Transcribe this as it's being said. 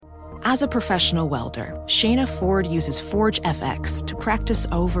As a professional welder, Shayna Ford uses Forge FX to practice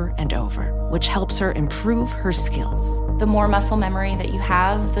over and over, which helps her improve her skills. The more muscle memory that you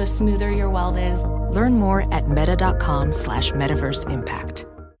have, the smoother your weld is. Learn more at meta.com/metaverseimpact.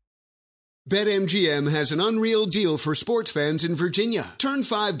 BetMGM has an unreal deal for sports fans in Virginia. Turn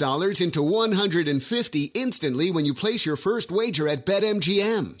 $5 into $150 instantly when you place your first wager at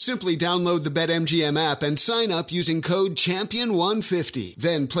BetMGM. Simply download the BetMGM app and sign up using code CHAMPION150.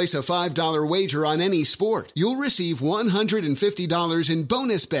 Then place a $5 wager on any sport. You'll receive $150 in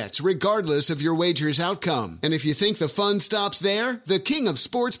bonus bets regardless of your wager's outcome. And if you think the fun stops there, the King of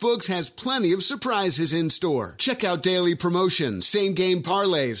Sportsbooks has plenty of surprises in store. Check out daily promotions, same-game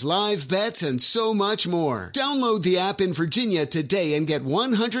parlays, live bets, and so much more. Download the app in Virginia today and get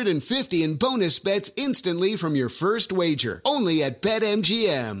 $150 in bonus bets instantly from your first wager. Only at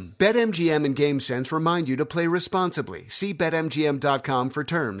BetMGM. BetMGM and GameSense remind you to play responsibly. See BetMGM.com for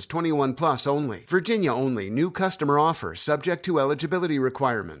terms. 21 plus only. Virginia only. New customer offer. Subject to eligibility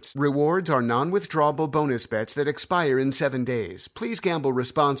requirements. Rewards are non-withdrawable bonus bets that expire in 7 days. Please gamble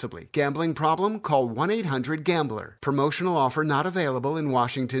responsibly. Gambling problem? Call 1-800-GAMBLER. Promotional offer not available in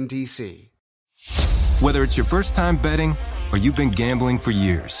Washington, D.C. Whether it's your first time betting or you've been gambling for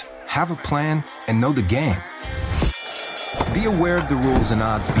years, have a plan and know the game. Be aware of the rules and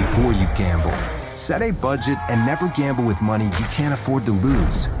odds before you gamble. Set a budget and never gamble with money you can't afford to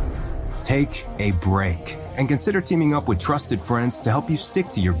lose. Take a break and consider teaming up with trusted friends to help you stick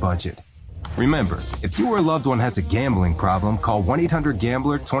to your budget. Remember, if you or a loved one has a gambling problem, call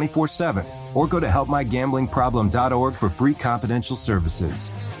 1-800-GAMBLER 24/7 or go to helpmygamblingproblem.org for free confidential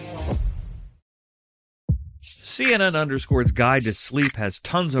services. CNN_'s Guide to Sleep has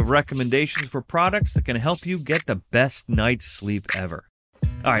tons of recommendations for products that can help you get the best night's sleep ever.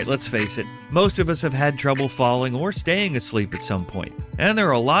 All right, let's face it, most of us have had trouble falling or staying asleep at some point, and there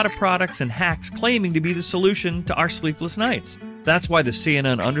are a lot of products and hacks claiming to be the solution to our sleepless nights. That's why the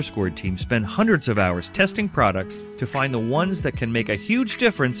CNN_ team spend hundreds of hours testing products to find the ones that can make a huge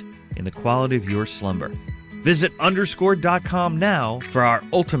difference in the quality of your slumber. Visit underscore.com now for our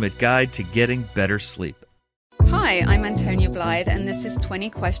ultimate guide to getting better sleep. Hi, I'm Antonia Blythe, and this is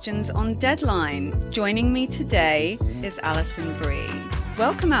 20 Questions on Deadline. Joining me today is Alison Brie.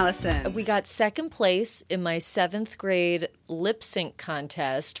 Welcome, Alison. We got second place in my 7th grade lip sync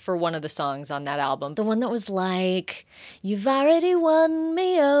contest for one of the songs on that album. The one that was like, "You've already won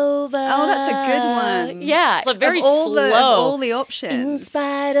me over." Oh, that's a good one. Yeah. It's a very of all slow. Of all the options. In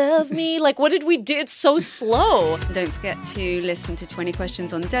spite of me. Like, what did we do? It's so slow. Don't forget to listen to 20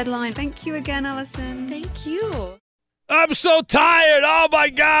 Questions on Deadline. Thank you again, Alison. Thank you. I'm so tired. Oh, my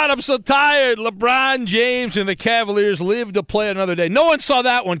God, I'm so tired. LeBron James and the Cavaliers live to play another day. No one saw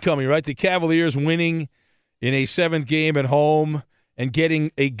that one coming, right? The Cavaliers winning in a 7th game at home and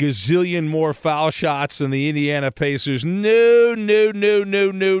getting a gazillion more foul shots than the Indiana Pacers. No.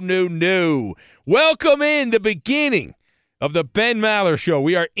 Welcome in the beginning of the Ben Maller Show.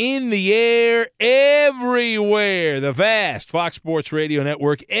 We are in the air everywhere. The vast Fox Sports Radio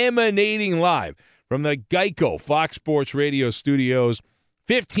Network emanating live from the Geico Fox Sports Radio studios.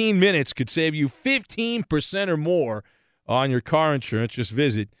 15 minutes could save you 15% or more on your car insurance. Just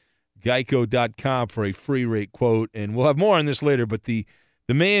visit geico.com for a free rate quote. And we'll have more on this later, but the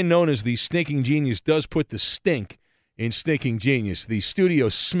man known as the Stinking Genius does put the stink in Stinking Genius. The studio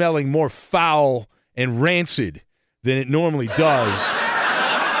smelling more foul and rancid than it normally does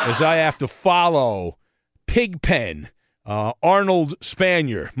as I have to follow Pigpen, Arnold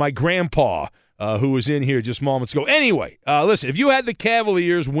Spanier, my grandpa, who was in here just moments ago. Anyway, listen, if you had the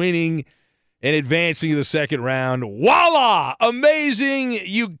Cavaliers winning and advancing to the second round, voila! Amazing!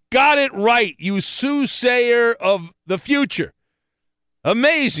 You got it right, you soothsayer of the future.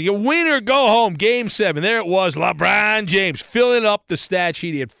 Amazing. A winner, go home. Game 7. There it was. LeBron James filling up the stat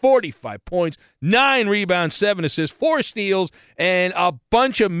sheet. He had 45 points, 9 rebounds, 7 assists, 4 steals, and a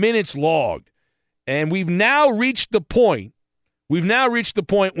bunch of minutes logged. And we've now reached the point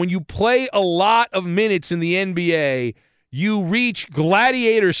when you play a lot of minutes in the NBA, you reach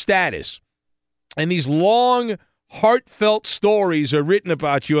gladiator status. And these long, heartfelt stories are written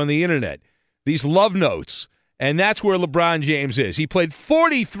about you on the internet, these love notes. And that's where LeBron James is. He played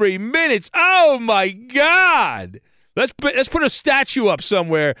 43 minutes. Oh, my God. Let's put a statue up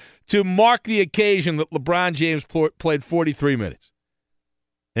somewhere to mark the occasion that LeBron James played 43 minutes.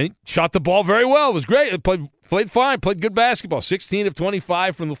 And he shot the ball very well. It was great. Played fine. Played good basketball. 16 of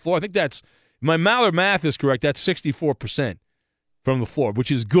 25 from the floor. I think that's – my Maller math is correct. That's 64% from the floor,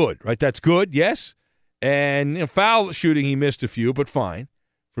 which is good, right? That's good, yes. And foul shooting, he missed a few, but fine,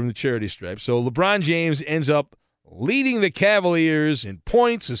 from the charity stripe. So LeBron James ends up leading the Cavaliers in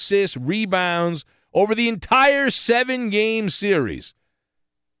points, assists, rebounds over the entire 7-game series.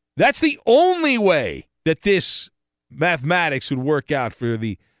 That's the only way that this mathematics would work out for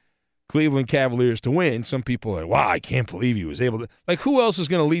the Cleveland Cavaliers to win. Some people are like, wow, I can't believe he was able to. Like, who else is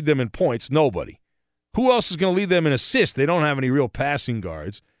going to lead them in points? Nobody. Who else is going to lead them in assists? They don't have any real passing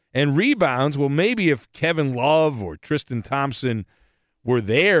guards. And rebounds, well, maybe if Kevin Love or Tristan Thompson were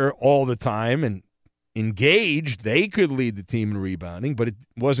there all the time and engaged, they could lead the team in rebounding, but it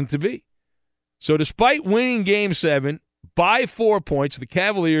wasn't to be. So despite winning Game 7 by 4 points, the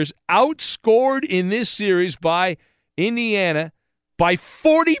Cavaliers outscored in this series by Indiana by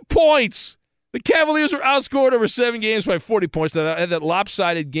 40 points. The Cavaliers were outscored over 7 games by 40 points. Now, they had that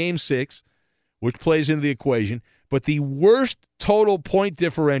lopsided Game 6, which plays into the equation. But the worst total point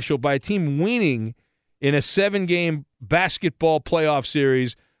differential by a team winning in a 7-game basketball playoff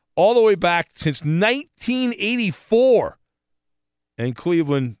series all the way back since 1984. And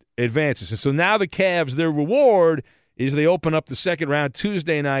Cleveland advances. And so now the Cavs, their reward is they open up the second round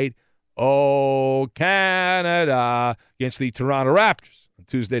Tuesday night. Oh, Canada, against the Toronto Raptors on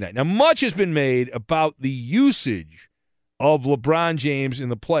Tuesday night. Now, much has been made about the usage of LeBron James in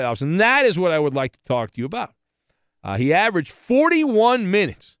the playoffs, and that is what I would like to talk to you about. He averaged 41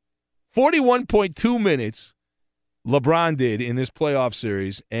 minutes, 41.2 minutes LeBron did in this playoff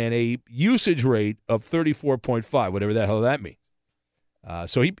series, and a usage rate of 34.5, whatever the hell that means.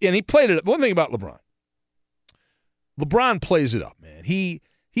 So he played it up. One thing about LeBron plays it up, man.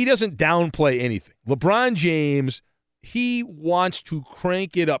 He doesn't downplay anything. LeBron James, he wants to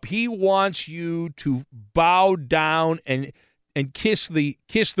crank it up. He wants you to bow down and kiss the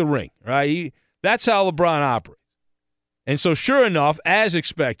ring, right? That's how LeBron operates. And so sure enough, as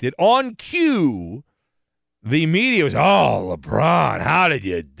expected, on cue, the media was, oh, LeBron, how did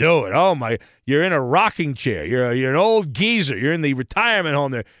you do it? Oh, my, you're in a rocking chair. You're an old geezer. You're in the retirement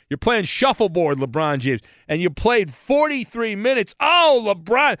home there. You're playing shuffleboard, LeBron James, and you played 43 minutes. Oh,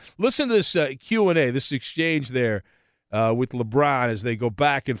 LeBron. Listen to this Q&A, this exchange there with LeBron as they go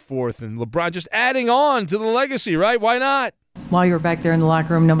back and forth, and LeBron just adding on to the legacy, right? Why not? While you were back there in the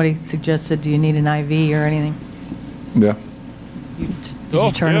locker room, nobody suggested, do you need an IV or anything? Yeah. Did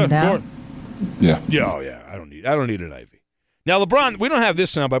you turn him down? Yeah. Yeah, yeah. I don't need an IV. Now, LeBron, we don't have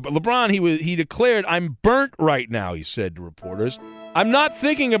this soundbite, but LeBron, he declared, I'm burnt right now, he said to reporters. I'm not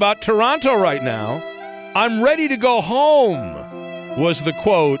thinking about Toronto right now. I'm ready to go home, was the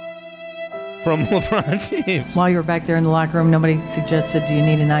quote from LeBron James. While you were back there in the locker room, nobody suggested, do you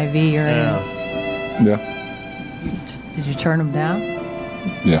need an IV or anything? Yeah. Did you turn him down?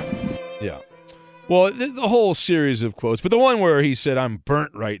 Yeah. Yeah. Well, the whole series of quotes, but the one where he said, I'm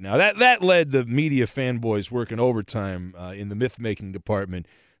burnt right now, that led the media fanboys working overtime in the myth-making department.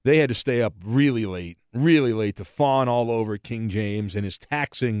 They had to stay up really late to fawn all over King James and his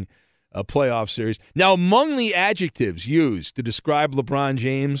taxing playoff series. Now, among the adjectives used to describe LeBron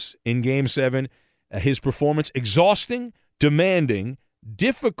James in Game 7, his performance, exhausting, demanding,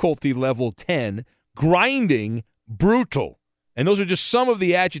 difficulty level 10, grinding, brutal. And those are just some of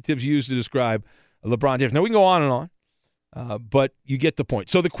the adjectives used to describe LeBron James. Now, we can go on and on, but you get the point.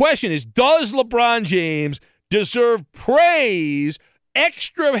 So the question is, does LeBron James deserve praise,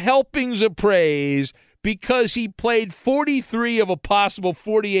 extra helpings of praise, because he played 43 of a possible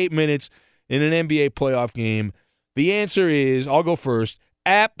 48 minutes in an NBA playoff game? The answer is, I'll go first,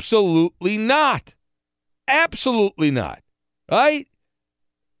 absolutely not. Absolutely not. Right?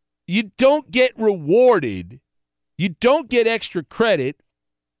 You don't get rewarded. You don't get extra credit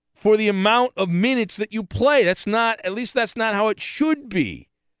for the amount of minutes that you play. That's not how it should be.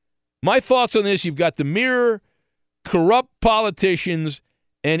 My thoughts on this, you've got the mirror, corrupt politicians,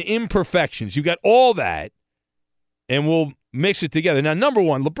 and imperfections. You've got all that, and we'll mix it together. Now, number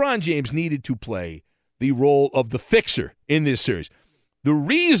one, LeBron James needed to play the role of the fixer in this series. The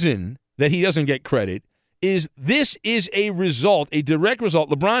reason that he doesn't get credit is this is a direct result.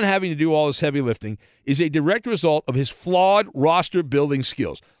 LeBron having to do all this heavy lifting is a direct result of his flawed roster building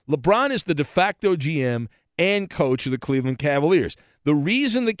skills. LeBron is the de facto GM and coach of the Cleveland Cavaliers. The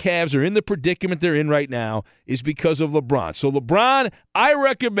reason the Cavs are in the predicament they're in right now is because of LeBron. So, LeBron, I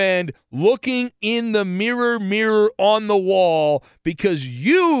recommend looking in the mirror on the wall, because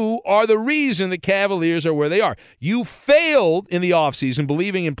you are the reason the Cavaliers are where they are. You failed in the offseason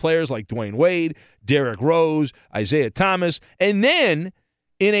believing in players like Dwayne Wade, Derrick Rose, Isaiah Thomas, and then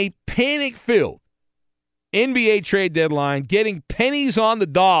in a panic-filled NBA trade deadline, getting pennies on the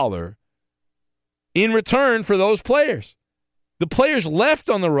dollar in return for those players. The players left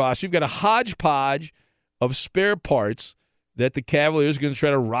on the roster, you've got a hodgepodge of spare parts that the Cavaliers are going to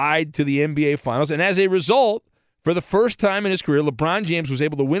try to ride to the NBA Finals. And as a result, For the first time in his career, LeBron James was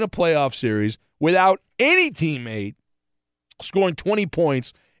able to win a playoff series without any teammate scoring 20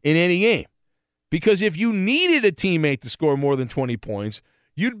 points in any game. Because if you needed a teammate to score more than 20 points,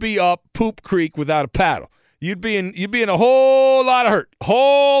 you'd be up Poop Creek without a paddle. You'd be in a whole lot of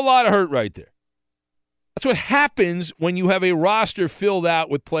hurt right there. That's what happens when you have a roster filled out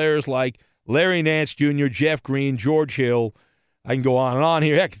with players like Larry Nance Jr., Jeff Green, George Hill. I can go on and on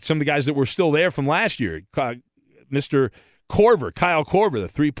here. Heck, some of the guys that were still there from last year. Mr. Korver, Kyle Korver, the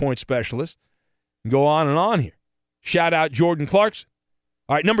three-point specialist. And go on and on here. Shout out Jordan Clarkson.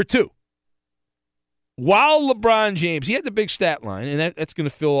 All right, number 2. While LeBron James, he had the big stat line, and that's going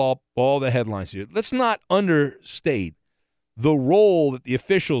to fill all the headlines here. Let's not understate the role that the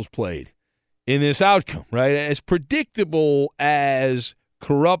officials played in this outcome, right? As predictable as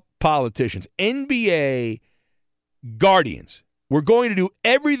corrupt politicians, NBA guardians were going to do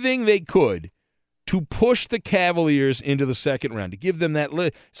everything they could to push the Cavaliers into the second round, to give them that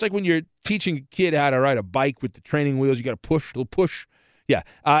it's like when you're teaching a kid how to ride a bike with the training wheels, you got to push, they'll push. Yeah.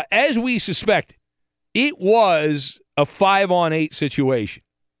 As we suspected, it was a 5-on-8 situation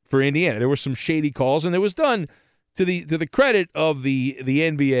for Indiana. There were some shady calls, and it was done to the credit of the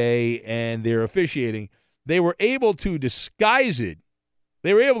NBA and their officiating. They were able to disguise it.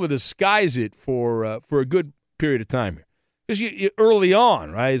 They were able to disguise it for a good period of time here. Because you early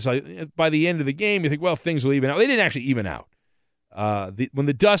on, right? It's like by the end of the game, you think, well, things will even out. They didn't actually even out. When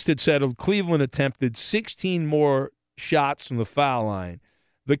the dust had settled, Cleveland attempted 16 more shots from the foul line.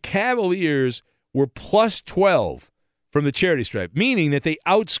 The Cavaliers were plus 12 from the charity stripe, meaning that they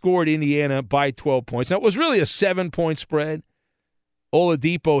outscored Indiana by 12 points. Now, it was really a 7-point spread.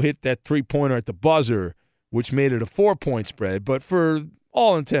 Oladipo hit that three-pointer at the buzzer, which made it a 4-point spread. But for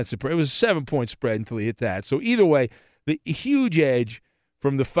all intents and purposes, it was a 7-point spread until he hit that. So either way, the huge edge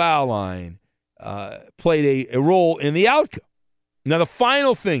from the foul line played a role in the outcome. Now, the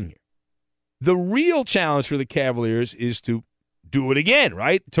final thing here, the real challenge for the Cavaliers is to do it again,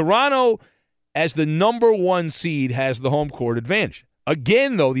 right? Toronto, as the number 1 seed, has the home court advantage.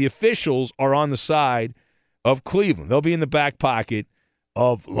 Again, though, the officials are on the side of Cleveland. They'll be in the back pocket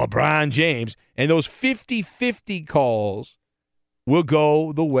of LeBron James, and those 50-50 calls will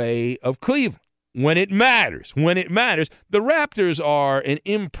go the way of Cleveland. When it matters, the Raptors are an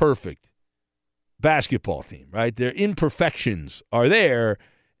imperfect basketball team, right? Their imperfections are there,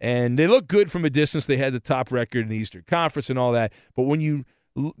 and they look good from a distance. They had the top record in the Eastern Conference and all that. But when you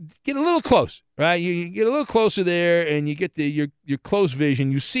get a little close, right? You get a little closer there, and you get your close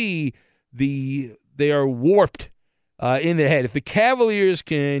vision. You see they are warped in their head. If the Cavaliers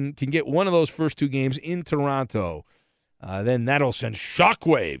can get one of those first 2 games in Toronto, then that'll send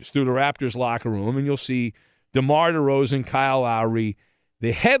shockwaves through the Raptors locker room, and you'll see DeMar DeRozan, Kyle Lowry,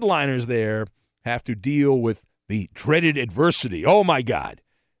 the headliners there, have to deal with the dreaded adversity. Oh, my God.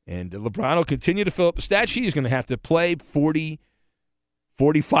 And LeBron will continue to fill up the stat sheet. He's going to have to play 40,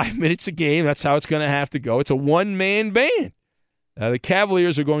 45 minutes a game. That's how it's going to have to go. It's a one-man band. The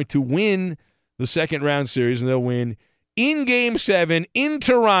Cavaliers are going to win the second-round series, and they'll win in Game 7 in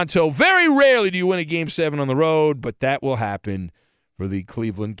Toronto. Very rarely do you win a Game 7 on the road, but that will happen for the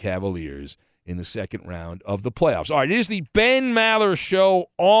Cleveland Cavaliers in the second round of the playoffs. All right, it is the Ben Maller Show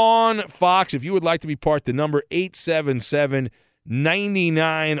on Fox. If you would like to be part, the number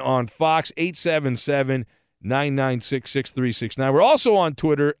 877-99 on Fox, 877-996-6369. We're also on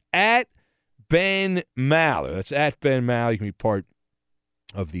Twitter at Ben Maller. That's at Ben Maller. You can be part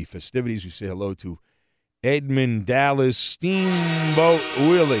of the festivities. We say hello to Edmund Dallas, Steamboat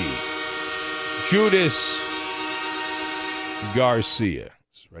Willie, Judas Garcia.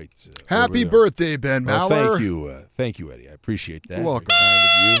 That's right. Happy birthday, Ben Maller. Thank you, Eddie. I appreciate that. You're welcome. Very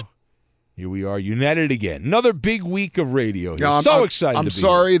kind of you. Here we are, united again. Another big week of radio here. Yeah, so excited to be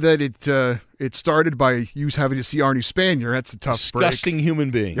sorry here. that it started by you having to see Arnie Spanier. That's a tough Disgusting break. human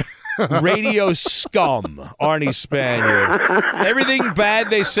being. Radio scum, Arnie Spanier. Everything bad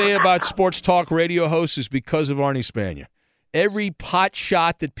they say about sports talk radio hosts is because of Arnie Spanier. Every pot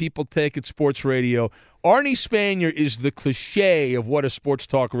shot that people take at sports radio, Arnie Spanier is the cliche of what a sports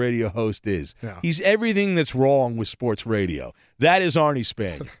talk radio host is. Yeah. He's everything that's wrong with sports radio. That is Arnie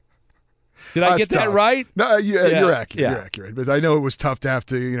Spanier. Did I get that tough. right? No, you're accurate. Yeah. You're accurate. But I know it was tough to have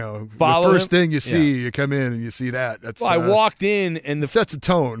to, follow the first him? thing you see, you come in and you see that. That's I walked in and sets a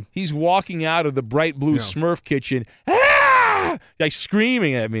tone. He's walking out of the bright blue Yeah. Smurf kitchen, like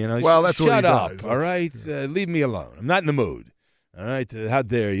screaming at me, and I was Well, that's what he shut up. does. All right, leave me alone. I'm not in the mood. All right, how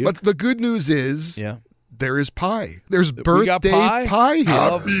dare you? But the good news is there is pie. There's We birthday got pie? here.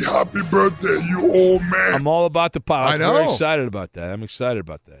 Happy birthday, you old man. I'm all about the pie. I know. I'm very excited about that. I'm excited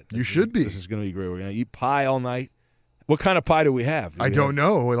about that. You should be. This is going to be great. We're going to eat pie all night. What kind of pie do we have? I don't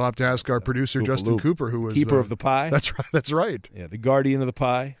know. We'll have to ask our producer, Justin Cooper, who is keeper of the pie. That's right. That's right. Yeah, the guardian of the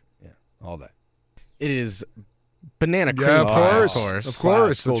pie. Yeah, all that. It is banana cream Yeah, of pie, course. of course. Of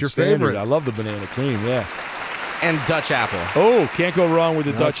course. Gold That's your standard. favorite. I love the banana cream, yeah. And Dutch apple. Oh, can't go wrong with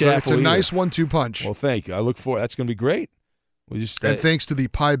the Dutch apple. It's a nice 1-2 punch. Well, thank you. I look forward. That's going to be great. We just And thanks to the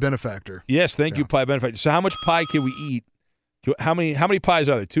pie benefactor. Yes, thank you, pie benefactor. So how much pie can we eat? How many pies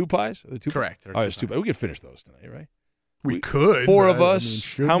are there? 2 pies? Are there 2 Correct. Oh, there's 2 pies. We can finish those tonight, right? We could. 4 of but, I us. mean,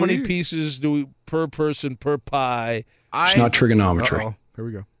 should How many we? pieces do we per person per pie? It's not trigonometry. Uh-oh. Here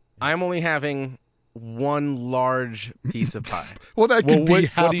we go. I'm only having 1 large piece of pie. Well, that could be what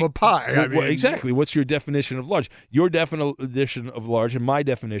half do you- a pie. I mean, exactly. What's your definition of large? Your definition of large and my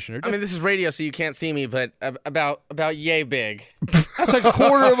definition are I different. mean, this is radio, so you can't see me, but about yay big. That's a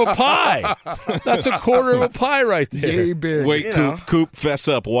quarter of a pie. That's a quarter of a pie right there. Yay big. Wait, You know. Coop, fess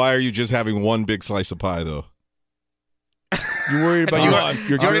up. Why are you just having one big slice of pie, though? You worried about Come your, on. your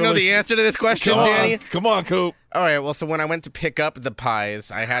Do you already know girlish- the answer to this question, Come Danny? on, come on, Coop. All right, well, so when I went to pick up the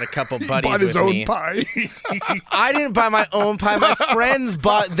pies, I had a couple buddies Bought his with own me. pie. I didn't buy my own pie. My friends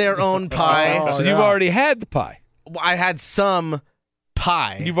bought their own pie. Oh, So yeah. you've already had the pie. I had some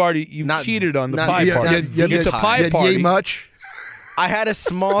pie. You've Not- cheated on the not- pie Yeah, party. yeah, it's a pie. pie Yay party. much? I had a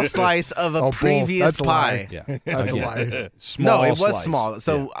small slice of a bull. previous That's a pie. lie. Yeah, That's a again, lie. Small No, it was slice. small.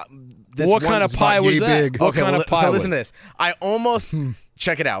 So Yeah. this What one kind of was pie about was yay that? big. What Okay, kind well, of pie so was listen to this. I almost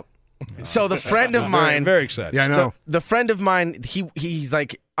check it out. So the friend of I'm mine, very excited. Yeah, I know. the friend of mine, he's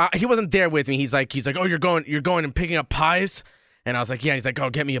like, he wasn't there with me. He's like, oh, you're going and picking up pies, and I was like, yeah. He's like, oh,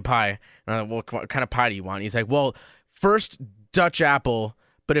 get me a pie. And I'm like, well, what kind of pie do you want? He's like, well, first Dutch apple,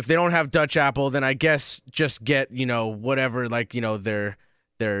 but if they don't have Dutch apple, then I guess just get whatever their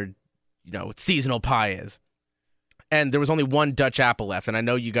seasonal pie is. And there was only one Dutch apple left, and I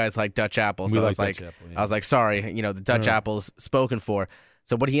know you guys like Dutch apple, so We I like was like, Dutch apple, yeah. I was like, sorry, the Dutch apple's spoken for.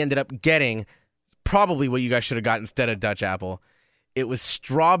 So what he ended up getting, probably what you guys should have got instead of Dutch apple, it was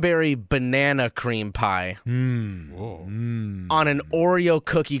strawberry banana cream pie on an Oreo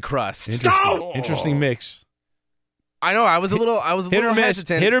cookie crust. Interesting mix. I know, I was a little Hit or miss.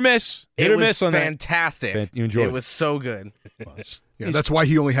 hesitant. Hit or miss. Hit It or was miss on fantastic. You enjoyed it it. was so good. that. Yeah, that's why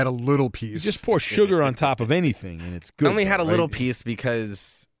he only had a little You piece. just pour sugar on top of anything, and it's good. I only had a right? little piece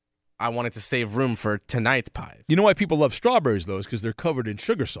because I wanted to save room for tonight's pies. You know why people love strawberries, though, is because they're covered in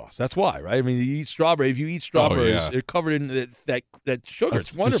sugar sauce. That's why, right? I mean, you eat strawberry. If you eat strawberries, yeah. they're covered in that sugar.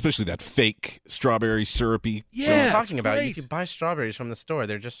 It's wonderful. Especially that fake strawberry syrupy. What Yeah, are you talking about? great. You can buy strawberries from the store.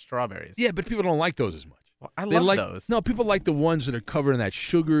 They're just strawberries. Yeah, but people don't like those as much. Well, I They love like those. No, people like the ones that are covered in that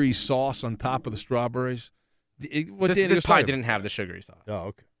sugary sauce on top of the strawberries. This pie didn't have the sugary sauce. Oh,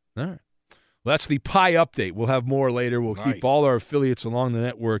 okay. All right. Well, that's the pie update. We'll have more later. We'll Nice. keep all our affiliates along the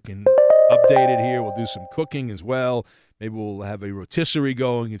network and updated here. We'll do some cooking as well. Maybe we'll have a rotisserie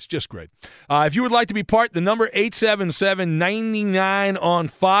going. It's just great. If you would like to be part, the number 877-99 on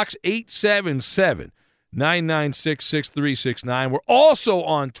Fox, 877-996-6369. We're also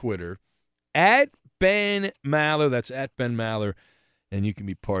on Twitter at Ben Maller. That's at Ben Maller. And you can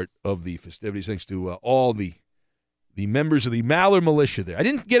be part of the festivities thanks to all the members of the Maller militia there. I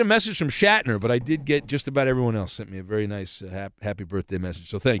didn't get a message from Shatner, but I did get just about everyone else sent me a very nice happy birthday message.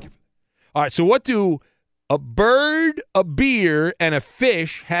 So thank you. All right, so what do a bird, a beer, and a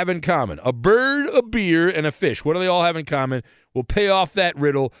fish have in common? A bird, a beer, and a fish. What do they all have in common? We'll pay off that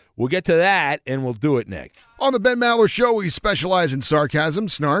riddle. We'll get to that, and we'll do it next. On the Ben Maller Show, we specialize in sarcasm,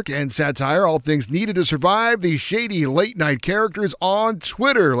 snark, and satire, all things needed to survive the shady late-night characters on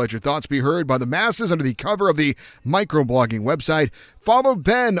Twitter. Let your thoughts be heard by the masses under the cover of the microblogging website. Follow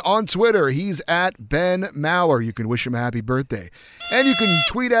Ben on Twitter. He's at Ben Maller. You can wish him a happy birthday. And you can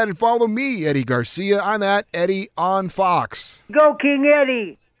tweet at and follow me, Eddie Garcia. I'm at Eddie on Fox. Go King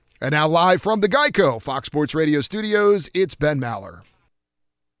Eddie! And now live from the Geico Fox Sports Radio studios, it's Ben Maller.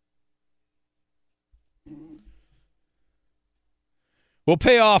 We'll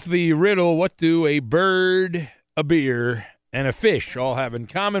pay off the riddle. What do a bird, a beer, and a fish all have in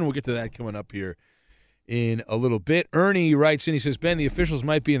common? We'll get to that coming up here in a little bit. Ernie writes in, he says, Ben, the officials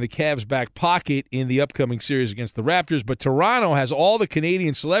might be in the Cavs' back pocket in the upcoming series against the Raptors, but Toronto has all the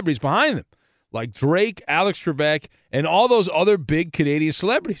Canadian celebrities behind them, like Drake, Alex Trebek, and all those other big Canadian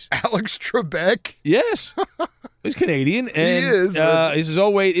celebrities. Alex Trebek? Yes. He's Canadian. And, he is. He says, oh,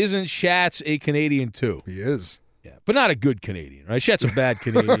 wait, isn't Schatz a Canadian too? He is. Yeah, but not a good Canadian, right? Schatz a bad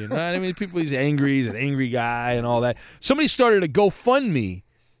Canadian, right? I mean, he's an angry guy and all that. Somebody started a GoFundMe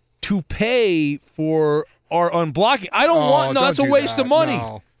to pay for our unblocking. I don't want. No, don't that's a do waste that. of money.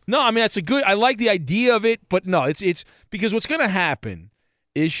 No. I mean that's a good. I like the idea of it, but no, it's because what's going to happen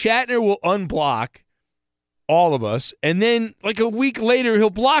is Shatner will unblock all of us, and then like a week later he'll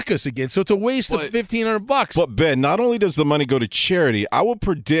block us again. So it's a waste of $1,500. But Ben, not only does the money go to charity, I would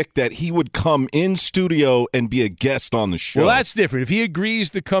predict that he would come in studio and be a guest on the show. Well, that's different. If he agrees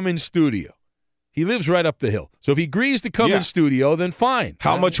to come in studio, he lives right up the hill. So if he agrees to come in studio, then fine.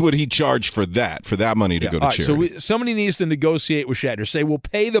 How much would he charge for that money to go to all right, charity? So somebody needs to negotiate with Shatner. Say, we'll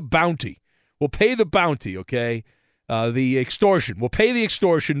pay the bounty. Okay? The extortion. We'll pay the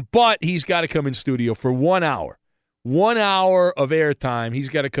extortion, but he's got to come in studio for 1 hour. 1 hour of airtime. He's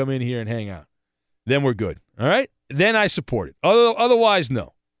got to come in here and hang out. Then we're good. All right? Then I support it. Otherwise,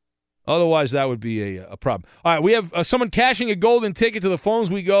 no. Otherwise, that would be a problem. All right, we have someone cashing a golden ticket to the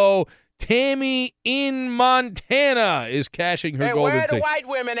phones. We go. Tammy in Montana is cashing her golden ticket. Where are the white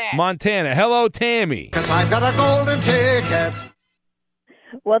women at? Montana. Hello, Tammy. 'Cause I've got a golden ticket.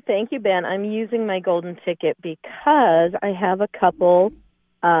 Well, thank you, Ben. I'm using my golden ticket because I have a couple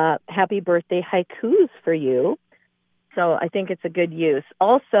happy birthday haikus for you. So I think it's a good use.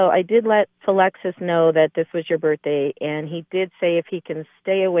 Also, I did let Felexis know that this was your birthday, and he did say if he can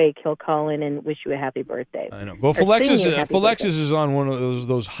stay awake, he'll call in and wish you a happy birthday. I know. Well, Felexis is on one of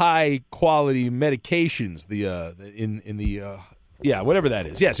those high quality medications. Whatever that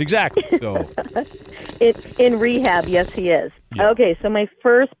is. Yes, exactly. So it's in rehab. Yes, he is. Yeah. Okay, so my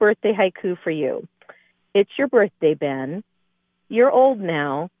first birthday haiku for you. It's your birthday, Ben. You're old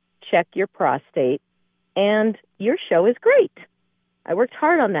now. Check your prostate. And your show is great. I worked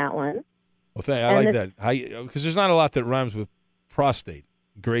hard on that one. Well, I like that. Because there's not a lot that rhymes with prostate.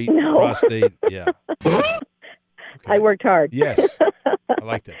 Great prostate. Yeah. Okay. I worked hard. Yes. I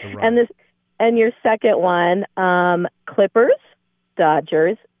like that. And your second one, Clippers,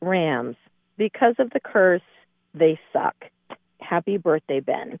 Dodgers, Rams. Because of the curse, they suck. Happy birthday,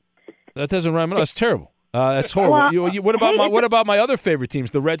 Ben. That doesn't rhyme at all. That's terrible. That's horrible. Well, what about my other favorite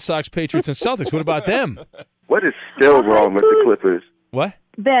teams, the Red Sox, Patriots, and Celtics? What about them? What is still wrong with the Clippers? What?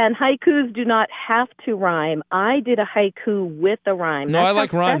 Ben, haikus do not have to rhyme. I did a haiku with a rhyme. No, That's I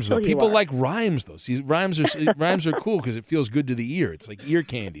like rhymes, though. People are. like rhymes, though. See, rhymes are cool because it feels good to the ear. It's like ear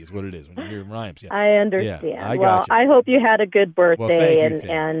candy is what it is when you hear rhymes. Yeah. I understand. Yeah, well, I hope you had a good birthday, thank you,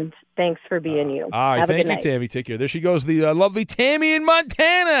 and thanks for being you. All right, Have a thank good you, night. Tammy. Take care. There she goes, the lovely Tammy in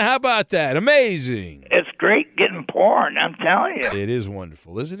Montana. How about that? Amazing. It's great getting porn, I'm telling you. It is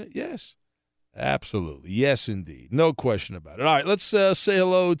wonderful, isn't it? Yes. Absolutely. Yes, indeed. No question about it. All right, let's say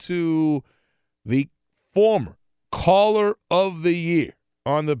hello to the former caller of the year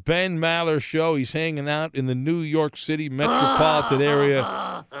on the Ben Maller Show. He's hanging out in the New York City metropolitan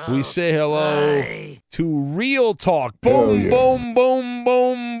area. We say hello to Real Talk. Boom, boom, boom,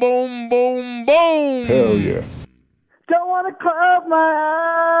 boom, boom, boom, boom. Hell yeah. Don't want to close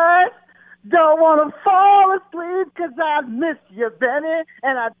my eyes. Don't want to fall asleep 'cause I miss you, Benny,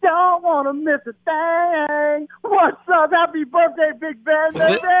 and I don't want to miss a thing. What's up? Happy birthday, Big Ben,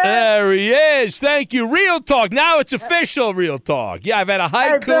 baby. There he is. Thank you. Real Talk. Now it's official Real Talk. Yeah, I've had a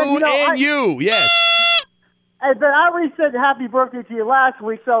haiku yes. Hey, Ben, I already said happy birthday to you last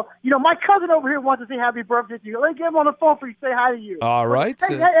week, so, my cousin over here wants to say happy birthday to you. Let me get him on the phone for you to say hi to you. All right.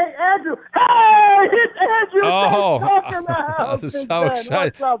 Hey, Andrew. Hey, it's Andrew. I'm so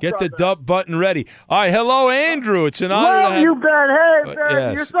excited. Get the dub button ready. All right, hello, Andrew. It's an honor to Love have you, Ben. Hey, Ben,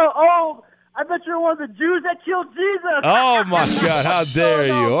 yes. you're so old. I bet you're one of the Jews that killed Jesus. Oh, my God. How dare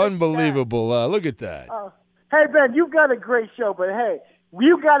you. Unbelievable. Look at that. Hey, Ben, you've got a great show, but hey,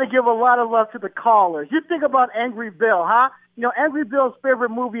 you got to give a lot of love to the callers. You think about Angry Bill, huh? Angry Bill's favorite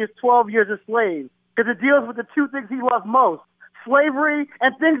movie is 12 Years a Slave because it deals with the two things he loves most, slavery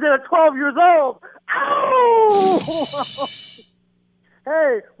and things that are 12 years old. Ow!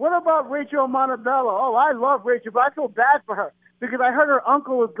 Hey, what about Rachel Montebello? Oh, I love Rachel, but I feel bad for her because I heard her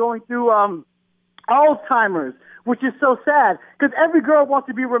uncle was going through Alzheimer's, which is so sad because every girl wants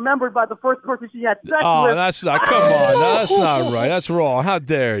to be remembered by the first person she had sex with. Oh, that's not. Come on, no, that's not right. That's wrong. How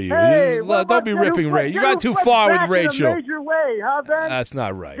dare you? Hey, don't be ripping Rachel. You got too far with Rachel. In a major way, huh, Ben? That's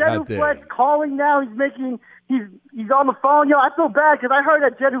not right. Jedu Fleck's calling now. He's on the phone. I feel bad because I heard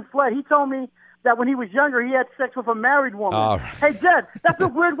that Jedu Fleck. He told me that when he was younger, he had sex with a married woman. Right. Hey, Jed, that's a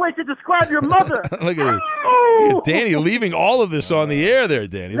weird way to describe your mother. Look at Danny leaving all of this on the air there,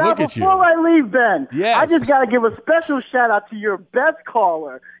 Danny. Now, look at you. Before I leave, Ben, yes. I just got to give a special shout-out to your best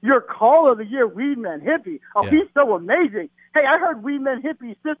caller, your caller of the year, Weedman Hippie. Oh, He's so amazing. Hey, I heard Weedman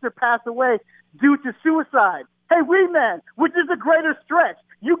Hippie's sister passed away due to suicide. Hey, Weedman, which is the greater stretch?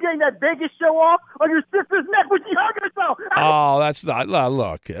 You getting that Vegas show off on your sister's neck when she hung herself. Oh, that's not.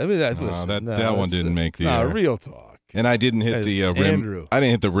 Look, I mean, that one didn't make the air. Real talk. And I didn't hit the rim. Andrew. I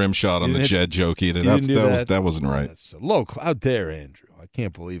didn't hit the rim shot on the Jed joke either. That wasn't right. That's low. How dare Andrew? I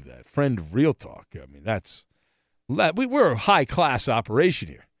can't believe that. Friend of Real Talk. I mean, we're a high class operation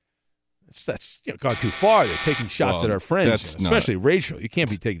here. That's gone too far. They're taking shots at our friends, especially Rachel. You can't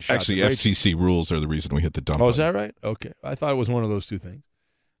be taking shots. Actually, FCC rules are the reason we hit the dump. Oh, is that right? Okay, I thought it was one of those two things.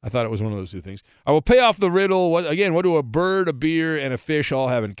 I will pay off the riddle. What do a bird, a beer, and a fish all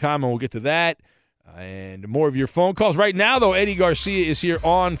have in common? We'll get to that. And more of your phone calls. Right now, though, Eddie Garcia is here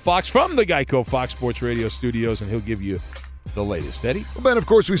on Fox from the Geico Fox Sports Radio studios, and he'll give you the latest. Eddie? Well, Ben, of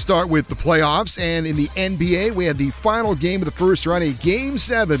course, we start with the playoffs, and in the NBA, we had the final game of the first round, a Game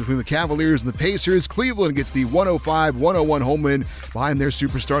 7 between the Cavaliers and the Pacers. Cleveland gets the 105-101 home win behind their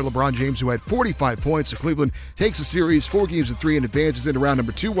superstar LeBron James, who had 45 points. So Cleveland takes the series 4-3 and advances into round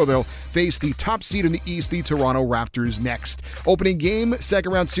number 2, where they'll face the top seed in the East, the Toronto Raptors, next. Opening game,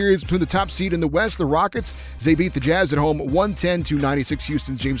 second round series between the top seed in the West, the Rockets. They beat the Jazz at home 110-96.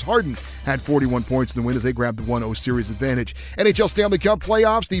 Houston's James Harden had 41 points in the win as they grabbed the 1-0 series advantage. NHL Stanley Cup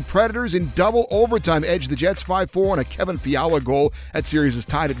playoffs, the Predators in double overtime edge the Jets 5-4 on a Kevin Fiala goal. That series is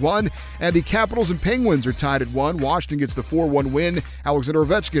tied at 1. And the Capitals and Penguins are tied at 1. Washington gets the 4-1 win. Alexander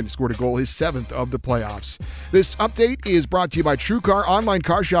Ovechkin scored a goal, his 7th of the playoffs. This update is brought to you by TrueCar. Online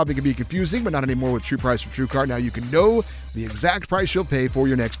car shopping can be confusing, but not anymore with True Price from TrueCar. Now you can know the exact price you'll pay for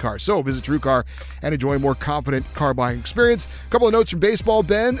your next car. So visit TrueCar and enjoy a more confident car buying experience. A couple of notes from baseball,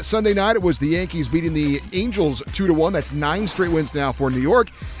 Ben. Sunday night, it was the Yankees beating the Angels 2-1. That's 9 straight wins now for New York.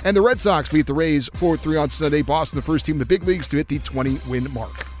 And the Red Sox beat the Rays 4-3 on Sunday. Boston, the first team in the big leagues to hit the 20-win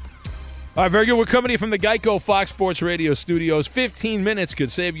mark. All right, very good. We're coming to you from the Geico Fox Sports Radio studios. 15 minutes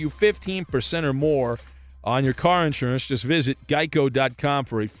could save you 15% or more on your car insurance. Just visit geico.com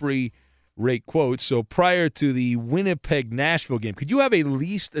for a free rate quote. So prior to the Winnipeg-Nashville game, could you have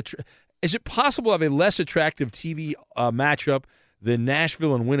is it possible to have a less attractive TV matchup than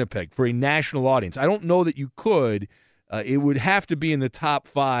Nashville and Winnipeg for a national audience? I don't know that you could. It would have to be in the top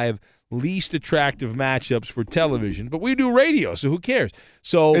 5 least attractive matchups for television, but we do radio, so who cares?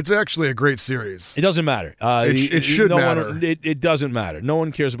 So it's actually a great series. It doesn't matter. It should matter. It doesn't matter. No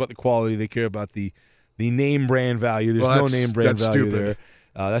one cares about the quality. They care about the name brand value. There's no name brand value there.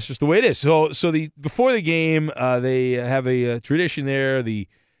 That's just the way it is. So before the game, they have a tradition there. The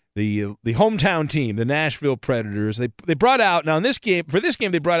hometown team, the Nashville Predators, they brought out now in this game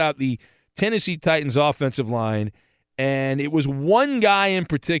they brought out the Tennessee Titans offensive line. And it was one guy in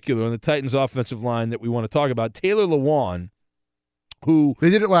particular on the Titans offensive line that we want to talk about, Taylor Lewan, who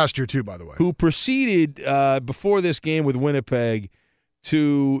they did it last year too, by the way. Who proceeded before this game with Winnipeg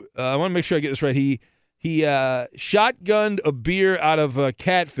to I want to make sure I get this right. He shotgunned a beer out of a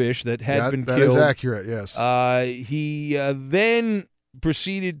catfish that had been killed. That is accurate. Yes. He then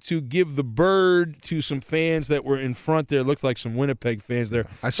proceeded to give the bird to some fans that were in front there. It looked like some Winnipeg fans there.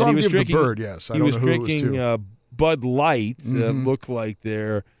 I saw him give the bird. Yes, he was drinking Bud Light. Looked like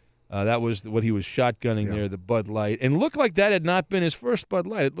there. That was what he was shotgunning there, the Bud Light. And looked like that had not been his first Bud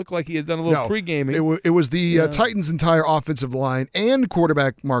Light. It looked like he had done a little pre-gaming. It was the Titans' entire offensive line and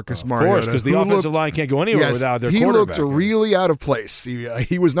quarterback Marcus Mariota. Of course, because the offensive line can't go anywhere without their quarterback. He looked really out of place.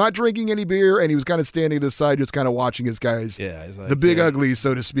 He was not drinking any beer, and he was kind of standing to the side just kind of watching his guys, the big uglies,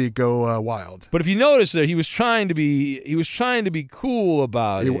 so to speak, go wild. But if you notice there, he was trying to be cool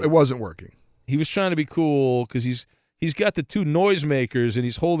about it. It wasn't working. He was trying to be cool because he's got the 2 noisemakers, and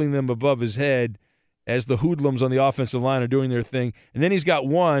he's holding them above his head as the hoodlums on the offensive line are doing their thing. And then he's got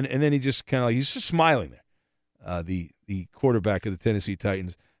one, and then he just kind of he's just smiling there. The quarterback of the Tennessee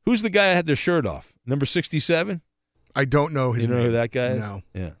Titans. Who's the guy that had their shirt off? Number 67? I don't know his name. You know who that guy is? No.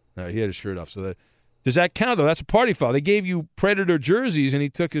 Yeah. No, he had his shirt off. So does that count though? That's a party foul. They gave you Predator jerseys, and he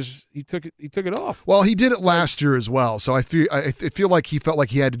took it off. Well, he did it last year as well. So I feel like he felt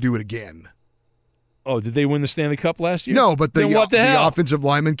like he had to do it again. Oh, did they win the Stanley Cup last year? No, but the offensive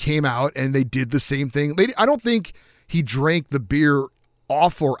lineman came out and they did the same thing. I don't think he drank the beer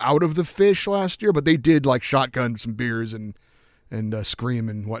off or out of the fish last year, but they did like shotgun some beers and scream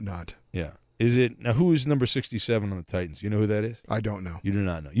and whatnot. Yeah. Now who is number 67 on the Titans? You know who that is? I don't know. You do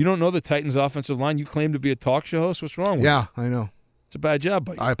not know. You don't know the Titans offensive line? You claim to be a talk show host? What's wrong with you? Yeah, I know. It's a bad job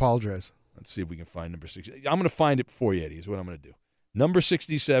by you. I apologize. Let's see if we can find number 60. I'm going to find it for you, Eddie, is what I'm going to do. Number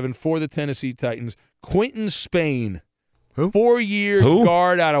 67 for the Tennessee Titans, Quentin Spain. Who? 4-year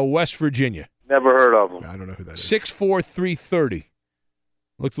guard out of West Virginia. Never heard of him. I don't know who that is. 6'4", 330.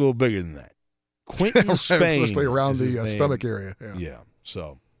 Looked a little bigger than that. Quentin Spain. Mostly around the stomach area. Yeah.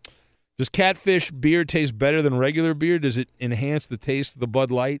 So Does Catfish beer taste better than regular beer? Does it enhance the taste of the Bud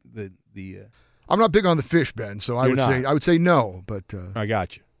Light? I'm not big on the fish, Ben, so I would say no, but I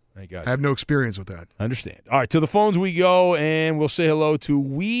got you. I have no experience with that. I understand. All right, to the phones we go, and we'll say hello to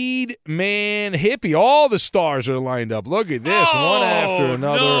Weed Man Hippie. All the stars are lined up. Look at this, one after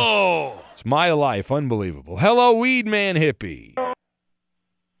another. No. It's my life. Unbelievable. Hello, Weed Man Hippie.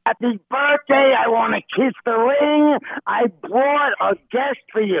 Happy birthday. I want to kiss the ring. I brought a guest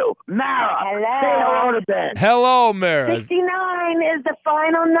for you. Mara, say hello to Ben. Hello, Mara. 69 is the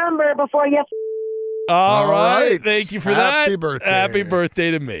final number before you... All right. Thank you for that. Happy birthday. Happy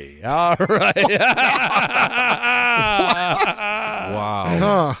birthday to me. All right.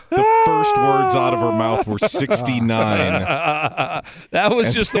 Wow. The first words out of her mouth were 69. That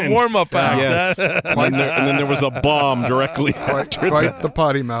was just the warm-up act. Yes. and then there was a bomb directly after Quite that. the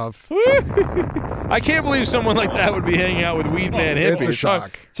potty mouth. I can't believe someone like that would be hanging out with Weed Man Hippie. It's a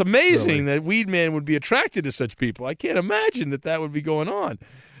shock. It's amazing that Weed Man would be attracted to such people. I can't imagine that would be going on.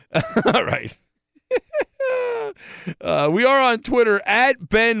 All right. We are on Twitter at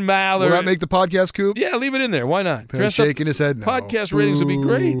Ben Maller. Will that make the podcast, Coop? Yeah, leave it in there. Why not? Perry's shaking his head no. Podcast ratings would be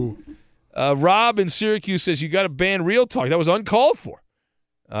great. Rob in Syracuse says, you got to ban Real Talk. That was uncalled for.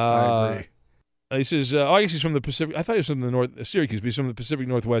 I agree. He says, I guess he's from the Pacific. I thought he was from the North Syracuse, but he's from the Pacific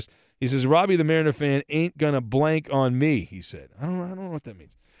Northwest. He says, Robbie the Mariner fan ain't going to blank on me, he said. I don't know what that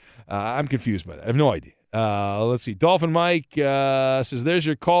means. I'm confused by that. I have no idea. Let's see. Dolphin Mike says, there's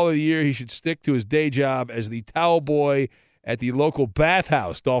your call of the year. He should stick to his day job as the towel boy at the local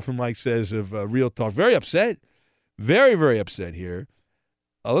bathhouse, Dolphin Mike says of Real Talk. Very upset. Very, very upset here.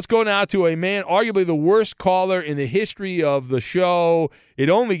 Let's go now to a man, arguably the worst caller in the history of the show. It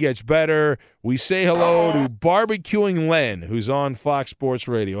only gets better. We say hello to Barbecuing Len, who's on Fox Sports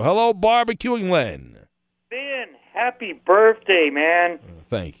Radio. Hello, Barbecuing Len. Ben, happy birthday, man.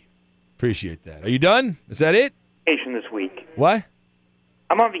 Thank you. Appreciate that. Are you done? Is that it? Vacation this week. What?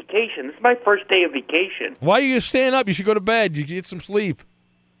 I'm on vacation. This is my first day of vacation. Why are you staying up? You should go to bed. You get some sleep.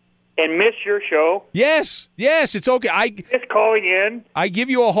 And miss your show? Yes, it's okay. Just calling in. I give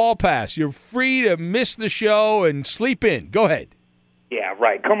you a hall pass. You're free to miss the show and sleep in. Go ahead. Yeah,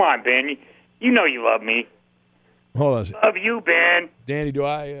 right. Come on, Ben. You know you love me. Hold on a second. Love you, Ben. Danny,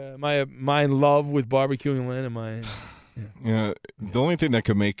 am I in love with Barbecuing Len? Am I? Yeah, the only thing that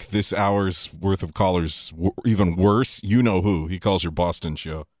could make this hour's worth of callers even worse, you know who. He calls your Boston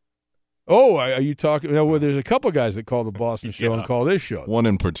show. Oh, are you talking? Well, there's a couple guys that call the Boston show and call this show. One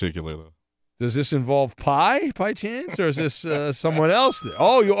in particular, though. Does this involve Pie chance, or is this someone else there?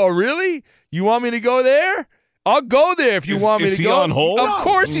 Oh, really? You want me to go there? I'll go there if you want me to go. Is he on hold? Of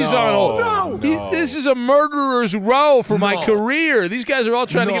course he's on hold. This is a murderer's row for my career. These guys are all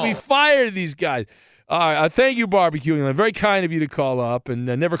trying to get me fired, these guys. All right, thank you, Barbecuing Len. Very kind of you to call up, and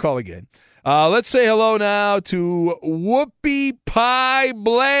never call again. Let's say hello now to Whoopi Pie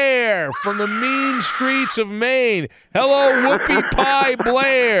Blair from the mean streets of Maine. Hello, Whoopi Pie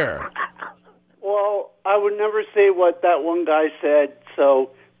Blair. Well, I would never say what that one guy said,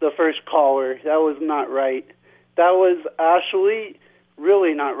 so the first caller, that was not right. That was actually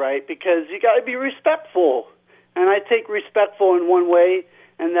really not right, because you got to be respectful. And I take respectful in one way,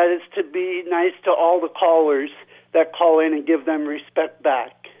 and that is to be nice to all the callers that call in and give them respect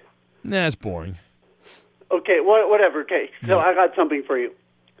back. Nah, it's boring. Okay, whatever. Okay, so I got something for you.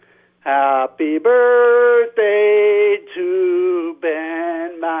 Happy birthday to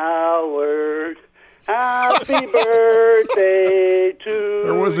Ben Mallard. Happy birthday to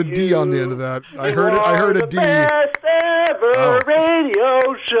There was a D on the end of that. I heard a D. Best ever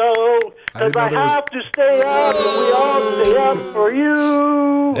radio show. Because I have to stay up, and we all stay up for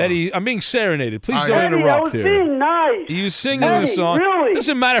you. Eddie, I'm being serenaded. Please don't Eddie, interrupt I was here. being nice. You singing Eddie, the song. really?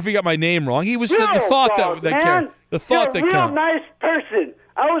 Doesn't matter if you got my name wrong. He was Real the thought talk, that man. counted. The thought You're that a real counted. nice person.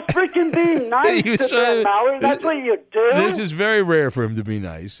 I was freaking being nice He was to Ben Mallard. That's what you do. This is very rare for him to be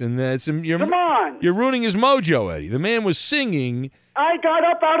nice, and that's Come on. You're ruining his mojo, Eddie. The man was singing. I got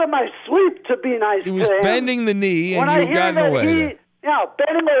up out of my sleep to be nice He was to him. bending the knee, and When I you hear got in the that way.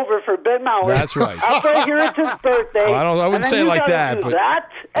 bending over for Ben Mallard. That's right. After I hear it's his birthday. Well, I wouldn't and say then it like you that, gotta do but that,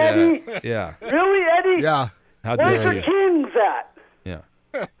 Eddie? Yeah. Really, Eddie? Yeah. How Where's dare your you? Kings at? Yeah.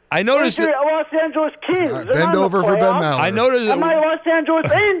 I noticed Where's that. your Los Angeles Kings? They're bend not in the over for Ben playoffs. Mallard. I noticed that. And my Los Angeles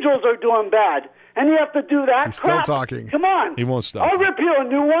Angels are doing bad. And you have to do that. He's still crap. talking. Come on. He won't stop. I'll rip you a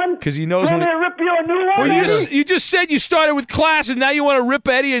new one. Because he knows Want when. me to rip you a new one? Well, you just said you started with class, and now you want to rip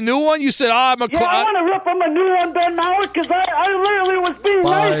Eddie a new one. You said, I'm a Yeah, I want to rip him a new one, Ben Mallard, because I literally was being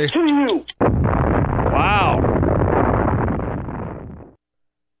nice to you. Wow.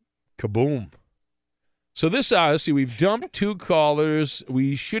 Kaboom. So this hour, let's see, we've dumped 2 callers.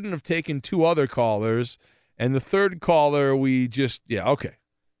 We shouldn't have taken 2 other callers. And the third caller, we just, okay.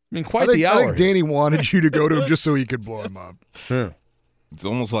 I mean, quite the hour. I think Danny wanted you to go to him just so he could blow him up. Yeah. It's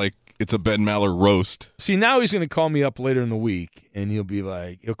almost like it's a Ben Maller roast. See, now he's going to call me up later in the week, and he'll be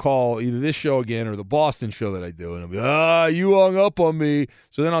like, he'll call either this show again or the Boston show that I do, and he'll be, you hung up on me.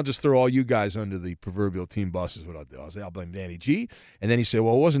 So then I'll just throw all you guys under the proverbial team bus is what I'll do. I'll say, I'll blame Danny G, and then he say,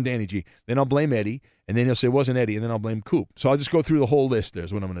 well, it wasn't Danny G. Then I'll blame Eddie, and then he'll say, it wasn't Eddie, and then I'll blame Coop. So I'll just go through the whole list there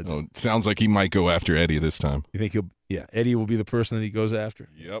is what I'm going to do. Oh, sounds like he might go after Eddie this time. You think Eddie will be the person that he goes after?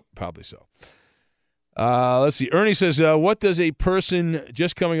 Yep. Probably so. Let's see. Ernie says, what does a person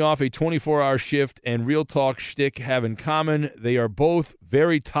just coming off a 24-hour shift and real talk shtick have in common? They are both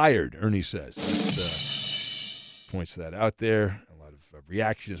very tired, Ernie says. Points that out there. A lot of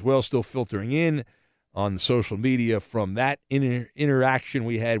reaction as well still filtering in on the social media from that interaction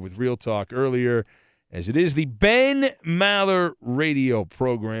we had with Real Talk earlier. As it is the Ben Maller radio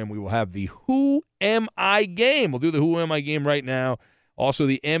program, we will have the Who Am I game. We'll do the Who Am I game right now. Also,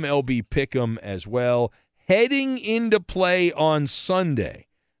 the MLB Pick'em as well. Heading into play on Sunday,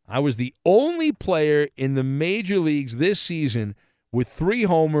 I was the only player in the major leagues this season with 3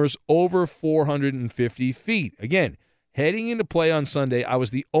 homers over 450 feet. Again, heading into play on Sunday, I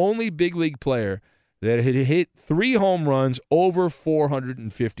was the only big league player that had hit 3 home runs over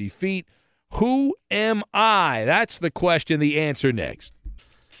 450 feet. Who am I? That's the question. The answer next.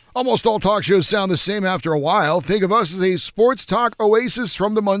 Almost all talk shows sound the same after a while. Think of us as a sports talk oasis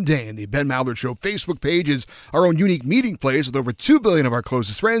from the mundane. The Ben Maller Show Facebook page is our own unique meeting place with over 2 billion of our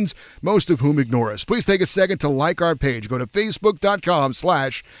closest friends, most of whom ignore us. Please take a second to like our page. Go to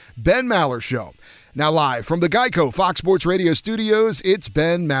facebook.com/Ben Maller Show. Now live from the Geico Fox Sports Radio studios, it's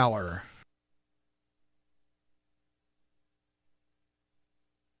Ben Maller.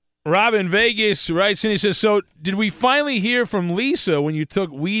 Rob in Vegas writes in, he says, so did we finally hear from Lisa when you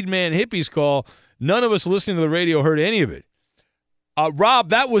took Weed Man Hippie's call? None of us listening to the radio heard any of it. Rob,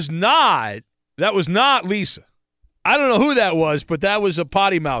 that was not Lisa. I don't know who that was, but that was a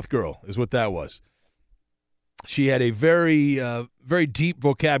potty mouth girl is what that was. She had a very, very deep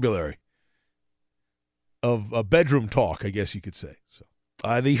vocabulary of bedroom talk, I guess you could say. So,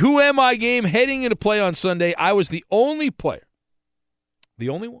 the Who Am I game heading into play on Sunday, I was the only player, the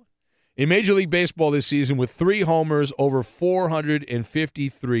only one, in Major League Baseball this season with 3 homers over 450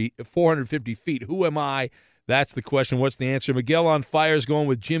 feet. Who am I? That's the question. What's the answer? Miguel on Fire is going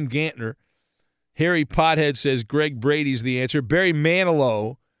with Jim Gantner. Harry Pothead says Greg Brady's the answer. Barry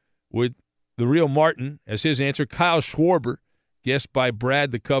Manilow with the real Martin as his answer. Kyle Schwarber, guessed by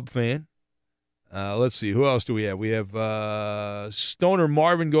Brad, the Cub fan. Let's see. Who else do we have? We have Stoner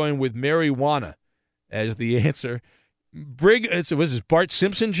Marvin going with marijuana as the answer. Was this Bart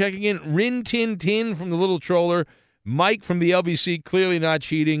Simpson checking in? Rin Tin Tin from the Little Troller. Mike from the LBC, clearly not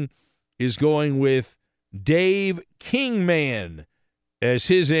cheating, is going with Dave Kingman as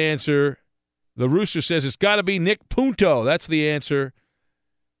his answer. The Rooster says it's got to be Nick Punto. That's the answer.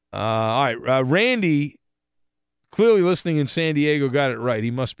 All right, Randy, clearly listening in San Diego, got it right.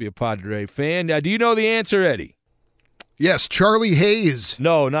 He must be a Padre fan. Do you know the answer, Eddie? Yes, Charlie Hayes.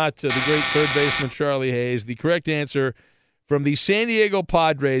 No, not the great third baseman Charlie Hayes. The correct answer from the San Diego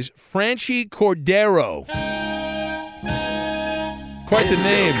Padres, Franchy Cordero. Quite the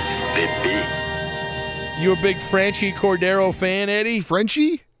name. You a big Franchy Cordero fan, Eddie?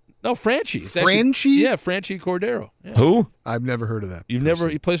 Frenchie? No, Franchy. Franchy? Yeah, Franchy Cordero. Yeah. Who? I've never heard of that. He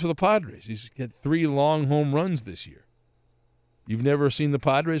plays for the Padres. He's had 3 long home runs this year. You've never seen the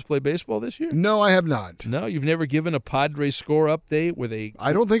Padres play baseball this year? No, I have not. No, you've never given a Padres score update with a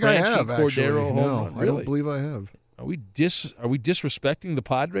I don't think I have, actually. Cordero home run. I don't believe I have. Are we disrespecting the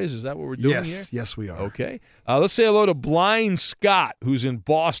Padres? Is that what we're doing here? Yes, we are. Okay. Let's say hello to Blind Scott, who's in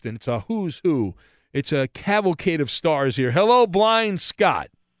Boston. It's a who's who. It's a cavalcade of stars here. Hello, Blind Scott.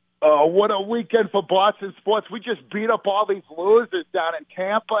 What a weekend for Boston sports. We just beat up all these losers down in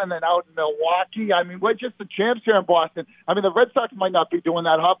Tampa and then out in Milwaukee. I mean, we're just the champs here in Boston. I mean, the Red Sox might not be doing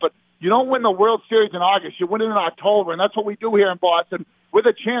that hot, but you don't win the World Series in August. You win it in October, and that's what we do here in Boston. We're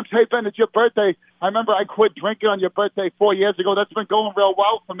the champs. Hey, Ben, it's your birthday. I remember I quit drinking on your birthday 4 years ago. That's been going real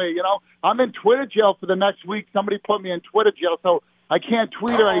well for me, you know. I'm in Twitter jail for the next week. Somebody put me in Twitter jail, so I can't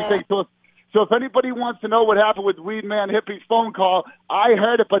tweet or anything. So if anybody wants to know what happened with Weed Man Hippie's phone call, I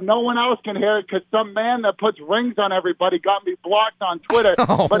heard it, but no one else can hear it because some man that puts rings on everybody got me blocked on Twitter.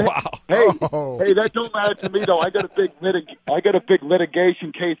 Oh, but wow. Hey, that don't matter to me, though. I got a big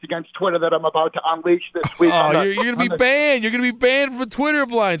litigation case against Twitter that I'm about to unleash this week. Oh, you're going to be banned. You're going to be banned from Twitter,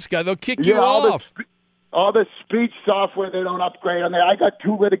 Blind Scott. They'll kick you off. all the speech software they don't upgrade on there. I got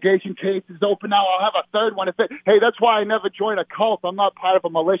 2 litigation cases open now. I'll have a third one. Hey, that's why I never join a cult. I'm not part of a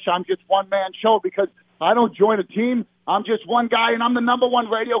militia. I'm just one-man show because I don't join a team. I'm just one guy, and I'm the number 1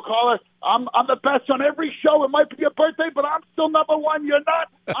 radio caller. I'm the best on every show. It might be your birthday, but I'm still number 1. You're not.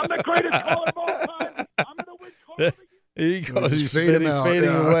 I'm the greatest caller of all time. I'm going to win caller. There you go. He's fading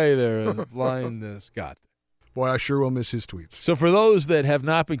away there, blind Scott. Boy, I sure will miss his tweets. So for those that have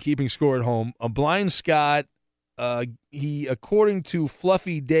not been keeping score at home, a blind Scott, he, according to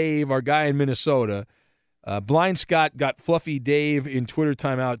Fluffy Dave, our guy in Minnesota, blind Scott got Fluffy Dave in Twitter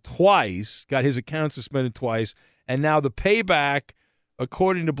timeout twice, got his account suspended twice, and now the payback,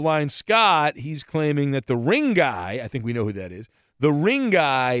 according to blind Scott, he's claiming that the ring guy, I think we know who that is, the ring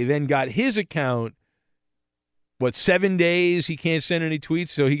guy then got his account, 7 days, he can't send any tweets,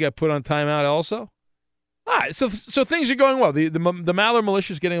 so he got put on timeout also? All right, so things are going well. The Maller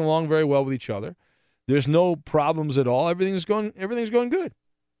militia is getting along very well with each other. There's no problems at all. Everything's going good.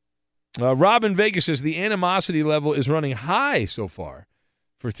 Rob in Vegas says the animosity level is running high so far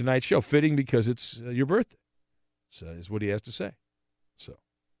for tonight's show. Fitting because it's your birthday. So is what he has to say. So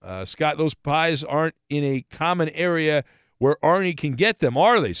Scott, those pies aren't in a common area where Arnie can get them,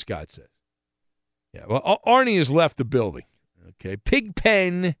 are they? Scott says. Yeah. Well, Arnie has left the building. Okay,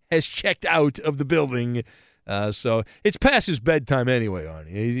 Pigpen has checked out of the building, so it's past his bedtime anyway.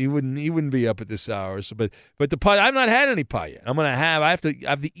 Arnie, he wouldn't be up at this hour. So, but the pie, I've not had any pie yet. I have to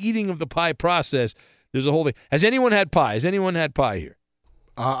have the eating of the pie process. There's a whole thing. Has anyone had pie? Has anyone had pie here?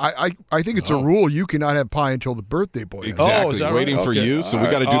 I think it's a rule you cannot have pie until the birthday boy. Exactly, waiting for you. So we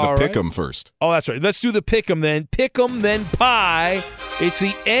got to do the pick 'em first. Oh, that's right. Let's do the pick 'em then. Pick 'em then pie. It's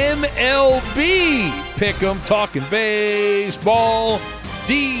the MLB pick 'em. Talking baseball.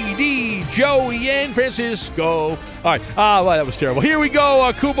 D, Joey, and Francisco. All right. Well, that was terrible. Here we go.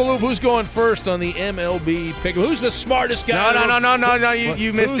 Koopa Loop, who's going first on the MLB pick 'em? Who's the smartest guy? No.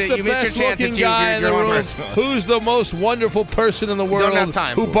 You missed it. You missed your chance. You're on first. Who's the most wonderful person in the world? Don't have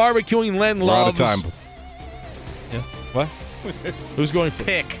time. Who barbecuing Len loves? We're out of time. Yeah. What? Who's going first?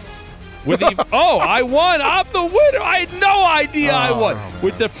 Pick. I won. I'm the winner. I had no idea I won.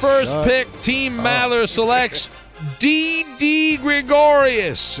 With the first pick, Team Maller selects D.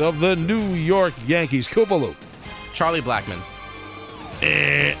 Gregorius of the New York Yankees. Koopa Loop. Charlie Blackmon.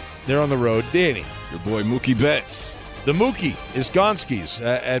 They're on the road. Danny. Your boy Mookie Betts. The Mookie is Gonski's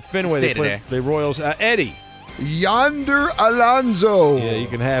at Fenway. Stay They play the Royals. Eddie. Yonder Alonso. Yeah, you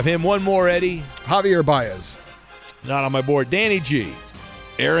can have him. One more, Eddie. Javier Baez. Not on my board. Danny G.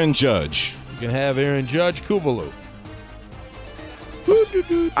 Aaron Judge. You can have Aaron Judge. Koopa Loop.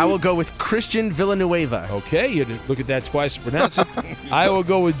 I will go with Christian Villanueva. Okay, you had to look at that twice to pronounce it. I will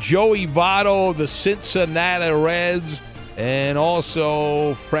go with Joey Votto of the Cincinnati Reds, and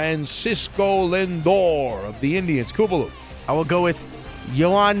also Francisco Lindor of the Indians. Koopa Loop. I will go with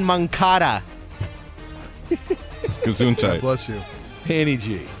Yohan Moncada. Gesundheit. Bless you. Danny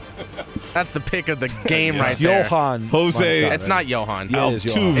G. That's the pick of the game right there. Johan. Jose. It's not Johan.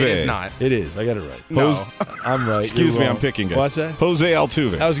 Altuve. It is not. It is. I got it right. No. I'm right. Excuse me, You're I'm wrong. picking, guys. What's that? Jose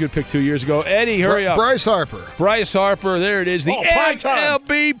Altuve. That was a good pick 2 years ago. Eddie, hurry up. Bryce Harper. Bryce Harper. There it is. The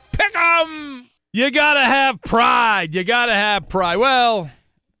MLB Pick'em. You got to have pride. Well,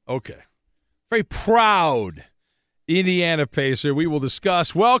 okay. Very proud Indiana Pacer. We will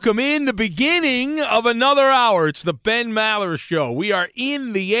discuss. Welcome in the beginning of another hour. It's the Ben Maller Show. We are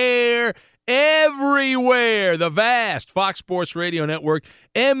in the air everywhere. The vast Fox Sports Radio Network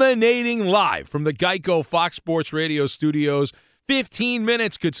emanating live from the Geico Fox Sports Radio studios. 15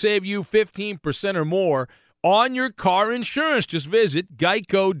 minutes could save you 15% or more on your car insurance. Just visit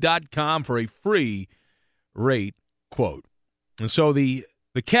geico.com for a free rate quote. And so the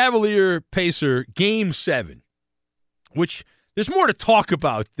Cavalier Pacer Game 7, which there's more to talk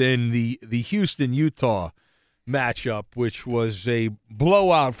about than the Houston-Utah matchup, which was a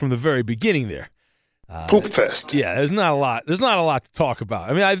blowout from the very beginning there. Poop fest. Yeah, there's not a lot to talk about.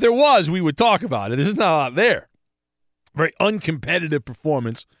 I mean, if there was, we would talk about it. There's not a lot there. Very uncompetitive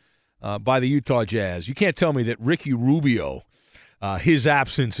performance by the Utah Jazz. You can't tell me that Ricky Rubio, his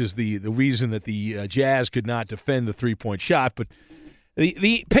absence is the reason that the Jazz could not defend the three-point shot. But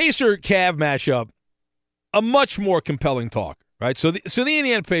the Pacer-Cav matchup, a much more compelling talk, right? So the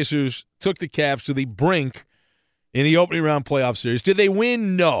Indiana Pacers took the Cavs to the brink in the opening round playoff series. Did they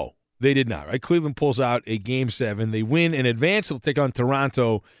win? No, they did not, right? Cleveland pulls out a Game 7. They win in advance. They'll take on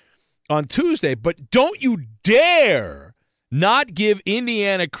Toronto on Tuesday. But don't you dare not give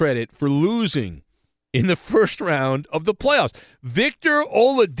Indiana credit for losing in the first round of the playoffs. Victor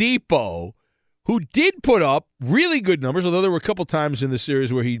Oladipo who did put up really good numbers, although there were a couple times in the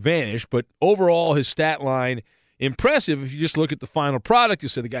series where he vanished, but overall his stat line, impressive. If you just look at the final product, you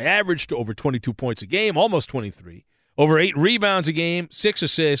said the guy averaged over 22 points a game, almost 23, over 8 rebounds a game, 6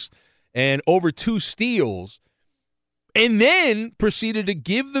 assists, and over 2 steals, and then proceeded to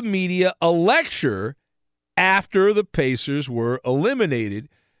give the media a lecture after the Pacers were eliminated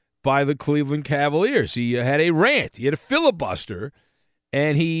by the Cleveland Cavaliers. He had a rant. He had a filibuster,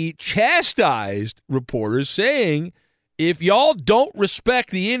 and he chastised reporters saying, if y'all don't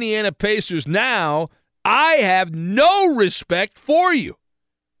respect the Indiana Pacers now, I have no respect for you.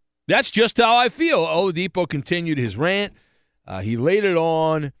 That's just how I feel. Oladipo continued his rant. He laid it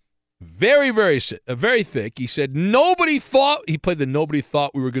on very, very thick. He said, nobody thought, he played the nobody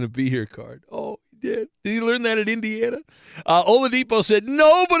thought we were going to be here card. Oh, he did. Did he learn that at Indiana? Oladipo said,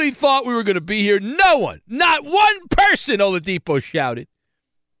 nobody thought we were going to be here. No one. Not one person, Oladipo shouted.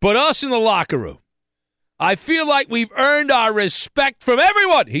 But us in the locker room. I feel like we've earned our respect from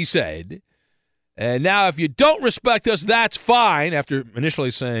everyone, he said. And now if you don't respect us, that's fine, after initially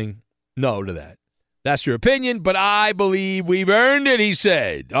saying no to that. That's your opinion, but I believe we've earned it, he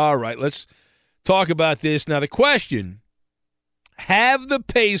said. All right, let's talk about this. Now the question, have the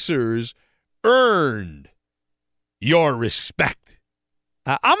Pacers earned your respect?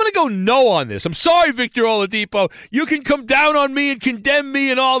 I'm going to go no on this. I'm sorry, Victor Oladipo. You can come down on me and condemn me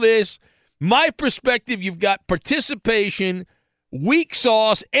and all this. My perspective, you've got participation, weak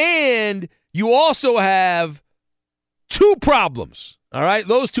sauce, and you also have 2 problems. All right?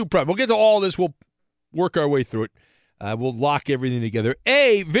 Those 2 problems. We'll get to all this. We'll work our way through it. We'll lock everything together.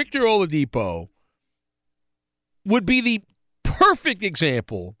 Victor Oladipo would be the perfect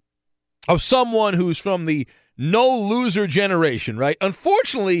example of someone who's from the no-loser generation, right?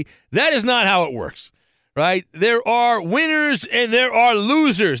 Unfortunately, that is not how it works, right? There are winners and there are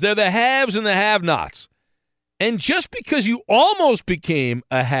losers. They're the haves and the have-nots. And just because you almost became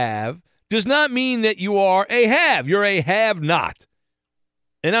a have does not mean that you are a have. You're a have-not.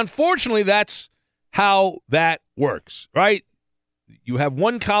 And unfortunately, that's how that works, right? You have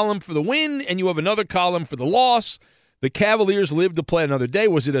one column for the win and you have another column for the loss. The Cavaliers lived to play another day.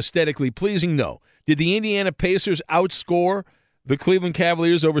 Was it aesthetically pleasing? No. Did the Indiana Pacers outscore the Cleveland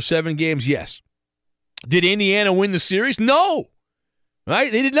Cavaliers over 7 games? Yes. Did Indiana win the series? No.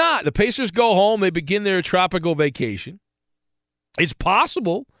 Right? They did not. The Pacers go home. They begin their tropical vacation. It's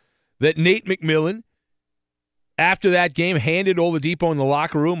possible that Nate McMillan, after that game, handed Oladipo in the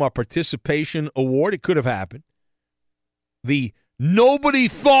locker room a participation award. It could have happened. The nobody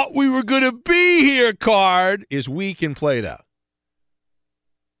thought we were going to be here card is weak and played out.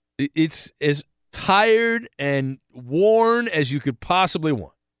 It's as tired and worn as you could possibly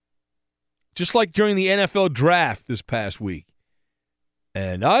want. Just like during the NFL draft this past week.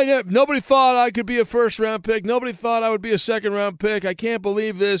 And nobody thought I could be a first-round pick. Nobody thought I would be a second-round pick. I can't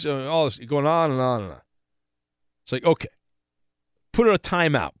believe this. All this going on and on and on. It's like, okay, put a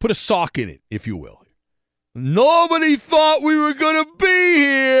timeout. Put a sock in it, if you will. Nobody thought we were going to be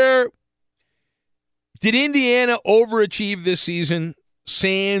here. Did Indiana overachieve this season?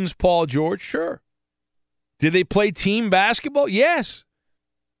 Sans Paul George? Sure. Did they play team basketball? Yes.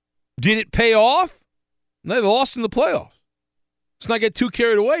 Did it pay off? No, they lost in the playoffs. Let's not get too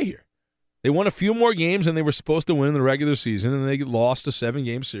carried away here. They won a few more games than they were supposed to win in the regular season, and they lost a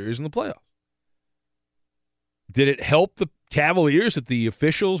 7-game series in the playoffs. Did it help the Cavaliers that the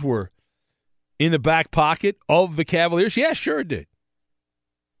officials were in the back pocket of the Cavaliers? Yeah, sure it did.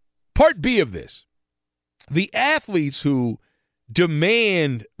 Part B of this, the athletes who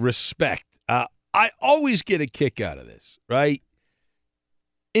demand respect. I always get a kick out of this, right?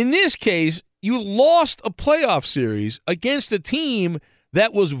 In this case, you lost a playoff series against a team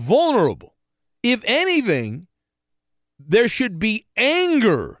that was vulnerable. If anything, there should be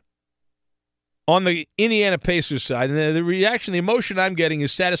anger on the Indiana Pacers side, and the reaction, the emotion I'm getting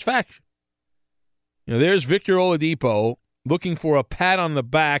is satisfaction. You know, there's Victor Oladipo looking for a pat on the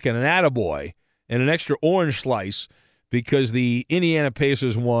back and an attaboy and an extra orange slice because the Indiana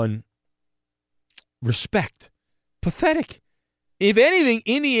Pacers won. Respect. Pathetic. If anything,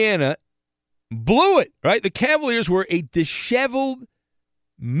 Indiana blew it, right? The Cavaliers were a disheveled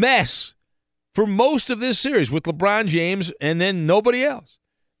mess for most of this series with LeBron James and then nobody else.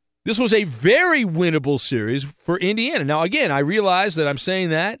 This was a very winnable series for Indiana. Now, again, I realize that I'm saying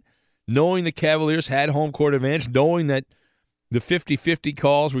that knowing the Cavaliers had home court advantage, knowing that the 50-50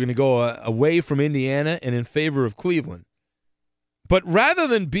 calls were going to go away from Indiana and in favor of Cleveland. But rather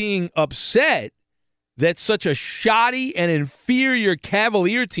than being upset that such a shoddy and inferior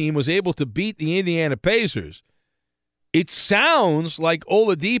Cavalier team was able to beat the Indiana Pacers, it sounds like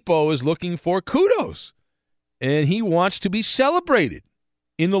Oladipo is looking for kudos, and he wants to be celebrated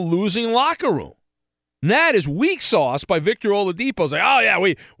in the losing locker room. And that is weak sauce by Victor Oladipo. It's like, oh, yeah,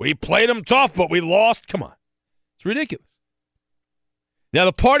 we played them tough, but we lost. Come on. It's ridiculous. Now,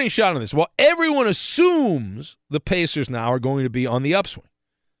 the parting shot on this. Well, everyone assumes the Pacers now are going to be on the upswing.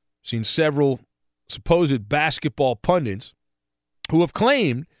 I've seen several supposed basketball pundits who have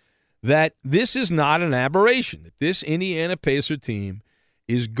claimed that this is not an aberration, that this Indiana Pacer team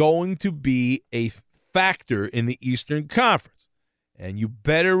is going to be a factor in the Eastern Conference. And you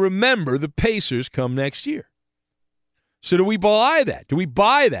better remember the Pacers come next year. So do we buy that? Do we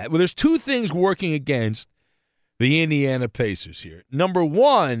buy that? Well, there's two things working against the Indiana Pacers here. Number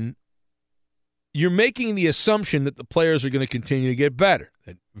one, you're making the assumption that the players are going to continue to get better,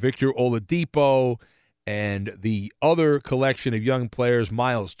 that Victor Oladipo and the other collection of young players,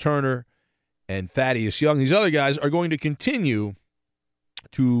 Miles Turner and Thaddeus Young, these other guys are going to continue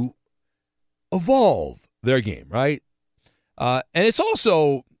to evolve their game, right? And it's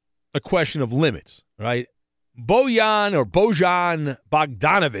also a question of limits, right? Bojan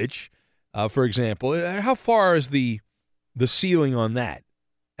Bogdanovic, for example, how far is the ceiling on that,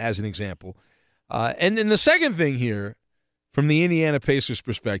 as an example? And then the second thing here, from the Indiana Pacers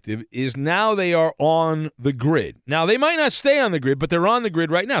perspective, is now they are on the grid. Now, they might not stay on the grid, but they're on the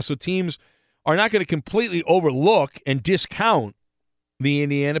grid right now. So teams are not going to completely overlook and discount the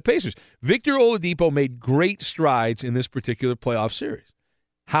Indiana Pacers. Victor Oladipo made great strides in this particular playoff series.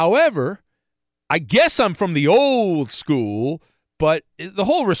 However, I guess I'm from the old school, but the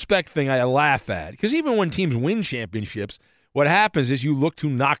whole respect thing I laugh at, because even when teams win championships, what happens is you look to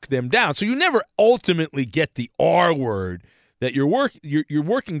knock them down. So you never ultimately get the R word that you're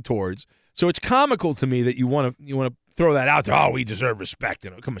working towards. So it's comical to me that you want to throw that out there. Oh, we deserve respect.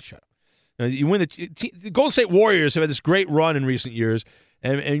 Come on, shut up. You win the Golden State Warriors have had this great run in recent years,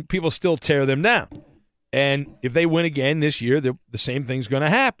 and people still tear them down. And if they win again this year, the same thing's going to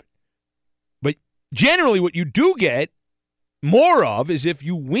happen. But generally, what you do get more of is if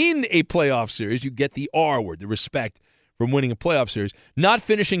you win a playoff series, you get the R word, the respect from winning a playoff series, not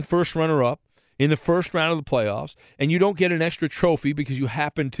finishing first runner-up in the first round of the playoffs, and you don't get an extra trophy because you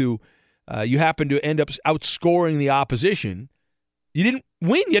happen to end up outscoring the opposition. You didn't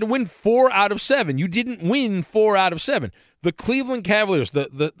win. You had to win 4 out of 7. You didn't win 4 out of 7. The Cleveland Cavaliers,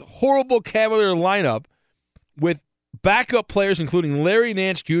 the horrible Cavalier lineup with backup players including Larry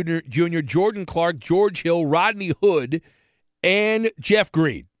Nance Jr., Jordan Clark, George Hill, Rodney Hood, and Jeff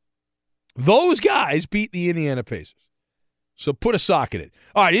Green. Those guys beat the Indiana Pacers. So put a sock in it.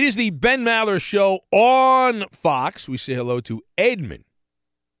 All right, it is the Ben Maller Show on Fox. We say hello to Edmund,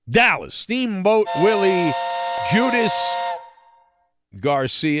 Dallas, Steamboat Willie, Judas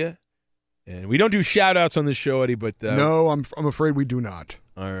Garcia. And we don't do shout-outs on this show, Eddie, but... no, I'm afraid we do not.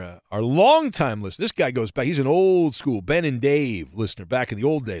 Our longtime listener, this guy goes back. He's an old school Ben and Dave listener back in the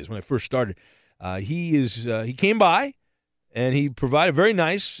old days when I first started. He came by, and he provided a very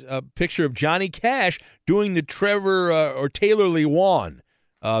nice picture of Johnny Cash doing the Trevor or Taylor Lewan,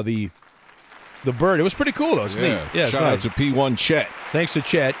 the bird. It was pretty cool, though. It's neat. Yeah, shout out to P1 Chet. Thanks to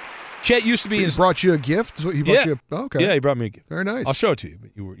Chet. Chet used to be He brought you a gift? He brought you okay. Yeah, he brought me a gift. Very nice. I'll show it to you,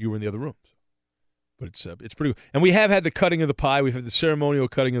 but you were in the other room. But it's pretty cool. And we have had the cutting of the pie. We've had the ceremonial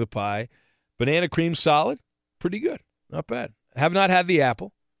cutting of the pie. Banana cream solid. Pretty good. Not bad. Have not had the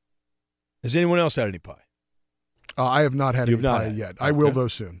apple. Has anyone else had any pie? I have not had any pie yet. I will, though,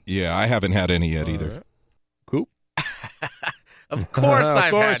 soon. Yeah, I haven't had any yet either. Right. Cool. Of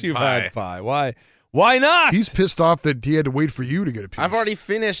course you've had pie. Why not? He's pissed off that he had to wait for you to get a piece. I've already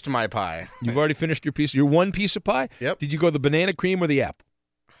finished my pie. You've already finished your piece? Your one piece of pie? Yep. Did you go the banana cream or the apple?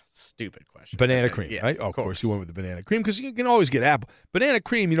 Stupid question. Banana cream, yes, right? Of course you went with the banana cream because you can always get apple. Banana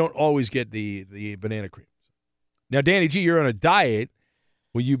cream, you don't always get the banana cream. Now, Danny G, you're on a diet.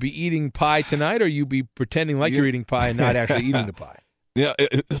 Will you be eating pie tonight, or you be pretending like you're eating pie and not actually eating the pie? Yeah,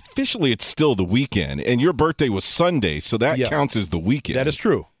 officially it's still the weekend, and your birthday was Sunday, so that counts as the weekend. That is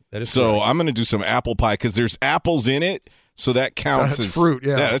true. So I'm going to do some apple pie because there's apples in it, so that counts as fruit.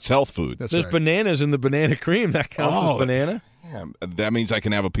 Yeah, that's health food. There's bananas in the banana cream. That counts as banana. Yeah, that means I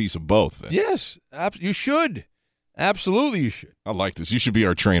can have a piece of both. Then. Yes, you should. Absolutely, you should. I like this. You should be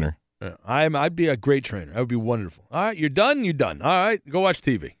our trainer. I'd be a great trainer. That would be wonderful. All right, you're done. You're done. All right, go watch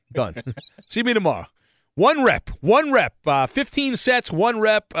TV. Done. See me tomorrow. One rep. 15 sets. 1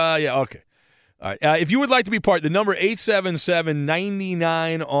 rep. Yeah. Okay. All right. If you would like to be part, the number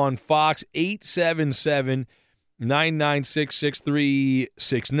 877-99 on Fox,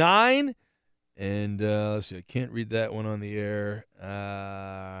 877-996-6369. And let's see, I can't read that one on the air.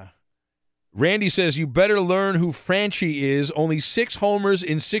 Randy says, you better learn who Franchi is. Only 6 homers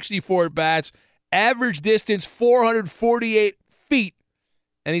in 64 at-bats. Average distance, 448 feet.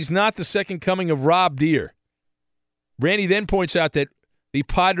 And he's not the second coming of Rob Deere. Randy then points out that the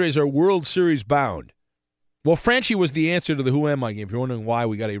Padres are World Series bound. Well, Franchi was the answer to the Who Am I game. If you're wondering why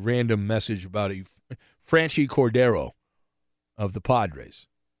we got a random message about a Franchi Cordero of the Padres.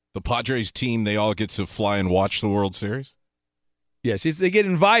 The Padres team, they all get to fly and watch the World Series? Yes, they get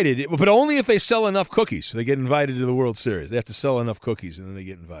invited, but only if they sell enough cookies. They get invited to the World Series. They have to sell enough cookies, and then they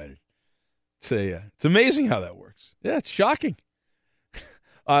get invited. So, yeah, it's amazing how that works. Yeah, it's shocking.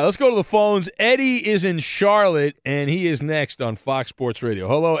 All right, let's go to the phones. Eddie is in Charlotte, and he is next on Fox Sports Radio.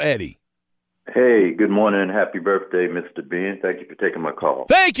 Hello, Eddie. Hey, good morning and happy birthday, Mr. Ben. Thank you for taking my call.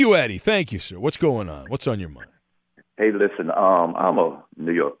 Thank you, Eddie. Thank you, sir. What's going on? What's on your mind? Hey, listen, I'm a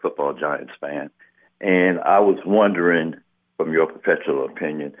New York Football Giants fan, and I was wondering, from your professional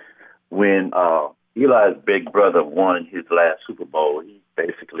opinion, when Eli's big brother won his last Super Bowl, he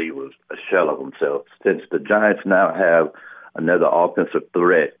basically was a shell of himself. Since the Giants now have another offensive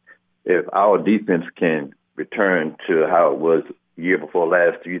threat, if our defense can return to how it was the year before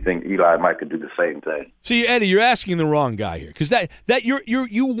last, do you think Eli might could do the same thing? See, Eddie, you're asking the wrong guy here, because that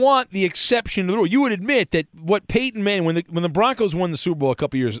you want the exception to the rule. You would admit that what Peyton Manning, when the Broncos won the Super Bowl a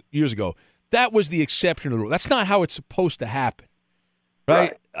couple years ago, that was the exception to the rule. That's not how it's supposed to happen,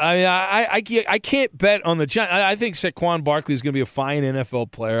 right? I mean, I can't bet on the Giants. I think Saquon Barkley is going to be a fine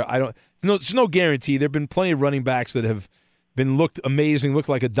NFL player. There's no guarantee. There have been plenty of running backs that have looked amazing, looked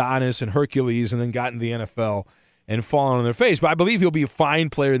like Adonis and Hercules, and then gotten to the NFL and fallen on their face. But I believe he'll be a fine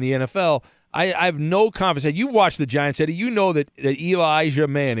player in the NFL. I have no confidence. You've watched the Giants, Eddie. You know that Elijah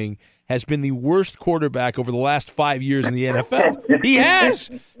Manning has been the worst quarterback over the last 5 years in the NFL. He has.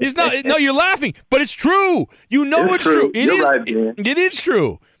 It's not. No, you're laughing, but it's true. You know it's true. You're right, man. It is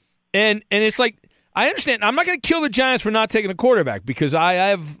true. And it's like, I understand. I'm not going to kill the Giants for not taking a quarterback because I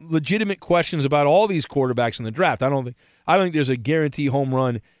have legitimate questions about all these quarterbacks in the draft. I don't think there's a guarantee home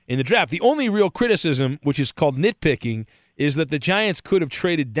run in the draft. The only real criticism, which is called nitpicking, is that the Giants could have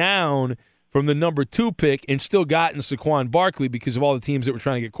traded down from the number 2 pick and still gotten Saquon Barkley because of all the teams that were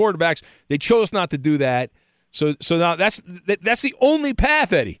trying to get quarterbacks. They chose not to do that. So now that's the only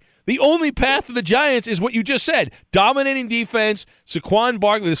path, Eddie. The only path for the Giants is what you just said. Dominating defense, Saquon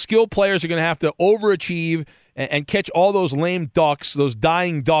Barkley, the skilled players are going to have to overachieve and catch all those lame ducks, those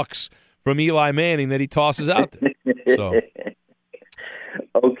dying ducks from Eli Manning that he tosses out there. So.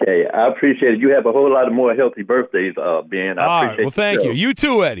 Okay, I appreciate it. You have a whole lot of more healthy birthdays, Ben. I appreciate it. Well, thank you. You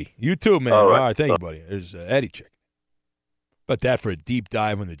too, Eddie. You too, man. All right, thank you, buddy. There's Eddie Chick. But that for a deep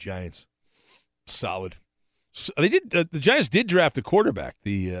dive on the Giants. Solid. So they did. The Giants did draft a quarterback,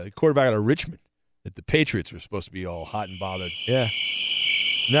 the quarterback out of Richmond, that the Patriots were supposed to be all hot and bothered. Yeah.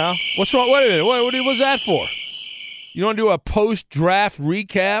 No? What's wrong? Wait a minute. What was that for? You want to do a post-draft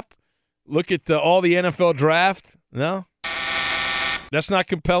recap? Look at all the NFL draft? No? That's not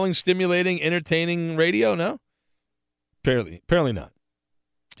compelling, stimulating, entertaining radio, no? Apparently not.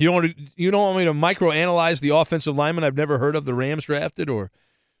 You don't want me to microanalyze the offensive lineman I've never heard of the Rams drafted, or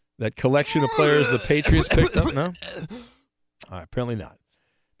that collection of players the Patriots picked up? No? All right, apparently not.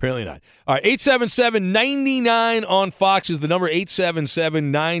 All right, 877-99 on Fox is the number,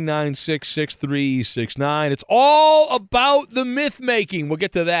 877-996-6369. It's all about the myth-making. We'll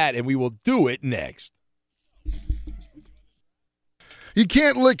get to that, and we will do it next. You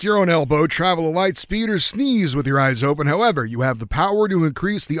can't lick your own elbow, travel at light speed, or sneeze with your eyes open. However, you have the power to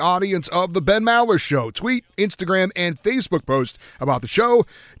increase the audience of The Ben Maller Show. Tweet, Instagram, and Facebook post about the show.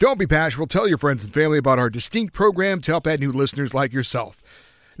 Don't be bashful. Tell your friends and family about our distinct program to help add new listeners like yourself.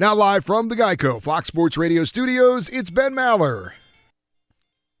 Now live from the Geico Fox Sports Radio studios, it's Ben Maller.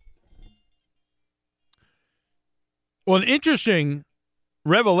 Well, an interesting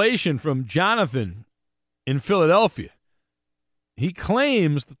revelation from Jonathan in Philadelphia. He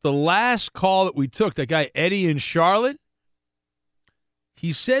claims that the last call that we took, that guy Eddie in Charlotte,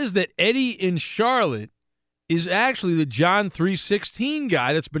 he says that Eddie in Charlotte is actually the John 3:16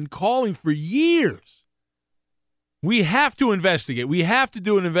 guy that's been calling for years. We have to investigate. We have to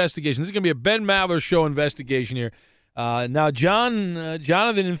do an investigation. This is going to be a Ben Maller Show investigation here. Now,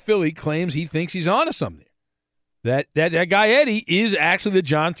 Jonathan in Philly claims he thinks he's onto something. That guy Eddie is actually the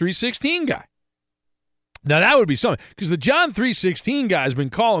John 3:16 guy. Now, that would be something, because the John 3:16 guy has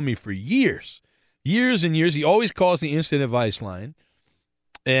been calling me for years and years. He always calls the instant advice line,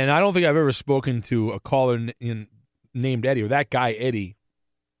 and I don't think I've ever spoken to a caller named Eddie, or that guy Eddie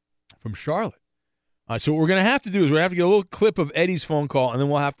from Charlotte. So what we're going to have to do is we're going to have to get a little clip of Eddie's phone call, and then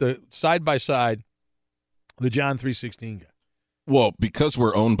we'll have to, side by side, the John 3:16 guy. Well, because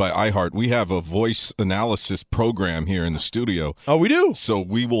we're owned by iHeart, we have a voice analysis program here in the studio. Oh, we do? So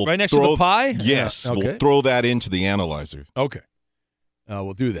we will right next to the pie? Yes, Okay. we'll throw that into the analyzer. Okay.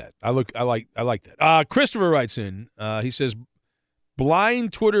 We'll do that. I like that. Christopher writes in. He says,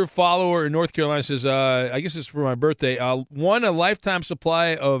 blind Twitter follower in North Carolina says, I guess it's for my birthday. Won a lifetime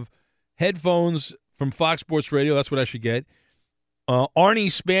supply of headphones from Fox Sports Radio. That's what I should get. Arnie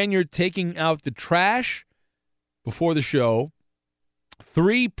Spaniard taking out the trash before the show.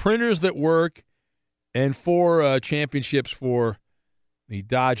 3 printers that work, and 4 championships for the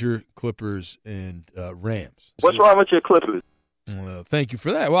Dodger, Clippers, and Rams. What's wrong with your Clippers? Thank you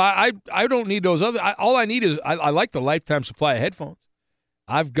for that. Well, I don't need those other. All I need is I like the lifetime supply of headphones.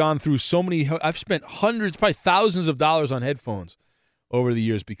 I've gone through so many. I've spent hundreds, probably thousands of dollars on headphones over the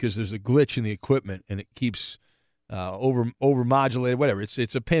years because there's a glitch in the equipment and it keeps over modulated. Whatever.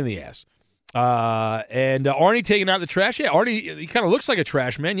 It's a pain in the ass. And Arnie taking out the trash. Yeah, Arnie, he kind of looks like a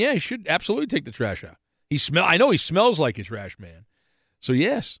trash man. Yeah, he should absolutely take the trash out. I know he smells like a trash man. So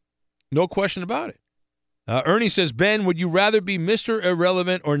yes, no question about it. Ernie says, Ben, would you rather be Mr.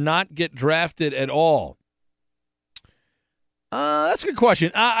 Irrelevant or not get drafted at all? That's a good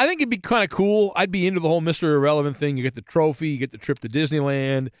question. I think it'd be kind of cool. I'd be into the whole Mr. Irrelevant thing. You get the trophy, you get the trip to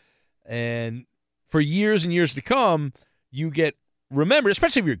Disneyland, and for years and years to come, you get remembered,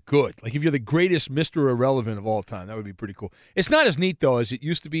 especially if you're good. Like if you're the greatest Mr. Irrelevant of all time, that would be pretty cool. It's not as neat, though, as it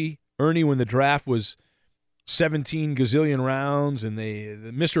used to be, Ernie, when the draft was 17 gazillion rounds and the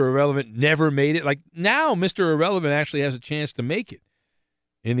Mr. Irrelevant never made it. Like now, Mr. Irrelevant actually has a chance to make it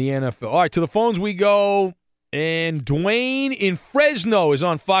in the NFL. All right, to the phones we go. And Dwayne in Fresno is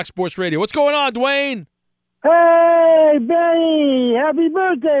on Fox Sports Radio. What's going on, Dwayne? Hey, Benny. Happy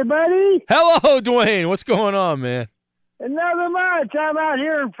birthday, buddy. Hello, Dwayne. What's going on, man? Nothing much. I'm out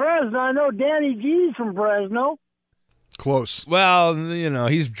here in Fresno. I know Danny G's from Fresno. Close. Well,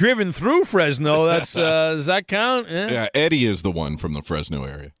 he's driven through Fresno. That's does that count? Yeah, Eddie is the one from the Fresno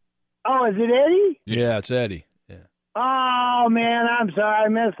area. Oh, is it Eddie? Yeah, it's Eddie. Oh, man, I'm sorry. I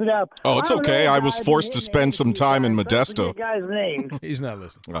messed it up. Oh, it's okay. I was forced to spend some time in Modesto. Guy's name. He's not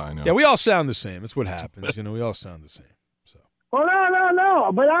listening. Oh, I know. Yeah, we all sound the same. That's what happens. We all sound the same. Well,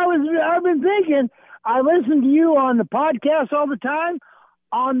 no. But I've been thinking, I listen to you on the podcast all the time.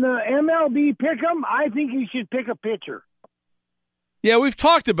 On the MLB Pick'em, I think you should pick a pitcher. Yeah, we've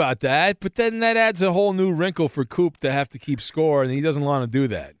talked about that, but then that adds a whole new wrinkle for Coop to have to keep score, and he doesn't want to do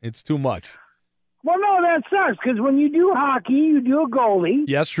that. It's too much. Well, no, that sucks, because when you do hockey, you do a goalie.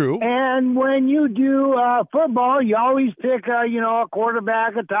 Yes, true. And when you do football, you always pick, a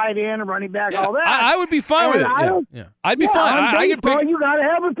quarterback, a tight end, a running back, all that. I would be fine with it. I'd be fine. I could pick. You got to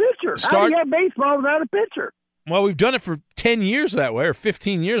have a pitcher. How do you have baseball without a pitcher? Well, we've done it for 10 years that way, or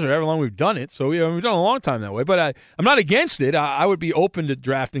 15 years, or however long we've done it. So we've done it a long time that way. But I'm not against it. I would be open to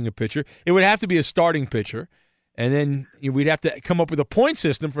drafting a pitcher. It would have to be a starting pitcher. And then we'd have to come up with a point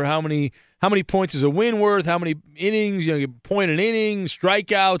system for how many points is a win worth, how many innings, point an inning,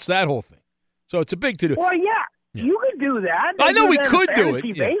 strikeouts, that whole thing. So it's a big to-do. Well, yeah. You could do that. I know we could do it.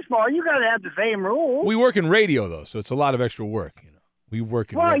 Baseball, you got to have the same rules. We work in radio, though, so it's a lot of extra work. We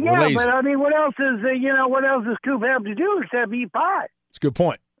work in radio. Well, yeah, lazy. but I mean, what else does Coop have to do except eat pie? It's a good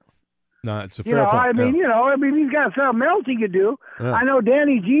point. No, it's a fair point. I mean, he's got something else he could do. Yeah. I know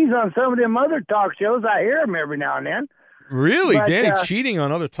Danny G's on some of them other talk shows. I hear him every now and then. Really? But, Danny cheating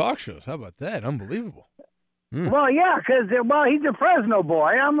on other talk shows. How about that? Unbelievable. Well, yeah, because, he's a Fresno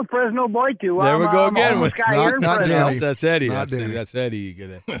boy. I'm a Fresno boy, too. There we go again. Not Danny. That's Eddie. Danny. That's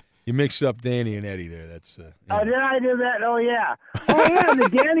Eddie. You mixed up Danny and Eddie there. That's. Did I do that? Oh, yeah. The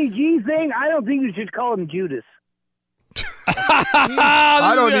Danny G thing, I don't think you should call him Judas.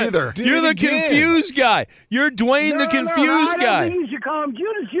 I don't either. You're the confused guy. You're Dwayne the confused guy. I don't think you should call him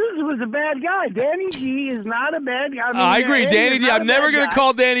Judas. Judas was a bad guy. Danny G is not a bad guy. I agree. Danny G. I'm never going to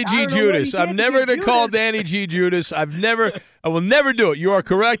call Danny G Judas. I'm never going to call Danny G Judas. I will never do it. You are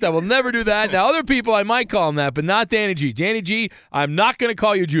correct. I will never do that. Now, other people, I might call him that, but not Danny G. Danny G, I'm not going to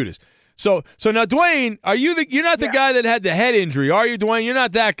call you Judas. So now, Dwayne, you're not the guy that had the head injury, are you, Dwayne? You're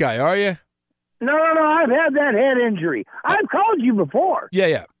not that guy, are you? No. I've had that head injury. I've called you before.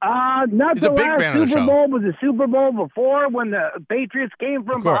 Yeah. Not the last Super Bowl, but the Super Bowl before when the Patriots came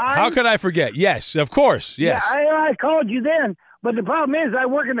from behind. How could I forget? Yes, of course. Yes. Yeah, I called you then. But the problem is I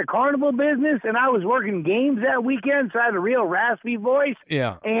work in the carnival business, and I was working games that weekend, so I had a real raspy voice.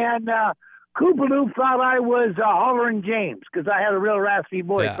 Yeah. And Koopaloop thought I was Hollering James because I had a real raspy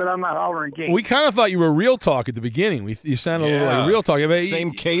voice, but I'm not Hollering James. We kind of thought you were Real Talk at the beginning. You sounded a little like Real Talk.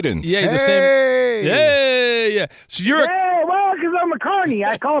 Same cadence. Yeah, the same. Yeah. So you're. Yeah, well, because I'm I'm a carny.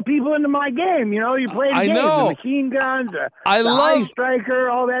 I call people into my game. You play the game, the machine guns, the high striker,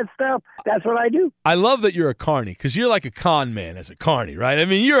 all that stuff. That's what I do. I love that you're a carny because you're like a con man as a carny, right? I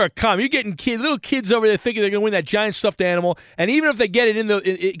mean, you're a con. You're getting little kids over there thinking they're going to win that giant stuffed animal, and even if they get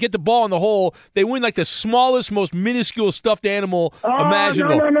it get the ball in the hole, they win like the smallest, most minuscule stuffed animal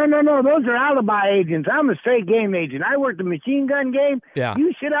imaginable. No. Those are alibi agents. I'm a straight game agent. I work the machine gun game. Yeah.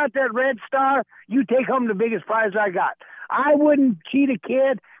 You shit out that red star, you take home the biggest prize I got. I wouldn't cheat a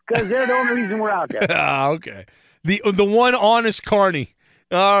kid because they're the only reason we're out there. Okay. The one honest carny.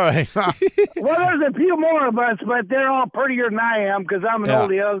 All right. Well, there's a few more of us, but they're all prettier than I am because I'm an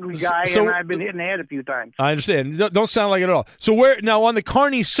old ugly guy, and I've been hitting the head a few times. I understand. Don't sound like it at all. So now on the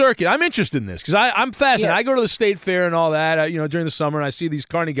carny circuit, I'm interested in this because I'm fascinated. Yeah. I go to the state fair and all that, during the summer, and I see these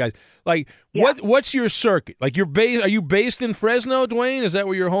carny guys. Like, what's your circuit? Like, are you based in Fresno, Dwayne? Is that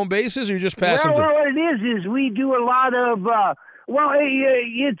where your home base is, or you're just passing through? Well, what it is we do a lot of.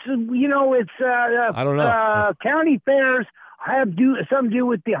 It's I don't know. County fairs have something to do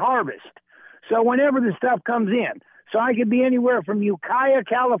with the harvest. So whenever the stuff comes in, so I could be anywhere from Ukiah,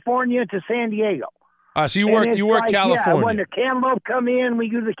 California, to San Diego. So you work California. Yeah, when the cantaloupe come in, we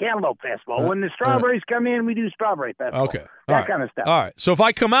do the cantaloupe festival. When the strawberries come in, we do strawberry festival. Okay, that kind of stuff. All right. So if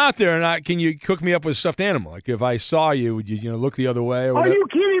I come out there and can you cook me up with a stuffed animal? Like if I saw you, would you look the other way? Or Are you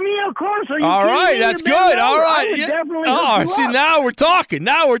kidding me? Of course. Are you all kidding right, me? that's good. All right. Definitely. See, now we're talking.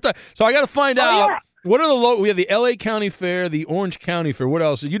 So I got to find out. Yeah. What are the we have the L.A. County Fair, the Orange County Fair. What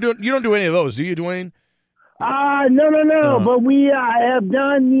else? You don't do any of those, do you, Dwayne? No. But we have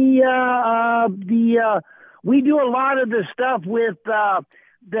done we do a lot of the stuff with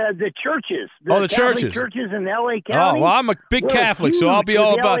the churches. The Catholic churches in L.A. County. Oh, well, I'm a big Catholic, so I'll be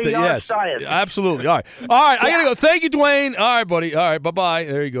all about that. Yes, absolutely. All right. I got to go. Thank you, Dwayne. All right, buddy. All right, bye-bye.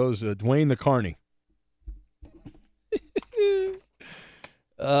 There he goes, Dwayne the Carney.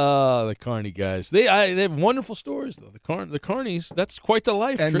 The Carney guys. They have wonderful stories, though. The Carnies, that's quite the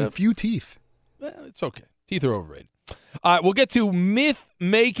life. And trip. A few teeth. Well, it's okay. Teeth are overrated. All right, we'll get to myth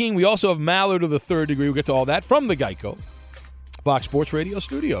making. We also have Mallard of the Third Degree. We'll get to all that from the Geico Fox Sports Radio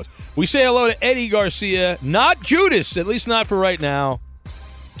studios. We say hello to Eddie Garcia, not Judas, at least not for right now,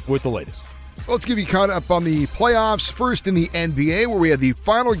 with the latest. Well, let's give you caught up on the playoffs. First in the NBA, where we had the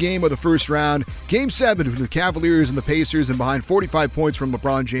final game of the first round. Game 7 between the Cavaliers and the Pacers, and behind 45 points from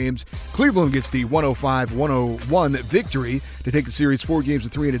LeBron James, Cleveland gets the 105-101 victory to take the series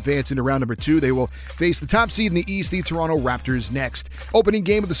 4-3 in advance into round number 2. They will face the top seed in the East, the Toronto Raptors, next. Opening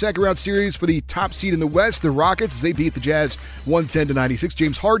game of the second round series for the top seed in the West, the Rockets, as they beat the Jazz 110-96.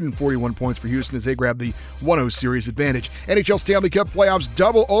 James Harden, 41 points for Houston as they grab the 1-0 series advantage. NHL Stanley Cup playoffs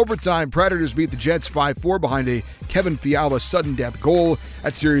double overtime. Predators beat the Jets 5-4 behind a Kevin Fiala sudden death goal.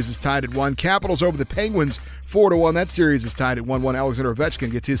 That series is tied at 1. Capitals over the Penguins 4-1. That series is tied at 1-1. Alexander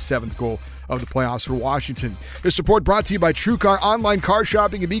Ovechkin gets his 7th goal of the playoffs for Washington. This report brought to you by TrueCar. Online car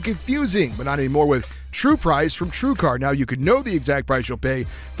shopping can be confusing, but not anymore with True Price from TrueCar. Now you can know the exact price you'll pay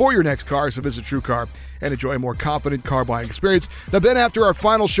for your next car, so visit TrueCar and enjoy a more confident car buying experience. Now, Ben, after our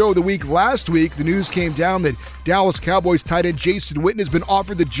final show of the week last week, the news came down that Dallas Cowboys tight end Jason Witten has been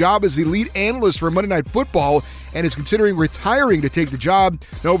offered the job as the lead analyst for Monday Night Football and is considering retiring to take the job.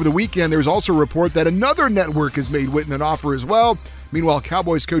 Now, over the weekend, there was also a report that another network has made Witten an offer as well. Meanwhile,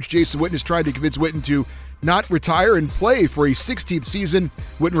 Cowboys coach Jason Witten has tried to convince Witten to not retire and play for a 16th season.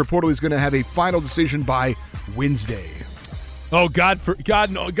 Witten reportedly is going to have a final decision by Wednesday. Oh, God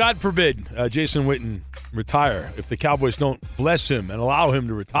forbid Jason Witten retire. If the Cowboys don't bless him and allow him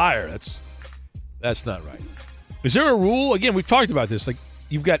to retire, that's not right. Is there a rule? Again, we've talked about this. Like,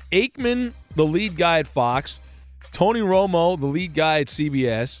 you've got Aikman, the lead guy at Fox, Tony Romo, the lead guy at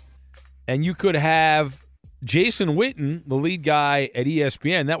CBS, and you could have Jason Witten, the lead guy at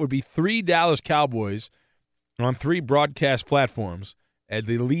ESPN. That would be 3 Dallas Cowboys on 3 broadcast platforms, and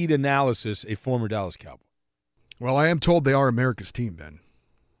the lead analysis, a former Dallas Cowboy. Well, I am told they are America's team, then.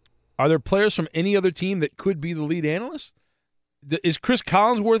 Are there players from any other team that could be the lead analyst? Is Chris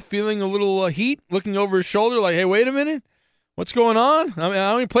Collinsworth feeling a little heat, looking over his shoulder like, hey, wait a minute? What's going on? I mean,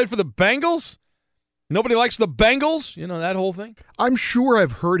 I only played for the Bengals. Nobody likes the Bengals? You know, that whole thing? I'm sure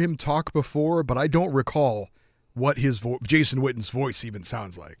I've heard him talk before, but I don't recall what his Jason Witten's voice even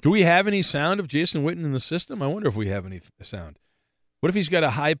sounds like. Do we have any sound of Jason Witten in the system? I wonder if we have any sound. What if he's got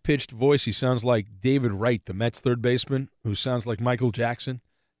a high-pitched voice? He sounds like David Wright, the Mets third baseman, who sounds like Michael Jackson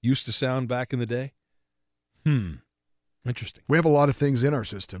used to sound back in the day. Interesting. We have a lot of things in our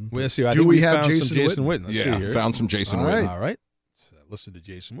system. Well, see, I do think we have Jason Witten? Let's yeah, see here. Found some Jason Witten. All right. Let's listen to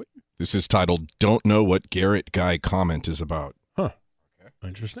Jason Witten. This is titled, Don't Know What Garrett Guy Comment is About. Huh. Okay.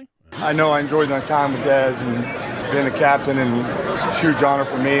 Interesting. I know I enjoyed my time with Dez, and been a captain and it's a huge honor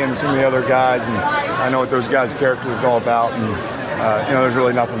for me and some of the other guys, and I know what those guys' character is all about, and there's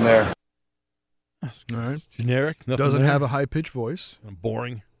really nothing there. All right. Generic. Doesn't have a high-pitched voice.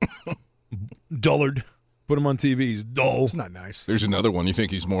 Boring. Dullard. Put him on TV. He's dull. It's not nice. There's another one. You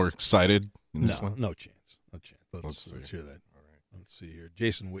think he's more excited in this one? No chance. No chance. Let's hear that. All right. Let's see here.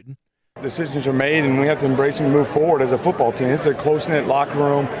 Jason Witten. Decisions are made, and we have to embrace them and move forward as a football team. It's a close-knit locker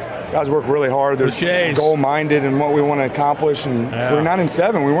room. Guys work really hard. They're goal-minded in what we want to accomplish, and we're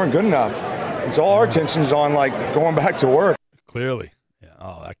 9-7. We weren't good enough. And so all our attention's on, going back to work. Clearly. Yeah.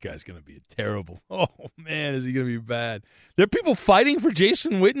 Oh, that guy's going to be terrible. Oh, man, is he going to be bad. There are people fighting for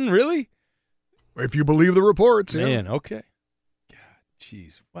Jason Witten, really? If you believe the reports, yeah. Man, okay. God,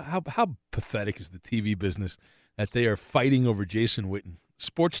 jeez. Well, how pathetic is the TV business that they are fighting over Jason Witten?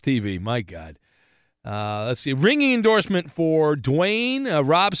 Sports TV, my God. Let's see. Ringing endorsement for Dwayne.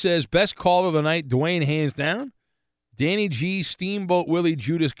 Rob says, best caller of the night, Dwayne, hands down. Danny G, Steamboat Willie,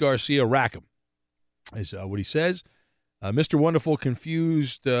 Judas Garcia, Rackham is what he says. Mr. Wonderful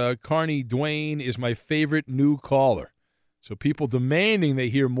Confused, Carney Dwayne is my favorite new caller. So people demanding they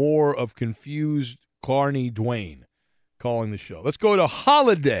hear more of Confused Carney Dwayne calling the show. Let's go to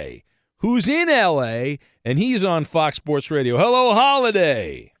Holiday, who's in L.A., and he's on Fox Sports Radio. Hello,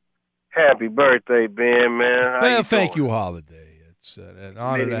 Holiday. Happy birthday, Ben, man. Well, thank you, Holiday. It's an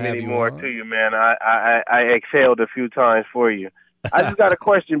honor to have many you more on. to you, man. I exhaled a few times for you. I just got a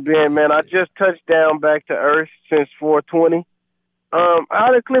question, Ben, man. I just touched down back to Earth since 420. How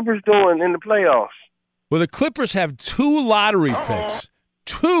are the Clippers doing in the playoffs? Well, the Clippers have 2 lottery picks.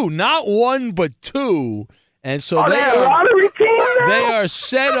 2, not 1, but 2. And so they are a lottery team now? They are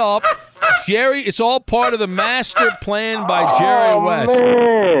set up. Jerry, it's all part of the master plan by Jerry West.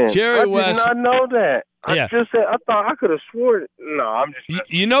 Man. Jerry West. I did not know that. Yeah. I thought I could have sworn. No, I'm just.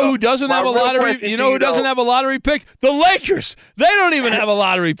 You know who doesn't have a lottery? You know who doesn't have a lottery pick? The Lakers. They don't even have a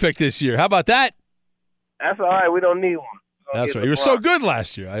lottery pick this year. How about that? That's all right. We don't need one. That's right. You were so good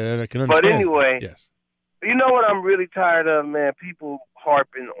last year. I can understand. But anyway, yes. You know what I'm really tired of, man? People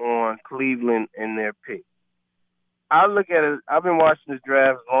harping on Cleveland and their pick. I look at it. I've been watching this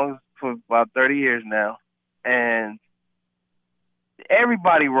draft for about 30 years now, and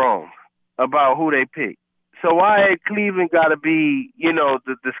everybody wrong about who they pick. So why Cleveland got to be,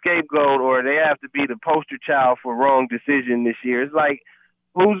 the scapegoat, or they have to be the poster child for wrong decision this year? It's like,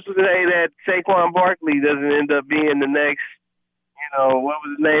 who's to say that Saquon Barkley doesn't end up being the next, what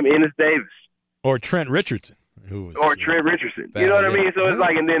was his name, Ennis Davis? Or Trent Richardson. Trent Richardson. You know what I memean? So it's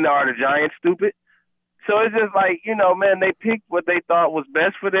like, and then are the Giants stupid? So it's just like, man, they picked what they thought was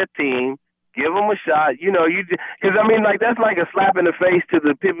best for their team. Give them a shot. Because, that's like a slap in the face to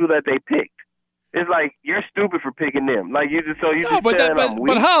the people that they picked. It's like, you're stupid for picking them. Like,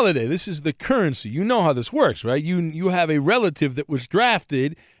 but Holiday, this is the currency. You know how this works, right? You have a relative that was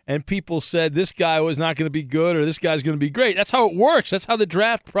drafted, and people said this guy was not going to be good or this guy's going to be great. That's how it works. That's how the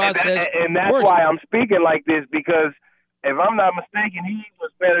draft process works. And that's why I'm speaking like this, because if I'm not mistaken, he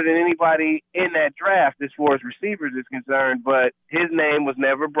was better than anybody in that draft as far as receivers is concerned, but his name was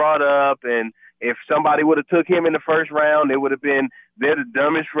never brought up, and if somebody would have took him in the first round, it would have been, they're the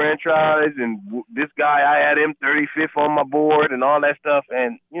dumbest franchise, and this guy, I had him 35th on my board and all that stuff,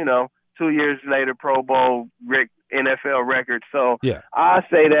 and, 2 years later, Pro Bowl, NFL record. So yeah. I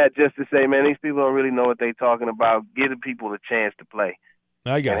say that just to say, man, these people don't really know what they're talking about. Give the people a chance to play.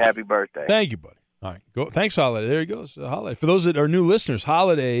 I got and it. Happy birthday. Thank you, buddy. All right, go. Thanks, Holiday. There he goes, Holiday. For those that are new listeners,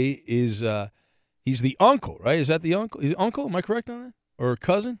 Holiday is he's the uncle, right? Is that the uncle? Is uncle? Am I correct on that? Or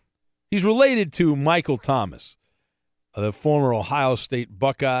cousin? He's related to Michael Thomas, the former Ohio State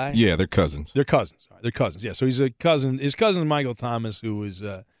Buckeye. Yeah, they're cousins. They're cousins. All right, they're cousins. Yeah, so he's a cousin. His cousin Michael Thomas, who is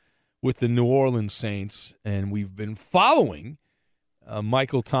with the New Orleans Saints, and we've been following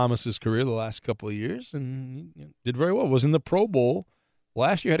Michael Thomas's career the last couple of years, and he did very well. Was in the Pro Bowl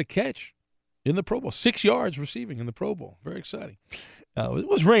last year. Had a catch in the Pro Bowl, 6 yards receiving in the Pro Bowl. Very exciting. It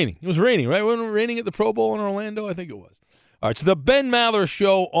was raining. It was raining, right? Wasn't it raining at the Pro Bowl in Orlando? I think it was. All right, so the Ben Maller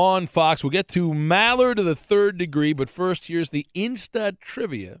Show on Fox. We'll get to Maller to the third degree, but first, here's the Insta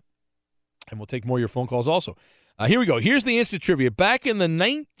Trivia, and we'll take more of your phone calls also. Here we go. Here's the Insta Trivia. Back in the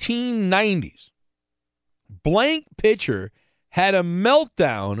 1990s, blank pitcher had a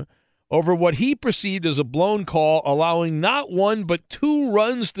meltdown over what he perceived as a blown call, allowing not one but 2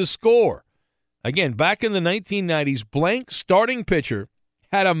 runs to score. Again, back in the 1990s, blank starting pitcher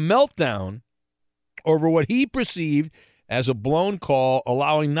had a meltdown over what he perceived as a blown call,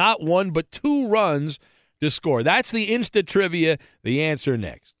 allowing not 1 but 2 runs to score. That's the Insta Trivia. The answer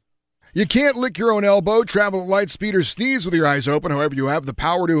next. You can't lick your own elbow, travel at light speed, or sneeze with your eyes open. However, you have the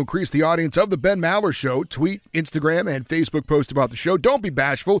power to increase the audience of the Ben Maller Show. Tweet, Instagram, and Facebook post about the show. Don't be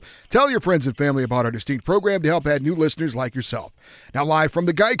bashful. Tell your friends and family about our distinct program to help add new listeners like yourself. Now live from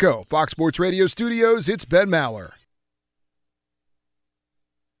the Geico Fox Sports Radio studios, it's Ben Maller.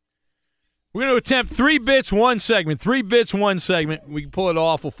 We're going to attempt 3 bits, 1 segment. 3 bits, 1 segment. We can pull it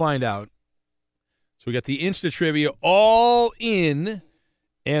off. We'll find out. So we got the Insta Trivia all in,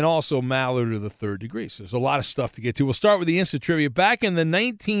 and also Maller to the third degree. So there's a lot of stuff to get to. We'll start with the Insta Trivia. Back in the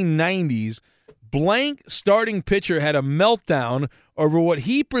 1990s, blank starting pitcher had a meltdown over what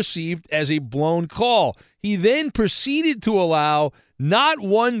he perceived as a blown call. He then proceeded to allow not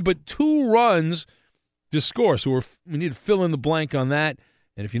 1 but 2 runs to score. So we need to fill in the blank on that.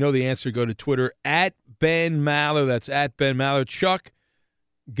 And if you know the answer, go to Twitter at Ben Maller. That's at Ben Maller. Chuck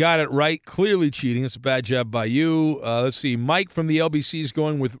got it right. Clearly cheating. It's a bad job by you. Let's see. Mike from the LBC is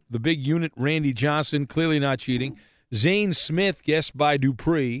going with the big unit, Randy Johnson. Clearly not cheating. Zane Smith, guessed by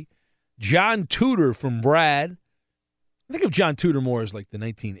Dupree. John Tudor from Brad. I think of John Tudor more as like the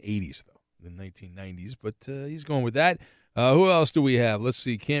 1980s, though, than 1990s. But he's going with that. Who else do we have? Let's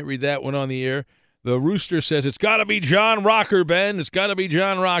see. Can't read that one on the air. The Rooster says, it's got to be John Rocker, Ben. It's got to be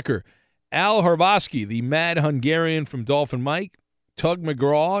John Rocker. Al Harbosky, the mad Hungarian from Dolphin Mike. Tug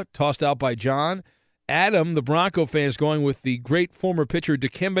McGraw, tossed out by John. Adam, the Bronco fan, is going with the great former pitcher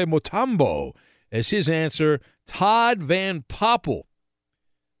Dikembe Mutombo as his answer. Todd Van Poppel,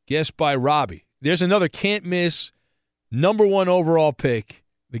 guessed by Robbie. There's another can't-miss number 1 overall pick,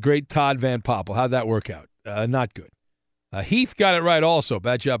 the great Todd Van Poppel. How'd that work out? Not good. Heath got it right also.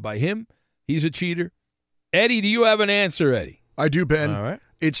 Bad job by him. He's a cheater. Eddie, do you have an answer, Eddie? I do, Ben. All right.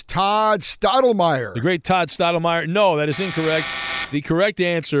 It's Todd Stottlemyre. The great Todd Stottlemyre. No, that is incorrect. The correct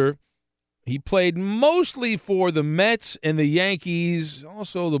answer, he played mostly for the Mets and the Yankees,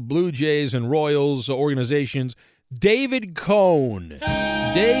 also the Blue Jays and Royals organizations. David Cone.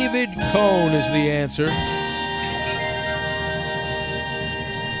 David Cone is the answer.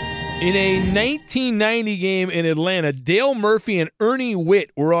 In a 1990 game in Atlanta, Dale Murphy and Ernie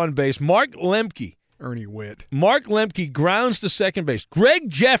Witt were on base. Mark Lemke grounds to second base. Greg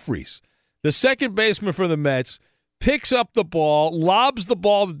Jeffries, the second baseman for the Mets, picks up the ball, lobs the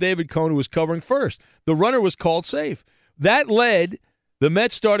ball to David Cone, who was covering first. The runner was called safe. That led the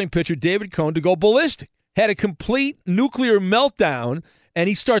Mets starting pitcher, David Cone, to go ballistic. Had a complete nuclear meltdown, and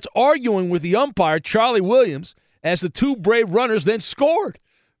he starts arguing with the umpire, Charlie Williams, as the 2 Brave runners then scored.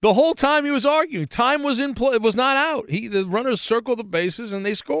 The whole time he was arguing. Time was in play. It was not out. The runners circled the bases, and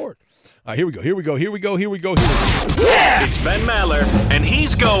they scored. All right, here we go. Yeah! It's Ben Maller, and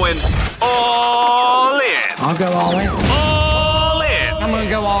he's going all in. I'll go all in. All in. I'm going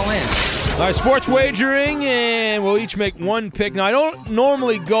to go all in. All right, sports wagering, and we'll each make 1 pick. Now, I don't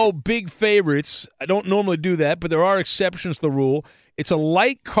normally go big favorites. I don't normally do that, but there are exceptions to the rule. It's a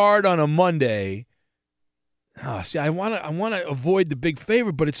light card on a Monday. I want to avoid the big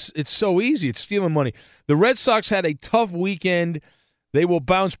favorite, but it's so easy. It's stealing money. The Red Sox had a tough weekend. They will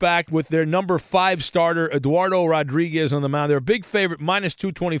bounce back with their number 5 starter, Eduardo Rodriguez, on the mound. They're a big favorite, minus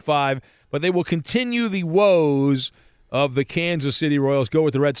 225, but they will continue the woes of the Kansas City Royals. Go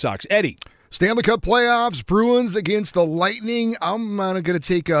with the Red Sox. Eddie. Stanley Cup playoffs, Bruins against the Lightning. I'm going to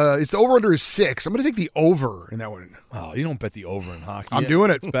take, it's the over-under is 6. I'm going to take the over in that one. Oh, you don't bet the over in hockey. I'm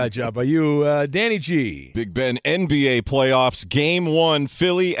doing it. Bad job by you. Danny G. Big Ben, NBA playoffs, Game 1,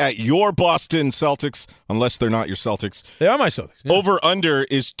 Philly at your Boston Celtics, unless they're not your Celtics. They are my Celtics. Yeah. Over-under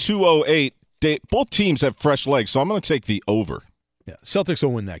is 208. Both teams have fresh legs, so I'm going to take the over. Yeah, Celtics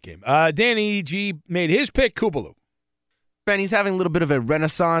will win that game. Danny G made his pick, Kubaloo. Ben, he's having a little bit of a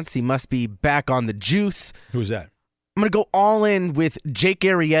renaissance. He must be back on the juice. Who's that? I'm going to go all in with Jake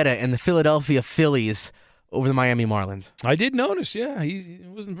Arrieta and the Philadelphia Phillies over the Miami Marlins. I did notice, yeah. He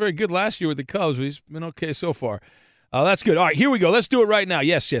wasn't very good last year with the Cubs, but he's been okay so far. That's good. All right, here we go. Let's do it right now.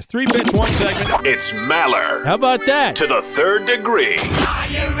 Yes. 3 bits, 1 segment. It's Maller. How about that? To the third degree.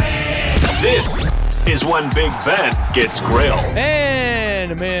 This is when Big Ben gets grilled.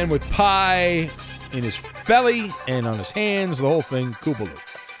 And a man with pie in his belly and on his hands, the whole thing, Kubaloo.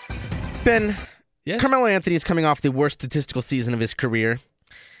 Ben, yes? Carmelo Anthony is coming off the worst statistical season of his career,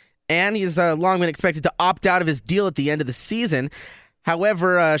 and he's long been expected to opt out of his deal at the end of the season.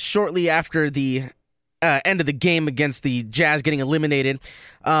 However, shortly after the end of the game against the Jazz getting eliminated,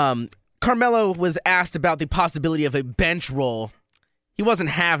 Carmelo was asked about the possibility of a bench role. He wasn't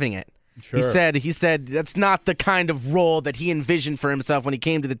having it. Sure. He said that's not the kind of role that he envisioned for himself when he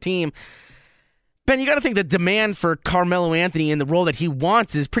came to the team. Ben, you got to think the demand for Carmelo Anthony in the role that he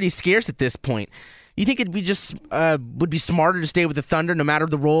wants is pretty scarce at this point. You think it'd be just would be smarter to stay with the Thunder no matter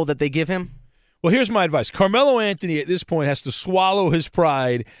the role that they give him? Well, here's my advice. Carmelo Anthony at this point has to swallow his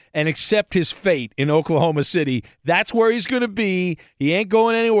pride and accept his fate in Oklahoma City. That's where he's going to be. He ain't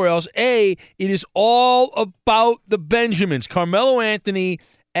going anywhere else. It is all about the Benjamins. Carmelo Anthony,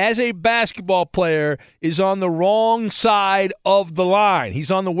 as a basketball player, is on the wrong side of the line. He's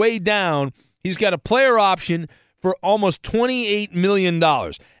on the way down. He's got a player option for almost $28 million.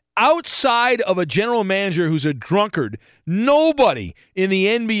 Outside of a general manager who's a drunkard, nobody in the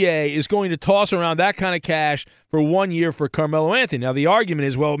NBA is going to toss around that kind of cash for 1 year for Carmelo Anthony. Now, the argument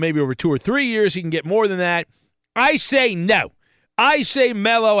is, well, maybe over 2 or 3 years he can get more than that. I say no. I say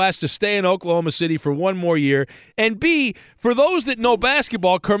Melo has to stay in Oklahoma City for 1 more year. And B, for those that know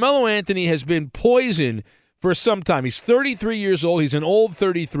basketball, Carmelo Anthony has been poisoned for some time. He's 33 years old. He's an old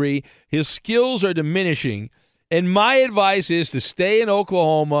 33. His skills are diminishing. And my advice is to stay in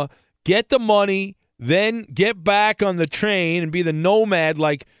Oklahoma, get the money, then get back on the train and be the nomad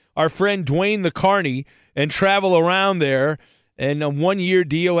like our friend Dwayne the Carney and travel around there and a 1 year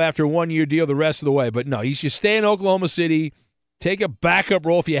deal after 1 year deal the rest of the way. But no, you should stay in Oklahoma City, take a backup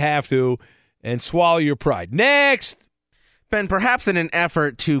role if you have to, and swallow your pride. Next! Ben, perhaps in an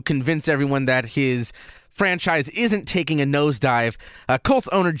effort to convince everyone that his franchise isn't taking a nosedive, Colts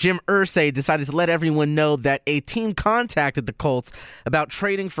owner Jim Irsay decided to let everyone know that a team contacted the Colts about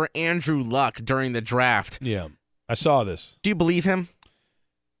trading for Andrew Luck during the draft. Yeah, I saw this. Do you believe him?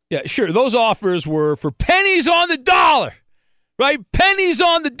 Yeah, sure. Those offers were for pennies on the dollar, right? Pennies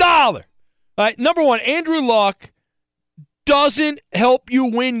on the dollar. All right, number one, Andrew Luck doesn't help you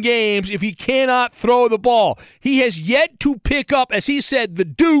win games if he cannot throw the ball. He has yet to pick up, as he said, the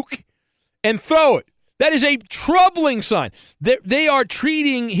Duke and throw it. That is a troubling sign. They are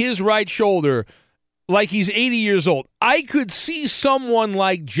treating his right shoulder like he's 80 years old. I could see someone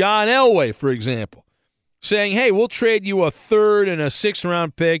like John Elway, for example, saying, hey, we'll trade you a 3rd and a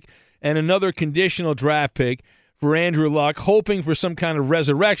 6th-round pick and another conditional draft pick for Andrew Luck, hoping for some kind of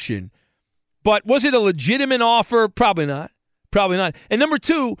resurrection. But was it a legitimate offer? Probably not. Probably not. And number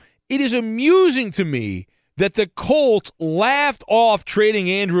two, it is amusing to me that the Colts laughed off trading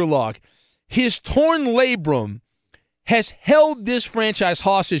Andrew Luck. His torn labrum has held this franchise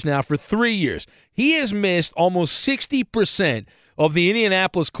hostage now for 3 years. He has missed almost 60% of the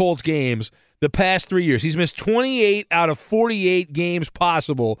Indianapolis Colts games the past 3 years. He's missed 28 out of 48 games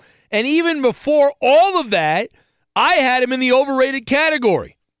possible. And even before all of that, I had him in the overrated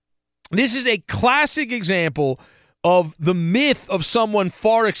category. This is a classic example of the myth of someone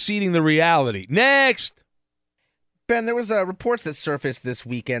far exceeding the reality. Next. Ben, there was reports that surfaced this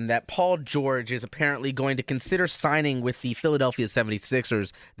weekend that Paul George is apparently going to consider signing with the Philadelphia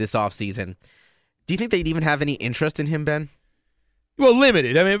 76ers this offseason. Do you think they'd even have any interest in him, Ben? Well,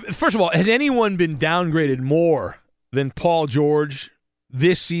 limited. I mean, first of all, has anyone been downgraded more than Paul George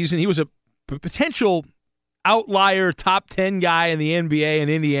this season? He was a potential outlier top 10 guy in the NBA in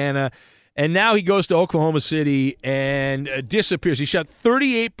Indiana, and now he goes to Oklahoma City and disappears. He shot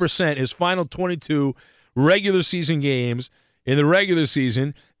 38% his final 22 regular season games in the regular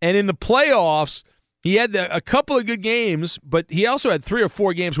season, and in the playoffs he had a couple of good games, but he also had 3 or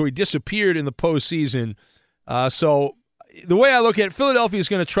 4 games where he disappeared in the postseason. So the way I look at it, Philadelphia is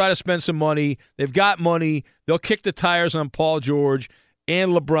going to try to spend some money. They've got money. They'll kick the tires on Paul George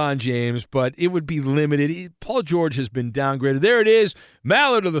and LeBron James, but it would be limited. Paul George has been downgraded. There it is,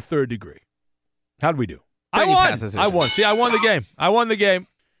 Mallard of the 3rd degree. How did we do? I won. See, I won the game. I won the game.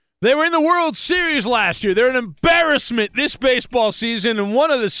 They were in the World Series last year. They're an embarrassment this baseball season, and one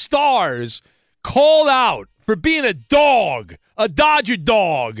of the stars called out for being a dog, a Dodger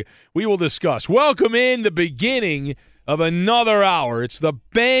dog. We will discuss. Welcome in the beginning of another hour. It's the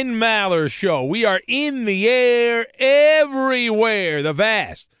Ben Maller Show. We are in the air everywhere. The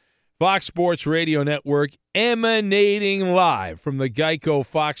vast Fox Sports Radio Network emanating live from the Geico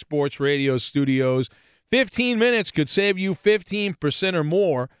Fox Sports Radio studios. 15 minutes could save you 15% or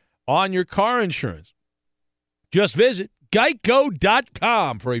more on your car insurance. Just visit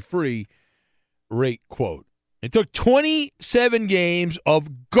geico.com for a free rate quote. It took 27 games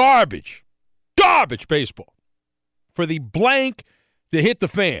of garbage baseball for the blank to hit the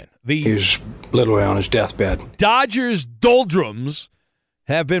fan. He's literally on his deathbed. Dodgers doldrums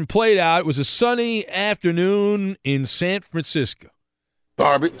have been played out. It was a sunny afternoon in San Francisco.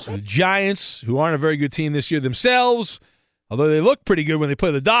 Garbage. The Giants, who aren't a very good team this year themselves, although they look pretty good when they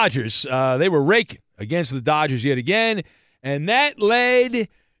play the Dodgers, they were raking against the Dodgers yet again, and that led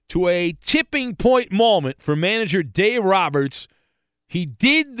to a tipping point moment for manager Dave Roberts. He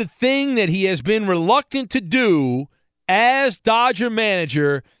did the thing that he has been reluctant to do as Dodger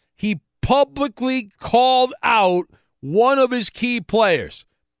manager. He publicly called out one of his key players,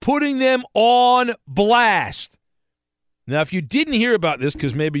 putting them on blast. Now, if you didn't hear about this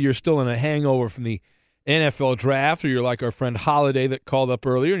because maybe you're still in a hangover from the NFL draft, or you're like our friend Holiday that called up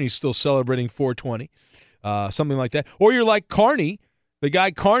earlier and he's still celebrating 420, something like that, or you're like Carney, the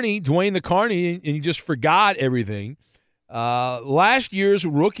guy Carney, Dwayne the Carney, and you just forgot everything. Last year's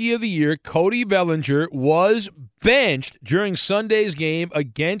Rookie of the Year, Cody Bellinger, was benched during Sunday's game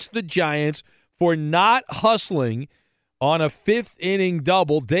against the Giants for not hustling on a fifth-inning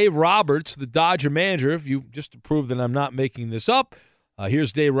double. Dave Roberts, the Dodger manager, if you just to prove that I'm not making this up,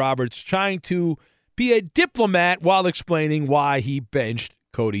 here's Dave Roberts trying to be a diplomat while explaining why he benched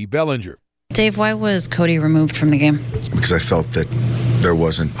Cody Bellinger. Dave, why was Cody removed from the game? Because I felt that there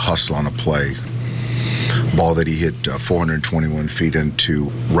wasn't hustle on a play. Ball that he hit 421 feet into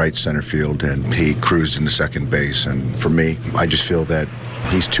right center field, and he cruised into second base. And for me, I just feel that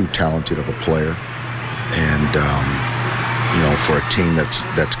he's too talented of a player. And, for a team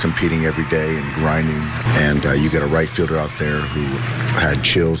that's competing every day and grinding, and you got a right fielder out there who had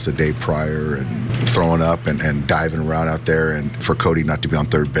chills the day prior and throwing up and diving around out there, and for Cody not to be on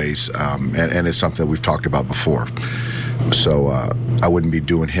third base, and it's something that we've talked about before. So I wouldn't be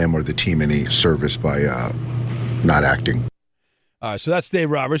doing him or the team any service by not acting. All right, so that's Dave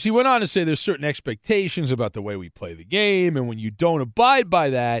Roberts. He went on to say there's certain expectations about the way we play the game, and when you don't abide by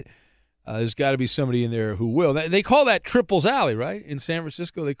that, there's got to be somebody in there who will. They call that Triples Alley, right? In San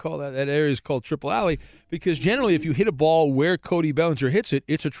Francisco, they call that area is called Triple Alley because generally if you hit a ball where Cody Bellinger hits it,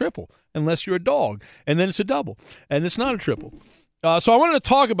 it's a triple, unless you're a dog, and then it's a double, and it's not a triple. So I wanted to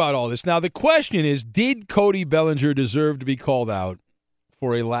talk about all this. Now, the question is, did Cody Bellinger deserve to be called out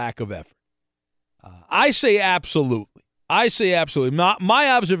for a lack of effort? I say absolutely.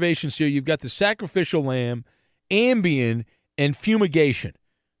 My observations here, you've got the sacrificial lamb, Ambien, and fumigation.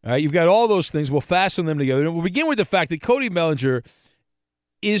 All right, you've got all those things. We'll fasten them together. And we'll begin with the fact that Cody Bellinger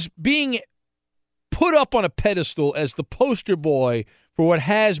is being put up on a pedestal as the poster boy for what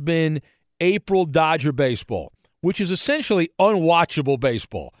has been April Dodger baseball, which is essentially unwatchable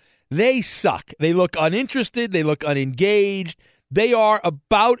baseball. They suck. They look uninterested. They look unengaged. They are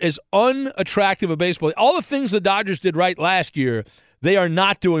about as unattractive a baseball. All the things the Dodgers did right last year, they are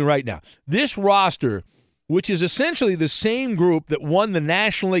not doing right now. This roster, which is essentially the same group that won the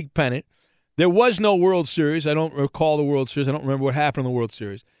National League pennant. There was no World Series. I don't recall the World Series. I don't remember what happened in the World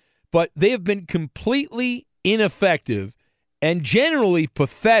Series. But they have been completely ineffective and generally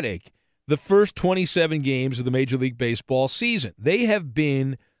pathetic the first 27 games of the Major League Baseball season. They have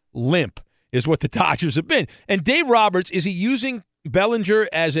been limp, is what the Dodgers have been. And Dave Roberts, is he using Bellinger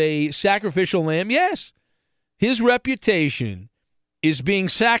as a sacrificial lamb? Yes. His reputation is being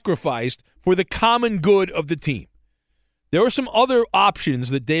sacrificed for the common good of the team. There are some other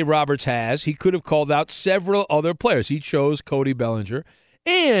options that Dave Roberts has. He could have called out several other players. He chose Cody Bellinger.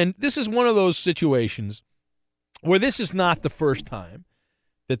 And this is one of those situations where this is not the first time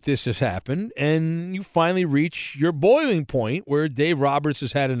that this has happened, and you finally reach your boiling point where Dave Roberts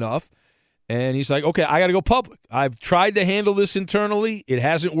has had enough, and he's like, okay, I got to go public. I've tried to handle this internally. It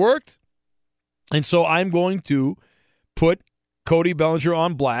hasn't worked, and so I'm going to put Cody Bellinger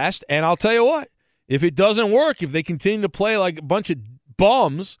on blast, and I'll tell you what, if it doesn't work, if they continue to play like a bunch of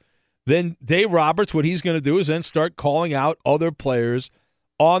bums, then Dave Roberts, what he's going to do is then start calling out other players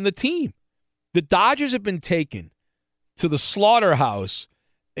on the team. The Dodgers have been taken to the slaughterhouse,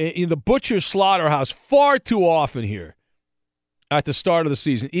 in the butcher's slaughterhouse, far too often here at the start of the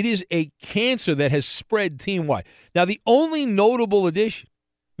season. It is a cancer that has spread team-wide. Now, the only notable addition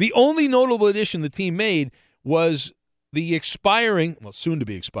the team made was the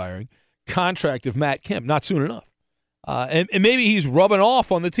soon-to-be expiring, contract of Matt Kemp. Not soon enough. And maybe he's rubbing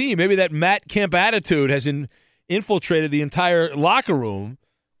off on the team. Maybe that Matt Kemp attitude has infiltrated the entire locker room.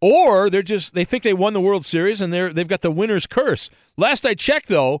 Or they think they won the World Series and they've got the winner's curse. Last I checked,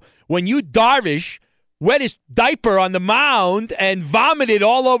 though, when Yu Darvish wet his diaper on the mound and vomited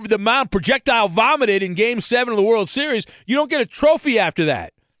all over the mound, projectile vomited in Game 7 of the World Series, you don't get a trophy after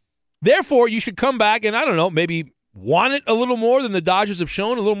that. Therefore, you should come back and, I don't know, maybe want it a little more than the Dodgers have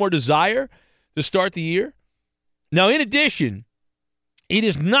shown, a little more desire to start the year. Now, in addition, it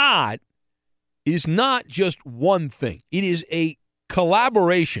is not just one thing. It is a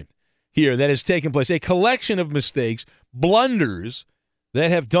collaboration here that has taken place, a collection of mistakes, blunders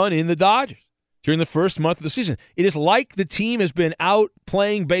that have done in the Dodgers during the first month of the season. It is like the team has been out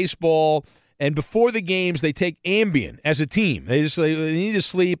playing baseball, and before the games they take Ambien as a team. They need to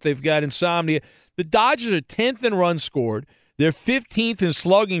sleep. They've got insomnia. The Dodgers are 10th in runs scored. They're 15th in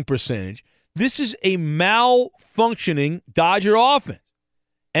slugging percentage. This is a malfunctioning Dodger offense.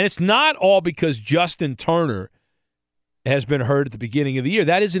 And it's not all because Justin Turner has been hurt at the beginning of the year.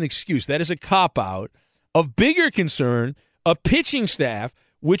 That is an excuse. That is a cop-out. Of bigger concern, a pitching staff,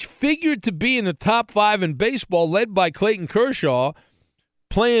 which figured to be in the top 5 in baseball, led by Clayton Kershaw,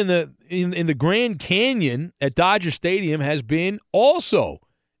 playing in the Grand Canyon at Dodger Stadium, has been also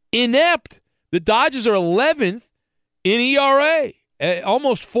inept. The Dodgers are 11th in ERA,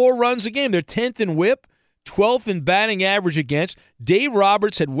 almost 4 runs a game. They're 10th in WHIP, 12th in batting average against. Dave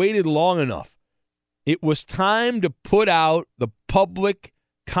Roberts had waited long enough. It was time to put out the public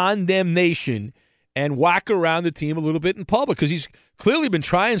condemnation and whack around the team a little bit in public, because he's clearly been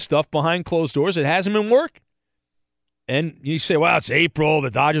trying stuff behind closed doors. It hasn't been working. And you say, well, it's April. The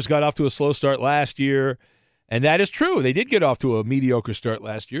Dodgers got off to a slow start last year. And that is true. They did get off to a mediocre start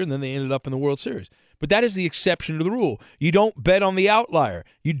last year, and then they ended up in the World Series. But that is the exception to the rule. You don't bet on the outlier.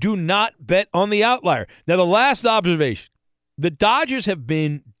 You do not bet on the outlier. Now, the last observation, the Dodgers have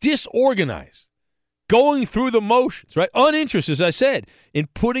been disorganized, going through the motions, right? Uninterested, as I said, in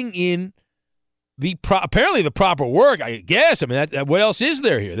putting in apparently the proper work, I guess. I mean, what else is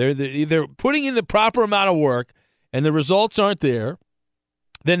there here? They're putting in the proper amount of work, and the results aren't there.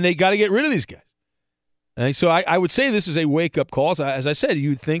 Then they got to get rid of these guys. And so I would say this is a wake-up call. As I said,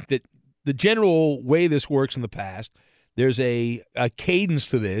 you'd think that the general way this works in the past, there's a cadence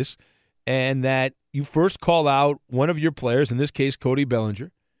to this, and that you first call out one of your players, in this case Cody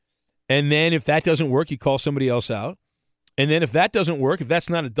Bellinger, and then if that doesn't work, you call somebody else out. And then if that doesn't work, if that's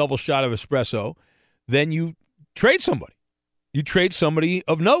not a double shot of espresso, then you trade somebody. You trade somebody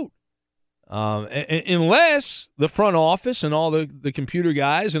of note. Unless the front office and all the computer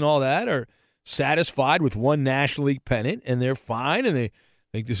guys and all that are satisfied with one National League pennant and they're fine and they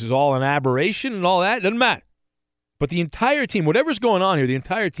think this is all an aberration and all that, it doesn't matter. But the entire team, whatever's going on here, the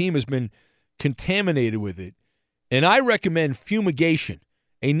entire team has been contaminated with it. And I recommend fumigation,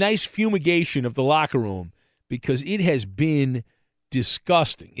 a nice fumigation of the locker room, because it has been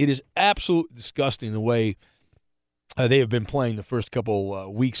disgusting. It is absolutely disgusting the way they have been playing the first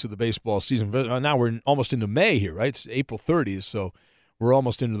couple weeks of the baseball season. Now we're almost into May here, right? It's April 30th, so we're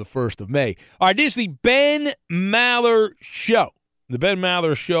almost into the 1st of May. All right, this is the Ben Maller Show. The Ben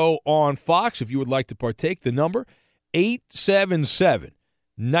Maller Show on Fox. If you would like to partake, the number, 877-99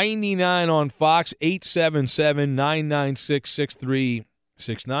 on Fox,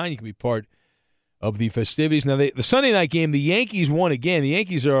 877-996-6369. You can be part of the festivities. Now, the Sunday night game, the Yankees won again. The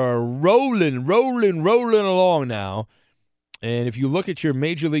Yankees are rolling along now. And if you look at your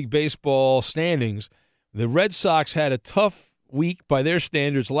Major League Baseball standings, the Red Sox had a tough week by their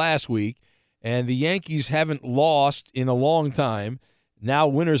standards last week, and the Yankees haven't lost in a long time, now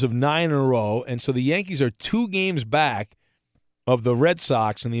winners of 9 in a row. And so the Yankees are 2 games back of the Red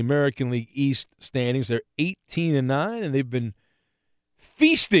Sox in the American League East standings. They're 18-9, and they've been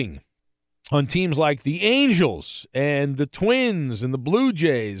feasting on teams like the Angels and the Twins and the Blue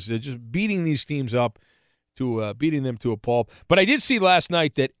Jays. They're just beating these teams up, beating them to a pulp. But I did see last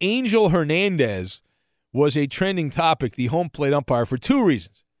night that Angel Hernandez was a trending topic, the home plate umpire, for 2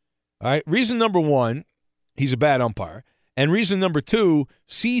 reasons. All right, reason number 1, he's a bad umpire. And reason number 2,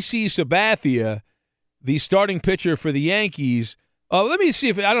 CC Sabathia, the starting pitcher for the Yankees. Let me see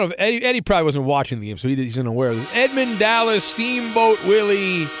if, I don't know, if Eddie probably wasn't watching the game, so he's unaware of this. Edmund Dallas, Steamboat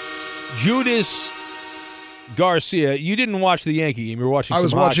Willie, Judas Garcia. You didn't watch the Yankee game. You were watching I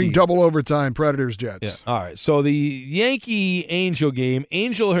was some watching hockey. double overtime, Predators, Jets. Yeah. All right. So the Yankee-Angel game,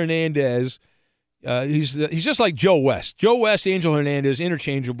 Angel Hernandez, he's just like Joe West. Joe West, Angel Hernandez,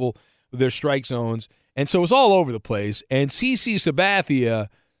 interchangeable with their strike zones. And so it's all over the place. And CC Sabathia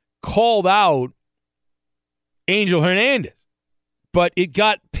called out Angel Hernandez. But it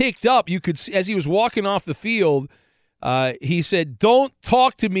got picked up. You could see, as he was walking off the field, he said, "Don't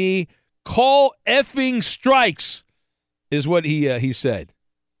talk to me. Call effing strikes," is what he said,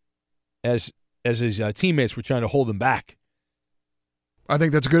 as his teammates were trying to hold him back. I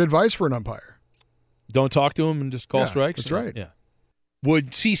think that's good advice for an umpire. Don't talk to him and just call strikes? That's right. Yeah.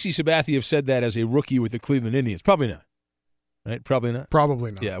 Would CC Sabathia have said that as a rookie with the Cleveland Indians? Probably not. Right? Probably not.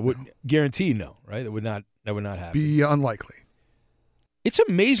 Probably not. Yeah, guarantee no, right? That would not happen. Be unlikely. It's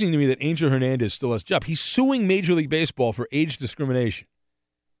amazing to me that Angel Hernandez still has a job. He's suing Major League Baseball for age discrimination.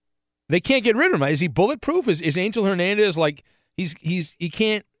 They can't get rid of him. Is he bulletproof? Is Angel Hernandez like he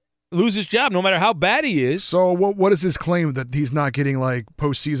can't lose his job no matter how bad he is? So what is his claim, that he's not getting like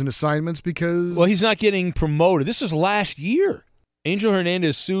postseason assignments because? Well, he's not getting promoted. This is last year. Angel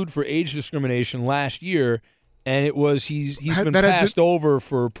Hernandez sued for age discrimination last year, and it was he's been passed over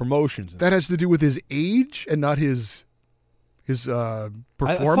for promotions. That has to do with his age and not his His performance?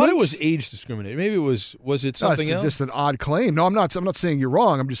 I thought it was age discrimination. Maybe it was it something it's else? just an odd claim. No, I'm not saying you're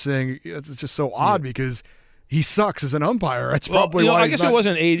wrong. I'm just saying it's just so odd because he sucks as an umpire. That's probably why I guess it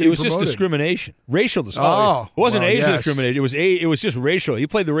wasn't age. It was just discrimination. Racial discrimination. It wasn't age discrimination. It was just racial. He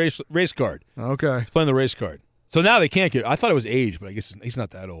played the race card. Okay. He's playing the race card. So now they can't get. I thought it was age, but I guess he's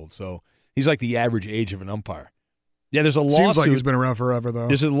not that old. So he's like the average age of an umpire. Yeah, there's a lawsuit. Seems like he's been around forever, though.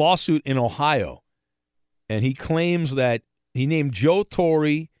 There's a lawsuit in Ohio, and he claims that he named Joe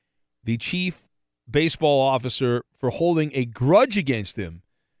Torre the chief baseball officer for holding a grudge against him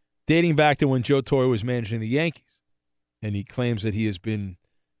dating back to when Joe Torre was managing the Yankees. And he claims that he has been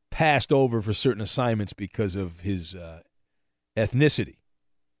passed over for certain assignments because of his ethnicity.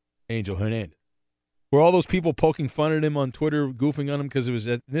 Angel Hernandez. Were all those people poking fun at him on Twitter, goofing on him because of his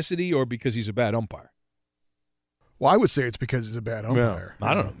ethnicity or because he's a bad umpire? Well, I would say it's because he's a bad umpire. Well,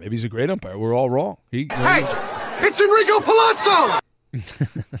 I don't know. Maybe he's a great umpire. We're all wrong. Hey, it's Enrico Palazzo!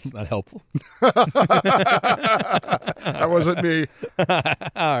 That's not helpful. That wasn't me. All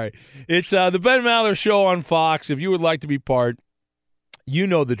right. It's the Ben Maller Show on Fox. If you would like to be part, you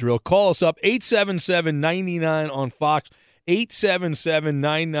know the drill. Call us up, 877-99 on Fox,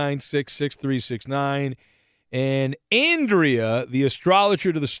 877-996-6369. And Andrea, the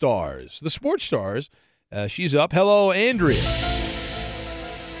astrologer to the stars, the sports stars, she's up. Hello, Andrea.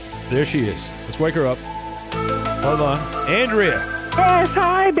 There she is. Let's wake her up. Hold on. Andrea. Yes,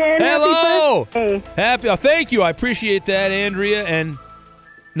 hi, Ben. Hello. Happy birthday. Thank you. I appreciate that, Andrea. And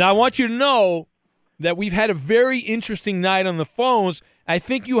now I want you to know that we've had a very interesting night on the phones. I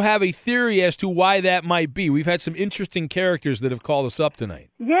think you have a theory as to why that might be. We've had some interesting characters that have called us up tonight.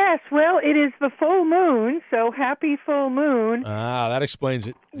 Yes, well, it is the full moon, so happy full moon. That explains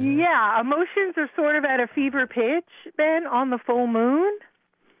it. Yeah, emotions are sort of at a fever pitch, Ben, on the full moon.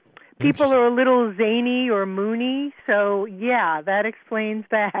 People are a little zany or moony, so yeah, that explains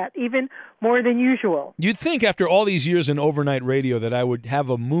that, even more than usual. You'd think after all these years in overnight radio that I would have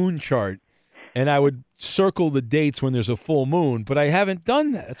a moon chart and I would circle the dates when there's a full moon, but I haven't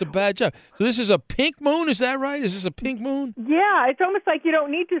done that. That's a bad job. So this is a pink moon, is that right? Is this a pink moon? Yeah, it's almost like you don't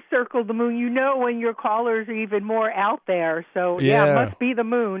need to circle the moon. You know when your callers are even more out there, so yeah it must be the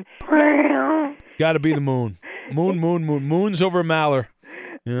moon. Got to be the moon. Moon. Moon's over Maller.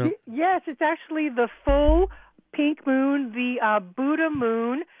 Yeah. Yes, it's actually the full pink moon, the Buddha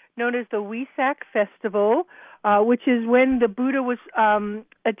moon, known as the Wesak Festival, which is when the Buddha was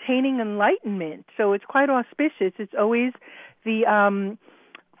attaining enlightenment. So it's quite auspicious. It's always the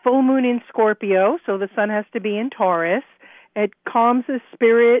full moon in Scorpio, so the sun has to be in Taurus. It calms the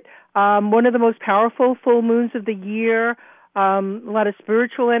spirit. One of the most powerful full moons of the year. A lot of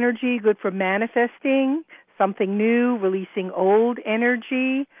spiritual energy, good for manifesting something new, releasing old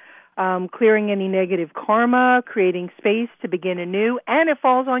energy, clearing any negative karma, creating space to begin anew, and it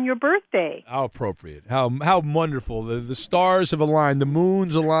falls on your birthday. How appropriate. How wonderful. The stars have aligned. The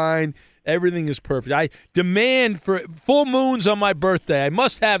moons aligned. Everything is perfect. I demand for full moons on my birthday. I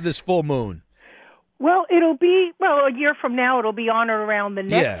must have this full moon. Well, it'll be, a year from now, it'll be on or around the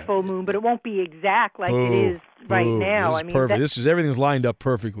next full moon, but it won't be exact like it is right now. This is perfect. Everything's lined up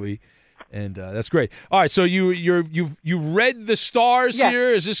perfectly. And that's great. All right, so you've read the stars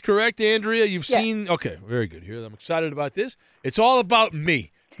here. Is this correct, Andrea? You've seen. Okay, very good. Here, I'm excited about this. It's all about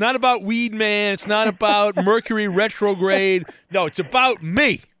me. It's not about Weed Man. It's not about Mercury retrograde. No, it's about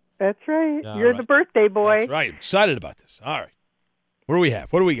me. That's right. You're the birthday boy. That's right. I'm excited about this. All right. What do we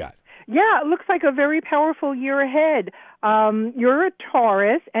have? What do we got? Yeah, it looks like a very powerful year ahead. You're a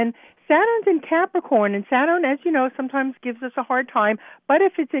Taurus, and Saturn's in Capricorn, and Saturn, as you know, sometimes gives us a hard time, but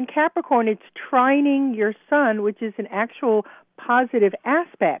if it's in Capricorn, it's trining your sun, which is an actual positive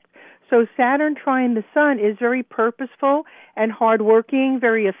aspect. So Saturn trine the sun is very purposeful and hardworking,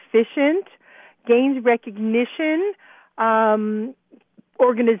 very efficient, gains recognition,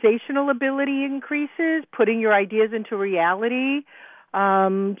 organizational ability increases, putting your ideas into reality,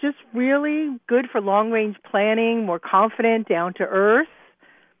 just really good for long-range planning, more confident, down to earth.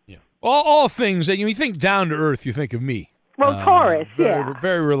 All things that you think down to earth, you think of me. Well, Taurus,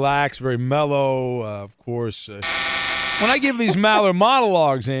 very relaxed, very mellow. Of course, when I give these Maller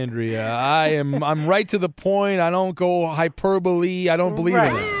monologues, Andrea, I'm right to the point. I don't go hyperbole. I don't believe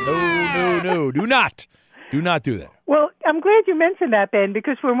in it. No. Do not do that. Well, I'm glad you mentioned that, Ben,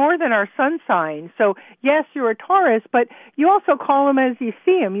 because we're more than our sun sign. So, yes, you're a Taurus, but you also call them as you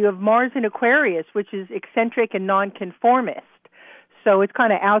see them. You have Mars in Aquarius, which is eccentric and nonconformist. So it's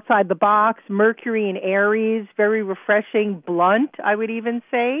kind of outside the box. Mercury and Aries, very refreshing, blunt, I would even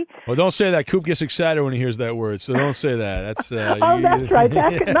say. Well, don't say that. Coop gets excited when he hears that word, so don't say that. That's that's right.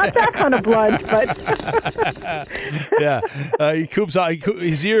 Not that kind of blunt, but yeah. Coop's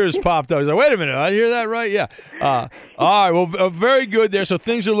his ears popped up. He's like, "Wait a minute, I hear that right?" Yeah. All right. Well, very good there. So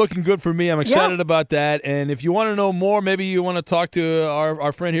things are looking good for me. I'm excited about that. And if you want to know more, maybe you want to talk to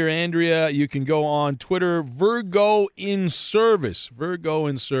our friend here, Andrea. You can go on Twitter, Virgo in Service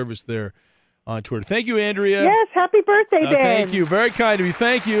there on Twitter. Thank you, Andrea. Yes, happy birthday, Ben. Thank you. Very kind of you.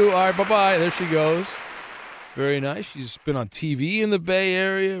 Thank you. All right, bye-bye. There she goes. Very nice. She's been on TV in the Bay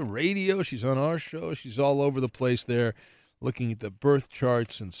Area, radio. She's on our show. She's all over the place there looking at the birth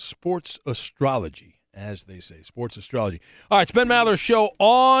charts and sports astrology, as they say, sports astrology. All right, it's Ben Maller's show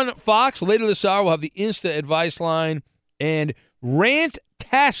on Fox. Later this hour, we'll have the Insta Advice Line and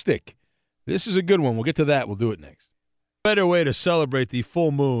Rant-tastic. This is a good one. We'll get to that. We'll do it next. Better way to celebrate the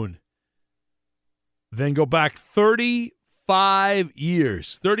full moon than go back 35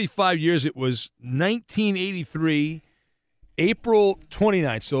 years. 35 years. It was 1983, April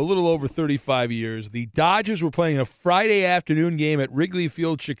 29th, so a little over 35 years. The Dodgers were playing a Friday afternoon game at Wrigley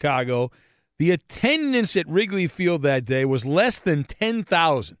Field, Chicago. The attendance at Wrigley Field that day was less than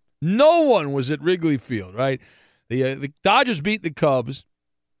 10,000. No one was at Wrigley Field, right? The Dodgers beat the Cubs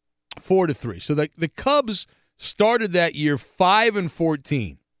 4-3. So the Cubs started that year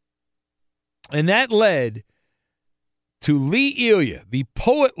 5-14. And that led to Lee Elia, the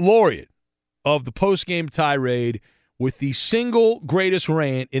poet laureate of the postgame tirade, with the single greatest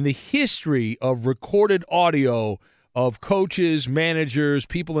rant in the history of recorded audio of coaches, managers,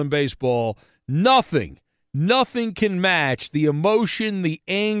 people in baseball. Nothing can match the emotion, the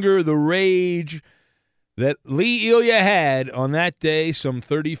anger, the rage that Lee Elia had on that day some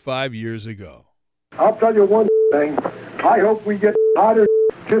 35 years ago. I'll tell you one thing. I hope we get hotter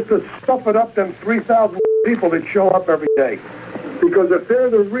just to stuff it up them 3,000 people that show up every day. Because if they're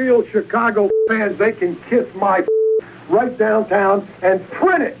the real Chicago fans, they can kiss my right downtown and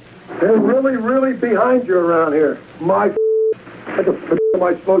print it. They're really, really behind you around here. What the am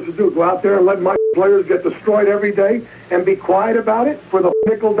I supposed to do? Go out there and let my players get destroyed every day and be quiet about it for the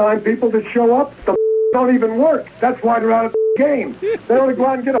nickel-dime people that show up? The don't even work. That's why they're out of the game. They only go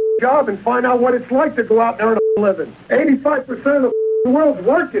out and get a job and find out what it's like to go out there and earn a living. 85% of the world's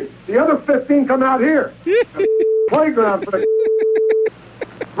working. The other 15 come out here. Playground for the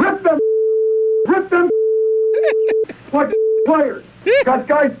Rip them like players. Got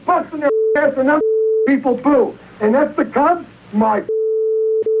guys busting their ass and them people boo. And that's the Cubs?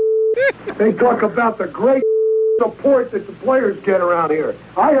 They talk about the great support that the players get around here.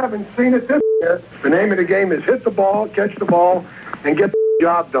 I haven't seen it this year. The name of the game is hit the ball, catch the ball, and get the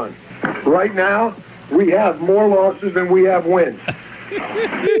job done. Right now, we have more losses than we have wins.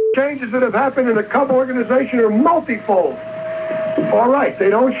 Changes that have happened in the Cub organization are multifold. All right, they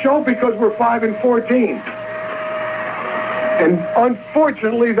don't show because we're 5-14. And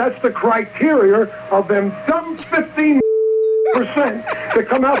unfortunately, that's the criteria of them dumb 15% that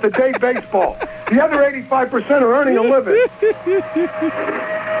come out to day baseball. The other 85% are earning a living.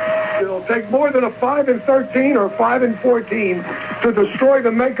 It'll take more than a 5-13 or 5-14 to destroy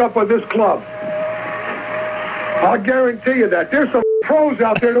the makeup of this club. I'll guarantee you that. There's some pros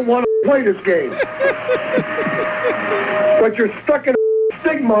out there that want to play this game. But you're stuck in a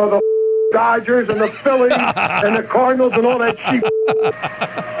stigma of the Dodgers and the Phillies and the Cardinals and all that shit.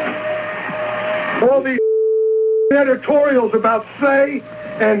 All these editorials about say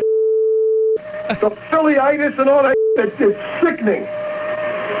and the Phillyitis and all that, it's sickening.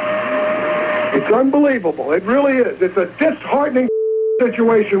 It's unbelievable. It really is. It's a disheartening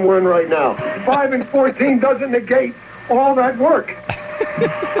situation we're in right now. 5-14 doesn't negate all that work.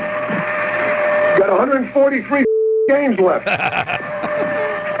 Got 143 games left.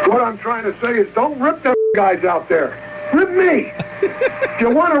 What I'm trying to say is don't rip them guys out there. Rip me. If you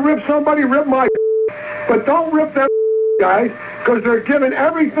want to rip somebody, rip my but don't rip them guys because they're giving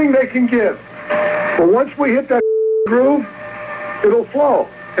everything they can give. But once we hit that groove, it'll flow.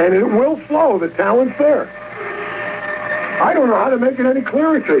 And it will flow. The talent's there. I don't know how to make it any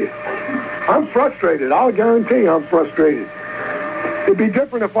clearer to you. I'm frustrated. I'll guarantee I'm frustrated. It'd be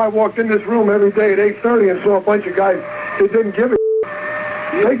different if I walked in this room every day at 8:30 and saw a bunch of guys that didn't give a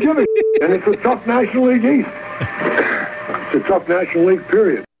They give a and it's a tough National League East. It's a tough National League,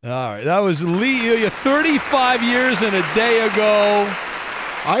 period. All right, that was Lee Elia 35 years and a day ago.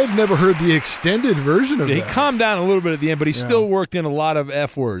 I had never heard the extended version of that. He calmed down a little bit at the end, but he still worked in a lot of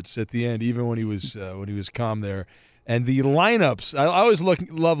F words at the end, even when he was calm there. And the lineups, I always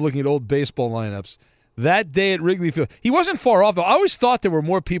love looking at old baseball lineups. that day at Wrigley Field. He wasn't far off, though. I always thought there were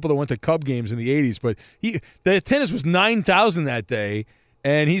more people that went to Cub games in the 80s, but the attendance was 9,000 that day,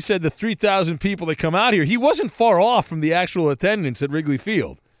 and he said the 3,000 people that come out here, he wasn't far off from the actual attendance at Wrigley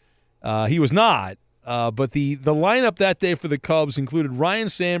Field. He was not, but the lineup that day for the Cubs included Ryan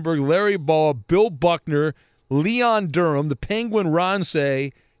Sandberg, Larry Bowa, Bill Buckner, Leon Durham, the Penguin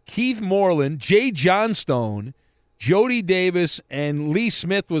Ronsay, Keith Moreland, Jay Johnstone, Jody Davis, and Lee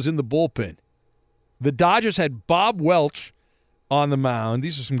Smith was in the bullpen. The Dodgers had Bob Welch on the mound.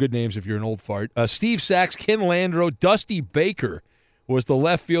 These are some good names if you're an old fart. Steve Sachs, Ken Landreau, Dusty Baker was the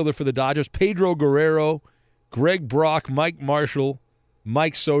left fielder for the Dodgers. Pedro Guerrero, Greg Brock, Mike Marshall,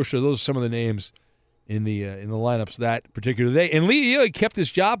 Mike Scioscia. Those are some of the names in the lineups that particular day. And Lee Elia kept his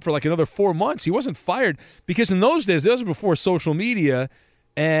job for like another 4 months. He wasn't fired because in those days, those were before social media,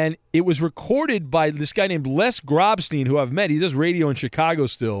 and it was recorded by this guy named Les Grobstein, who I've met. He does radio in Chicago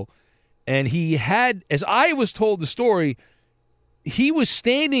still. And he had, as I was told the story, he was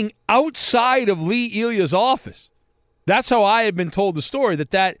standing outside of Lee Elia's office. That's how I had been told the story,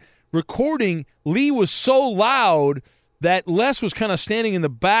 that recording, Lee was so loud that Les was kind of standing in the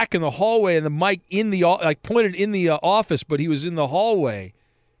back in the hallway and the mic pointed in the office, but he was in the hallway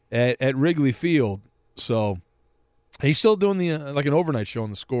at Wrigley Field. So he's still doing like an overnight show on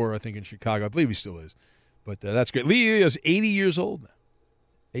the Score, I think, in Chicago. I believe he still is. But that's great. Lee Elia's 80 years old now.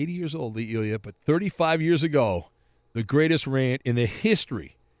 80 years old, Lee Elia, but 35 years ago, the greatest rant in the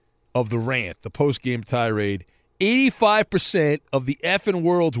history of the rant, the post-game tirade. 85% of the effing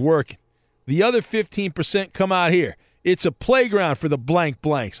world's working. The other 15% come out here. It's a playground for the blank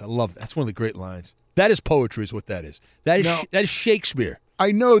blanks. I love that. That's one of the great lines. That is poetry is what that is. That is Shakespeare.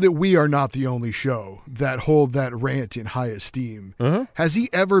 I know that we are not the only show that hold that rant in high esteem. Uh-huh. Has he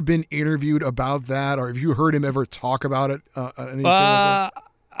ever been interviewed about that, or have you heard him ever talk about it? Anything like that?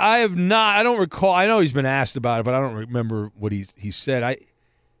 I have not. I don't recall. I know he's been asked about it, but I don't remember what he said.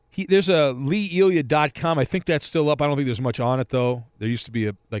 There's a LeeElia.com. I think that's still up. I don't think there's much on it, though. There used to be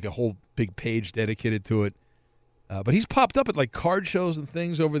a whole big page dedicated to it. But he's popped up at like card shows and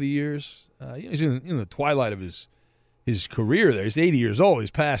things over the years. He's in the twilight of his career there. He's 80 years old.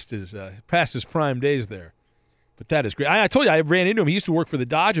 He's past his prime days there. But that is great. I told you I ran into him. He used to work for the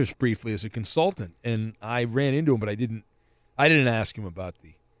Dodgers briefly as a consultant, and I ran into him, but I didn't ask him about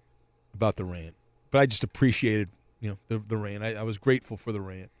the rant. But I just appreciated the rant. I was grateful for the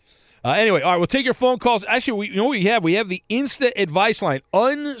rant. Anyway, all right, we'll take your phone calls. Actually, we have the Insta Advice Line,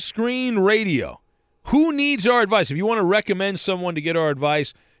 Unscreened Radio. Who needs our advice? If you want to recommend someone to get our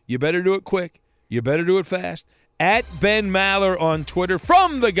advice, you better do it quick. You better do it fast. At Ben Maller on Twitter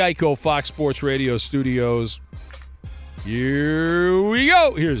from the Geico Fox Sports Radio studios. Here we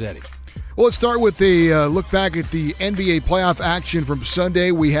go. Here's Eddie. Well, let's start with a look back at the NBA playoff action from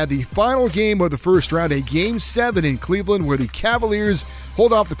Sunday. We had the final game of the first round, a Game 7 in Cleveland, where the Cavaliers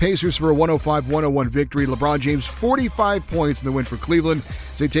hold off the Pacers for a 105-101 victory. LeBron James, 45 points in the win for Cleveland.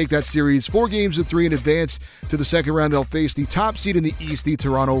 As they take that series 4 games to 3 in advance to the second round. They'll face the top seed in the East, the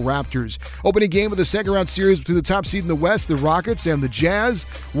Toronto Raptors. Opening game of the second round series between the top seed in the West, the Rockets, and the Jazz.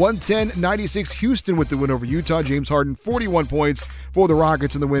 110-96 Houston with the win over Utah. James Harden, 41 points for the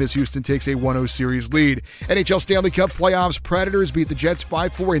Rockets in the win as Houston takes a 1-0 series lead. NHL Stanley Cup playoffs, Predators beat the Jets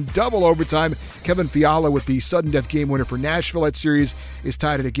 5-4 in double overtime. Kevin Fiala with the sudden death game winner for Nashville. That series is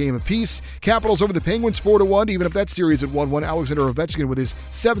tied at a game apiece. Capitals over the Penguins 4-1, even up that series at 1-1. Alexander Ovechkin with his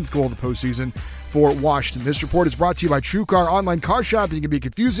 7th goal of the postseason for Washington. This report is brought to you by TrueCar Online Car Shopping. Can be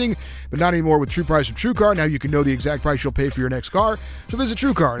confusing, but not anymore with True Price from TrueCar. Now you can know the exact price you'll pay for your next car. So visit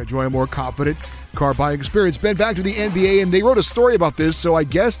TrueCar and enjoy a more confident car buying experience. Ben, back to the NBA, and they wrote a story about this, so I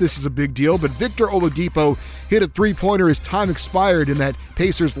guess this is a big deal, but Victor Oladipo hit a three-pointer as time expired in that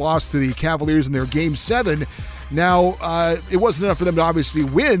Pacers loss to the Cavaliers in their Game 7. Now, it wasn't enough for them to obviously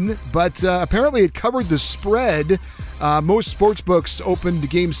win, but apparently it covered the spread. Most sportsbooks opened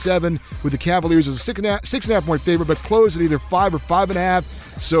Game 7 with the Cavaliers as a 6.5 point favorite, but closed at either 5 or 5.5.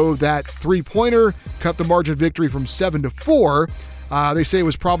 So that three-pointer cut the margin of victory from 7 to 4. They say it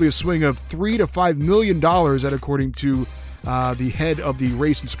was probably a swing of $3 to $5 million, that according to the head of the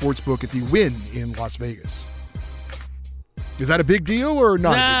race and sportsbook at the Wynn in Las Vegas. Is that a big deal or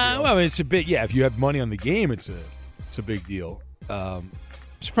not? Nah, well, I mean, it's a big. Yeah, if you have money on the game, it's a big deal.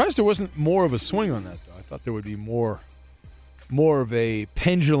 Surprised there wasn't more of a swing on that, though. I thought there would be more of a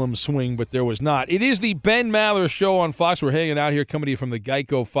pendulum swing, but there was not. It is the Ben Maller Show on Fox. We're hanging out here, coming to you from the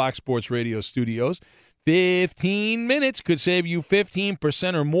Geico Fox Sports Radio studios. 15 minutes could save you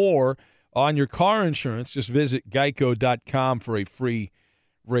 15% or more on your car insurance. Just visit geico.com for a free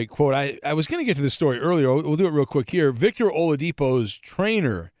rate quote. I was going to get to this story earlier. We'll do it real quick here. Victor Oladipo's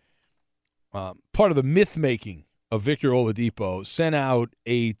trainer part of the myth-making of Victor Oladipo, sent out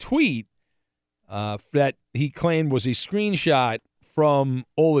a tweet that he claimed was a screenshot from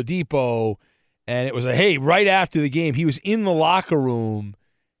Oladipo, and it was right after the game. He was in the locker room,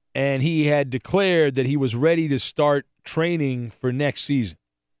 and he had declared that he was ready to start training for next season.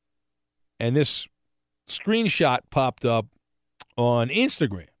 And this screenshot popped up on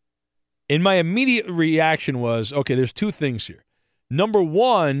Instagram. And my immediate reaction was, okay, there's two things here. Number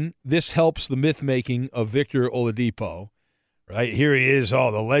one, this helps the myth-making of Victor Oladipo. Right, here he is, the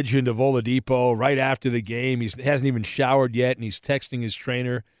legend of Oladipo, right after the game. He hasn't even showered yet, and he's texting his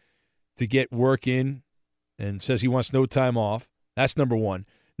trainer to get work in and says he wants no time off. That's number one.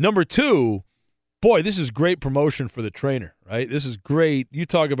 Number two, boy, this is great promotion for the trainer, right? This is great. You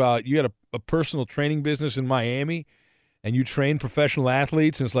talk about you got a personal training business in Miami, and you train professional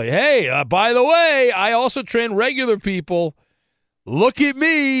athletes, and it's like, hey, by the way, I also train regular people. Look at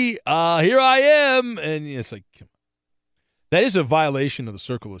me. Here I am. And it's like, that is a violation of the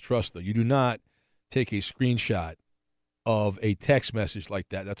circle of trust, though. You do not take a screenshot of a text message like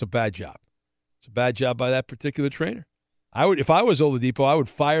that. That's a bad job. It's a bad job by that particular trainer. If I was Oladipo, I would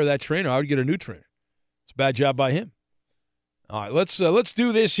fire that trainer. I would get a new trainer. It's a bad job by him. All right, let's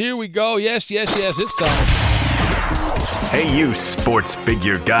do this. Here we go. Yes, it's time. Hey, you sports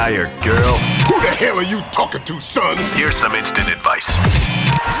figure guy or girl. Who the hell are you talking to, son? Here's some instant advice.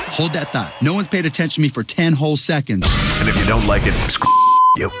 Hold that thought. No one's paid attention to me for 10 whole seconds. And if you don't like it, screw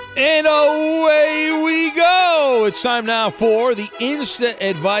you. And away we go. It's time now for the Instant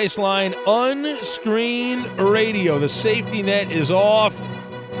Advice Line Unscreened Radio. The safety net is off.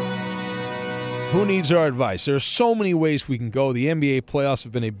 Who needs our advice? There are so many ways we can go. The NBA playoffs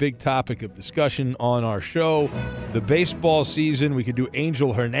have been a big topic of discussion on our show. The baseball season, we could do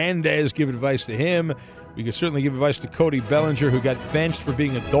Angel Hernandez, give advice to him. We could certainly give advice to Cody Bellinger, who got benched for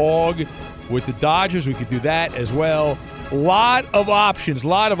being a dog with the Dodgers. We could do that as well. Lot of options.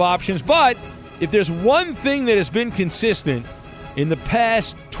 But if there's one thing that has been consistent in the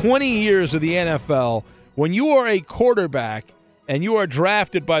past 20 years of the NFL, when you are a quarterback and you are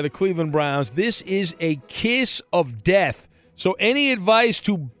drafted by the Cleveland Browns, this is a kiss of death. So any advice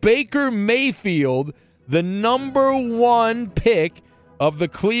to Baker Mayfield, the number one pick of the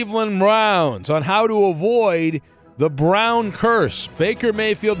Cleveland Browns, on how to avoid the Brown curse? Baker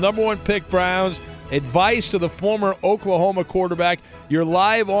Mayfield, number one pick, Browns. Advice to the former Oklahoma quarterback. You're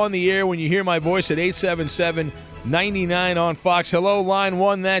live on the air when you hear my voice at 877-99 on Fox. Hello, line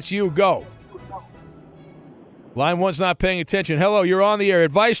one, that's you. Go. Line one's not paying attention. Hello, you're on the air.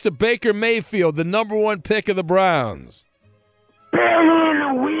 Advice to Baker Mayfield, the number one pick of the Browns.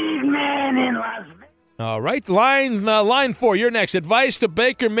 All right, line four, you're next. Advice to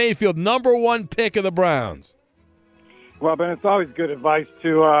Baker Mayfield, number one pick of the Browns. Well, Ben, it's always good advice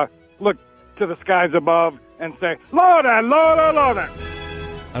to look to the skies above and say, Lorda, Lorda, Lorda.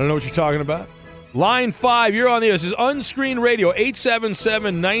 I don't know what you're talking about. Line five, you're on the air. This is Unscreened Radio,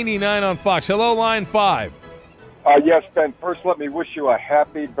 877-99 on Fox. Hello, line five. Yes, Ben. First, let me wish you a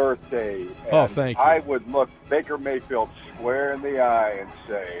happy birthday. And thank you. I would look Baker Mayfield square in the eye and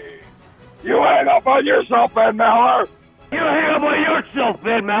say, "You hang up on yourself, Ben Maller. You hang up on yourself,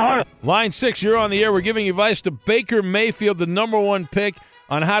 Ben Maller." Line six, you're on the air. We're giving advice to Baker Mayfield, the number one pick,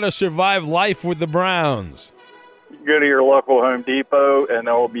 on how to survive life with the Browns. Go to your local Home Depot, and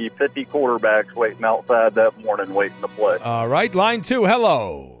there will be 50 quarterbacks waiting outside that morning waiting to play. All right, line two,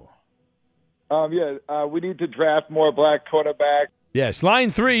 hello. We need to draft more black quarterbacks. Yes,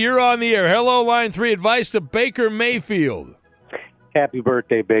 line three, you're on the air. Hello, line three. Advice to Baker Mayfield. Happy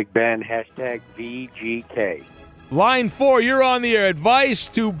birthday, Big Ben. Hashtag VGK. Line four, you're on the air. Advice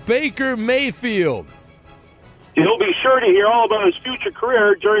to Baker Mayfield. He'll be sure to hear all about his future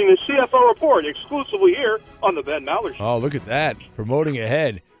career during the CFO Report, exclusively here on the Ben Maller Show. Oh, look at that. Promoting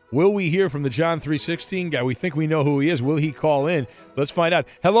ahead. Will we hear from the John 316 guy? We think we know who he is. Will he call in? Let's find out.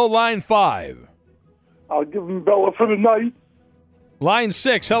 Hello, line five. I'll give him Bella for the night. Line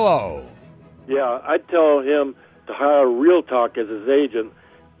six, hello. Yeah, I'd tell him to hire Real Talk as his agent,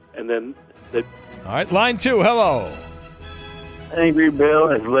 and then... All right, line two, hello. Angry Bill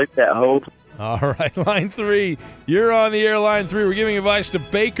has licked that hole. All right, line three. You're on the air, line three. We're giving advice to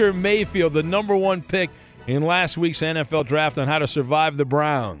Baker Mayfield, the number one pick in last week's NFL draft, on how to survive the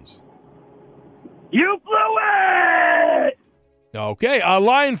Browns. You blew it! Okay,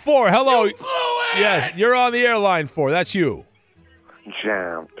 line four, hello. You blew it! Yes, you're on the air, line four. That's you.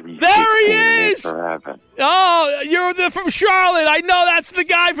 Jam. There he is! Oh, you're from Charlotte. I know that's the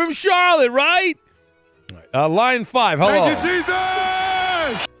guy from Charlotte, right? All right, line five, hello. Thank you, Jesus!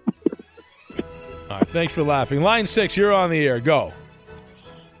 All right, thanks for laughing. Line six, you're on the air. Go.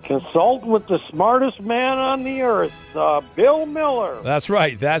 Consult with the smartest man on the earth, Bill Miller. That's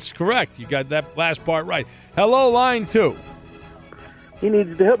right. That's correct. You got that last part right. Hello, line 2. He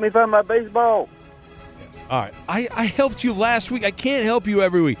needs to help me find my baseball. All right. I helped you last week. I can't help you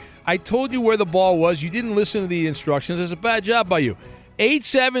every week. I told you where the ball was. You didn't listen to the instructions. It's a bad job by you.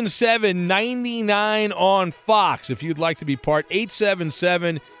 877-99 on Fox if you'd like to be part.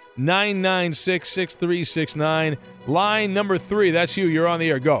 877-996-6369. Line number 3. That's you. You're on the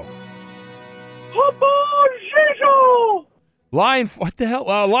air. Go. Line, what the hell?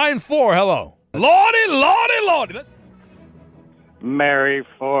 Line 4. Hello. Lordy. Mary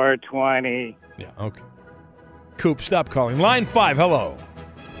 420. Yeah, okay. Coop, stop calling. Line 5. Hello.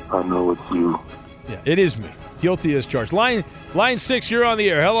 I know it's you. Yeah, it is me. Guilty as charged. Line 6, you're on the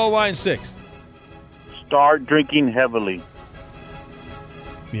air. Hello, line 6. Start drinking heavily.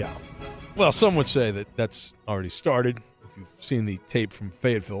 Yeah. Well, some would say that that's already started, if you've seen the tape from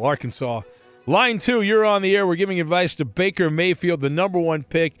Fayetteville, Arkansas. Line 2, you're on the air. We're giving advice to Baker Mayfield, the number 1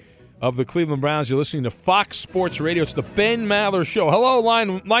 pick of the Cleveland Browns. You're listening to Fox Sports Radio. It's the Ben Maller Show. Hello,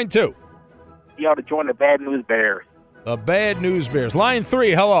 line 2. You ought to join the Bad News Bears. The Bad News Bears. Line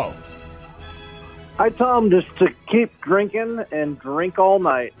 3, hello. I tell them just to keep drinking and drink all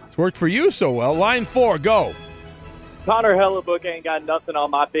night. It's worked for you so well. Line 4, go. Connor Hellebuck ain't got nothing on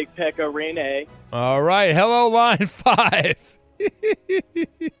my big Pekka Rene. All right. Hello, line 5.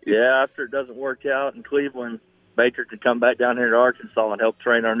 Yeah, after it doesn't work out in Cleveland, Baker could come back down here to Arkansas and help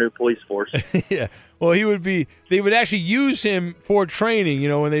train our new police force. Yeah. Well, they would actually use him for training,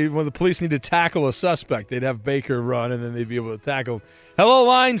 when the police need to tackle a suspect. They'd have Baker run, and then they'd be able to tackle him. Hello,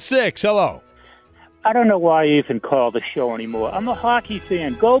 line 6. Hello. I don't know why you even call the show anymore. I'm a hockey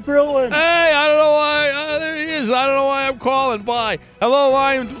fan. Go Bruins! Hey, I don't know why. There he is. I don't know why I'm calling. Bye. Hello,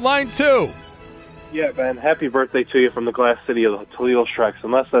 line 2. Yeah, man. Happy birthday to you from the glass city of the Toledo Shreks,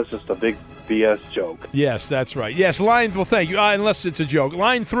 unless that's just a big BS joke. Yes, that's right. Yes, well, thank you. Unless it's a joke.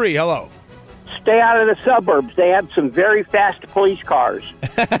 Line 3, hello. Stay out of the suburbs. They have some very fast police cars.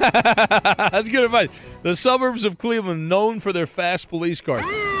 That's good advice. The suburbs of Cleveland, known for their fast police cars.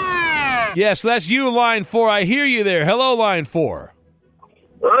 Yes, that's you, line 4. I hear you there. Hello, line 4.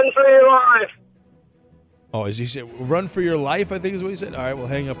 Run for your life. Oh, as he said, run for your life, I think is what he said. All right, we'll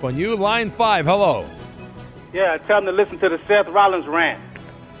hang up on you. Line 5, hello. Yeah, tell them to listen to the Seth Rollins rant.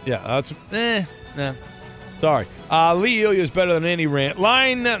 Yeah, that's nah. Sorry. Lee Ilya is better than any rant.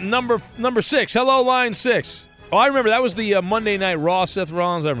 Line number 6. Hello, line 6. Oh, I remember that was the Monday Night Raw Seth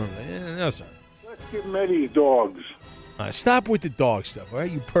Rollins. I remember that. No, sorry. Let's get rid of these dogs. Stop with the dog stuff, all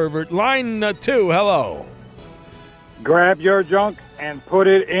right, you pervert. Line 2. Hello. Grab your junk and put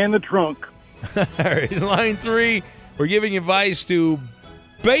it in the trunk. All right, line 3. We're giving advice to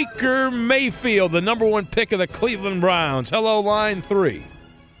Baker Mayfield, the number 1 pick of the Cleveland Browns. Hello, line 3.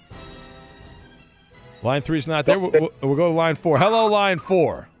 Line 3 is not there. We'll go to line 4. Hello, line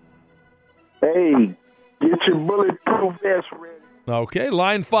 4. Hey, get your bulletproof vest ready. Okay,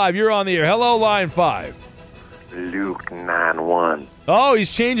 line 5. You're on the air. Hello, line 5. Luke 9-1. Oh, he's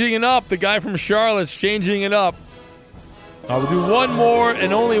changing it up. The guy from Charlotte's changing it up. We'll do one more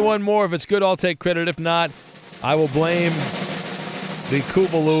and only one more. If it's good, I'll take credit. If not, I will blame the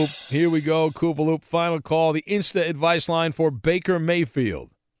Koopa Loop. Here we go, Koopa Loop. Final call, the Insta advice line for Baker Mayfield.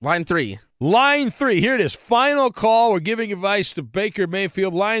 Line 3. Line 3. Here it is. Final call. We're giving advice to Baker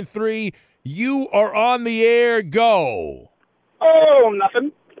Mayfield. Line 3. You are on the air. Go. Oh,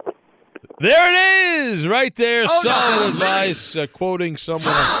 nothing. There it is, right there. Solid advice, quoting someone.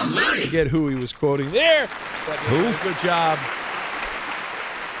 I forget who he was quoting there. But who? Good job.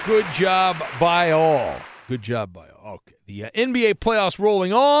 Good job by all. Good job by all. Okay. The NBA playoffs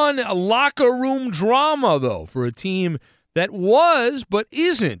rolling on. A locker room drama, though, for a team that was but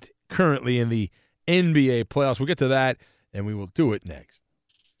isn't currently in the NBA playoffs. We'll get to that, and we will do it next.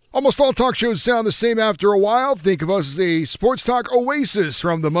 Almost all talk shows sound the same after a while. Think of us as a sports talk oasis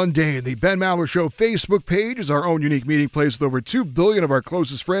from the mundane. The Ben Maller Show Facebook page is our own unique meeting place with over 2 billion of our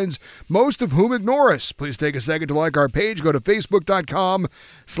closest friends, most of whom ignore us. Please take a second to like our page. Go to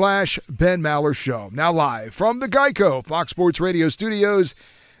facebook.com/Ben Maller Show. Now live from the Geico Fox Sports Radio studios,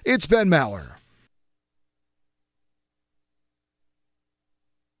 it's Ben Maller.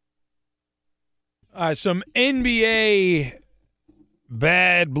 Some NBA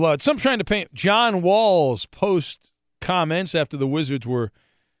bad blood. Some trying to paint John Wall's post comments after the Wizards were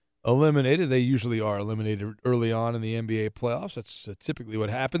eliminated. They usually are eliminated early on in the NBA playoffs. That's typically what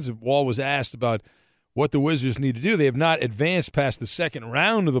happens. Wall was asked about what the Wizards need to do. They have not advanced past the second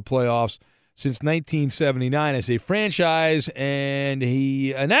round of the playoffs since 1979 as a franchise, and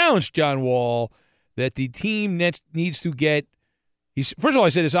he announced, John Wall, that the team needs to get First of all, I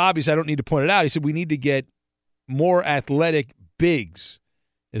said it's obvious. I don't need to point it out. He said we need to get more athletic bigs,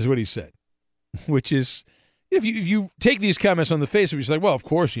 is what he said. Which is, if you take these comments on the face of it, you're like, well, of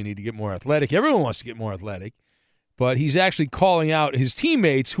course you need to get more athletic. Everyone wants to get more athletic. But he's actually calling out his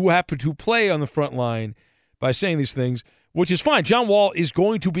teammates who happen to play on the front line by saying these things, which is fine. John Wall is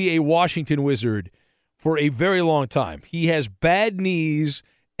going to be a Washington Wizard for a very long time. He has bad knees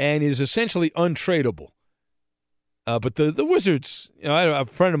and is essentially untradeable. But the Wizards, I have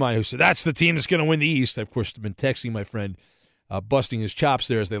a friend of mine who said, that's the team that's going to win the East. I, of course, have been texting my friend, busting his chops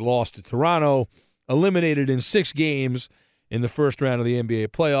there as they lost to Toronto, eliminated in 6 games in the first round of the NBA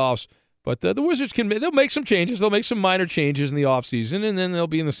playoffs. But the Wizards they'll make some changes. They'll make some minor changes in the offseason, and then they'll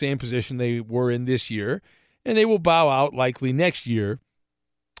be in the same position they were in this year. And they will bow out likely next year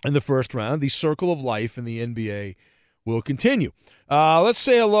in the first round. The circle of life in the NBA will continue. Let's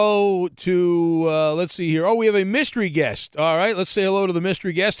say hello to, let's see here. Oh, we have a mystery guest. All right, let's say hello to the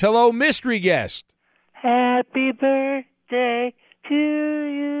mystery guest. Hello, mystery guest. Happy birthday to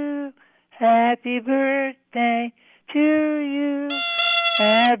you. Happy birthday to you.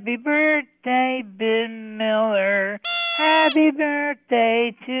 Happy birthday, Ben Miller. Happy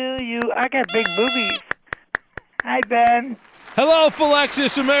birthday to you. I got big boobies. Hi, Ben. Hello,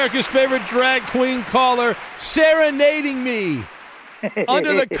 Philexis, America's favorite drag queen caller, serenading me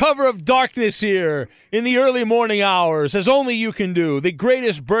under the cover of darkness here in the early morning hours, as only you can do, the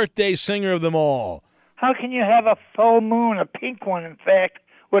greatest birthday singer of them all. How can you have a full moon, a pink one, in fact,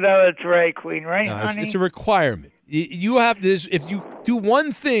 without a drag queen, right, honey? It's a requirement. You have to, if you do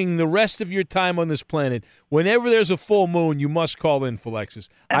one thing the rest of your time on this planet, whenever there's a full moon, you must call in, Philexis.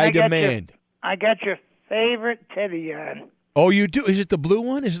 I demand. I got your favorite teddy on. Oh, you do? Is it the blue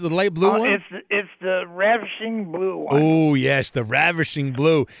one? Is it the light blue one? It's the ravishing blue one. Oh, yes, the ravishing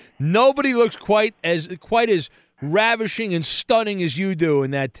blue. Nobody looks quite as ravishing and stunning as you do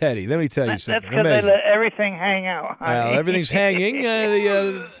in that teddy. Let me tell you something. That's because they let everything hang out, honey. Well, everything's hanging.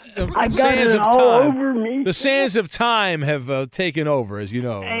 I've got it all over me. The sands of time have taken over, as you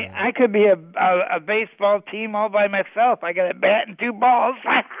know. Hey, I could be a baseball team all by myself. I got a bat and 2 balls.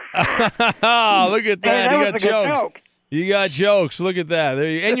 Look at that. Hey, you got jokes. Joke. You got jokes. Look at that.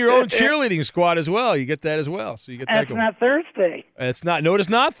 And your own cheerleading squad as well. You get that as well. So you get that going. It's not Thursday. It's not. No, it's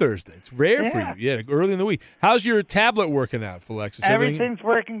not Thursday. It's rare for you. Yeah, early in the week. How's your tablet working out, Philexis? Everything's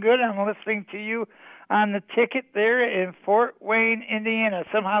working good. I'm listening to you on the ticket there in Fort Wayne, Indiana.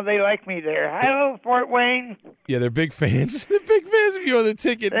 Somehow they like me there. Hello, Fort Wayne. Yeah, they're big fans. They're big fans of you on the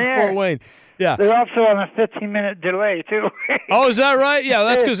ticket in Fort Wayne. Yeah, they're also on a 15-minute delay too. Oh, is that right? Yeah,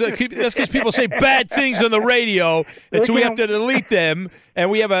 that's because people say bad things on the radio, and so we have to delete them.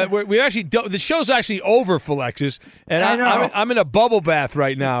 And we actually the show's actually over, Philexis, and I'm in a bubble bath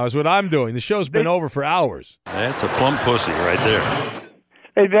right now. Is what I'm doing. The show's been over for hours. That's a plump pussy right there.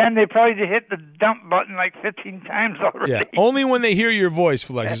 Hey, Ben, they probably just hit the dump button like 15 times already. Yeah, only when they hear your voice,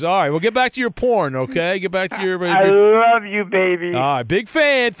 Philexis. All right, well, get back to your porn, okay? Get back to your... I love you, baby. All right, big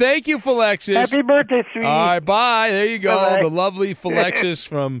fan. Thank you, Philexis. Happy birthday, sweetie. All right, bye. There you go. Bye-bye. The lovely Philexis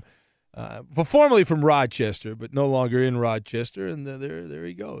from... formerly from Rochester, but no longer in Rochester, and there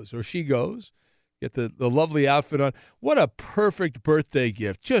he goes, or she goes. Get the lovely outfit on. What a perfect birthday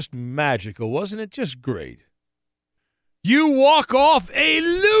gift. Just magical, wasn't it? Just great. You walk off a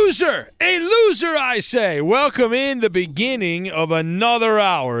loser, I say. Welcome in the beginning of another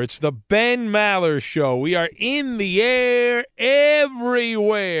hour. It's the Ben Maller Show. We are in the air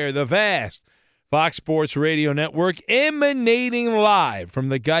everywhere. The vast Fox Sports Radio Network emanating live from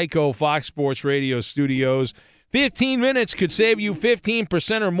the Geico Fox Sports Radio studios. 15 minutes could save you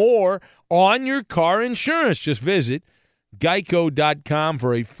 15% or more on your car insurance. Just visit geico.com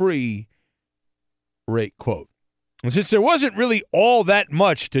for a free rate quote. And since there wasn't really all that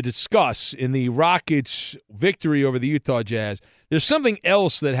much to discuss in the Rockets' victory over the Utah Jazz, there's something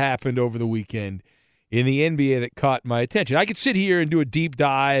else that happened over the weekend in the NBA that caught my attention. I could sit here and do a deep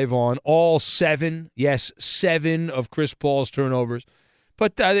dive on all 7 of Chris Paul's turnovers,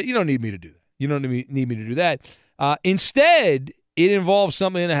 but you don't need me to do that. You don't need me to do that. Instead, it involves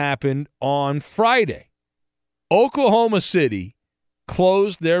something that happened on Friday. Oklahoma City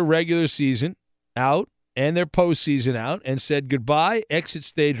closed their regular season out and their postseason out and said goodbye, exit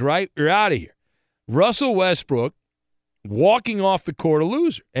stage right, you're out of here. Russell Westbrook walking off the court a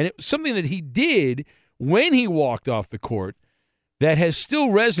loser. And it was something that he did when he walked off the court that has still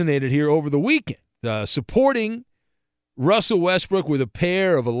resonated here over the weekend. Supporting Russell Westbrook with a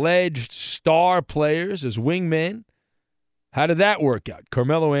pair of alleged star players as wingmen. How did that work out?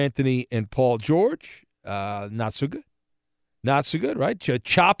 Carmelo Anthony and Paul George? Not so good. Not so good, right?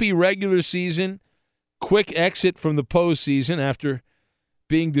 Choppy regular season. Quick exit from the postseason after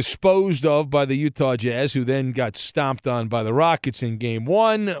being disposed of by the Utah Jazz, who then got stomped on by the Rockets in Game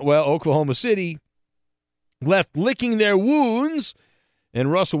 1. Well, Oklahoma City left licking their wounds,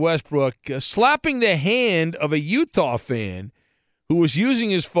 and Russell Westbrook slapping the hand of a Utah fan who was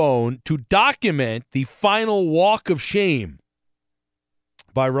using his phone to document the final walk of shame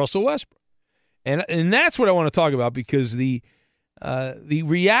by Russell Westbrook. And that's what I want to talk about, because the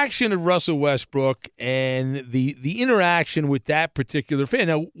reaction of Russell Westbrook and the interaction with that particular fan.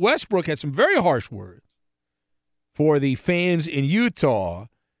 Now, Westbrook had some very harsh words for the fans in Utah,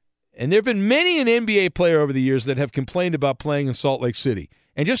 and there have been many an NBA player over the years that have complained about playing in Salt Lake City.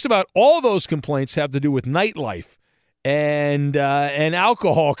 And just about all those complaints have to do with nightlife and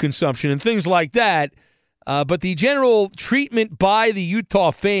alcohol consumption and things like that. But the general treatment by the Utah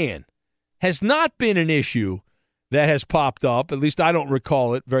fan has not been an issue that has popped up. At least I don't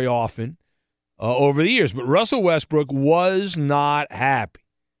recall it very often over the years. But Russell Westbrook was not happy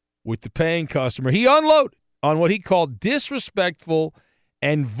with the paying customer. He unloaded on what he called disrespectful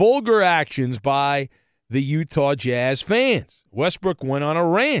and vulgar actions by the Utah Jazz fans. Westbrook went on a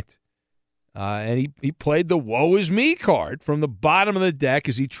rant, and he played the woe is me card from the bottom of the deck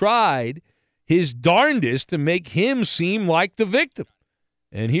as he tried his darndest to make him seem like the victim.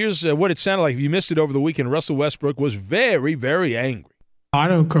 And here's what it sounded like. If you missed it over the weekend, Russell Westbrook was very, very angry. I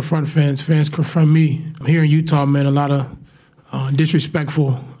don't confront fans. Fans confront me. Here in Utah, man, a lot of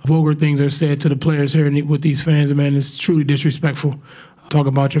disrespectful, vulgar things are said to the players here with these fans, man. It's truly disrespectful. Talk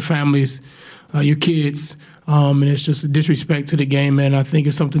about your families, your kids, and it's just a disrespect to the game, man. I think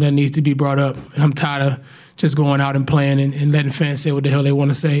it's something that needs to be brought up. And I'm tired of just going out and playing and letting fans say what the hell they want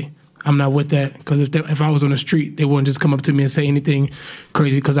to say. I'm not with that, because if I was on the street, they wouldn't just come up to me and say anything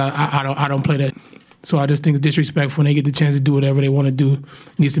crazy, because I don't play that. So I just think it's disrespectful when they get the chance to do whatever they want to do. It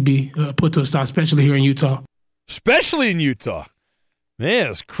needs to be put to a stop, especially here in Utah. Especially in Utah. Man,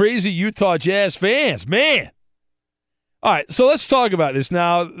 those crazy Utah Jazz fans, man. All right, so let's talk about this.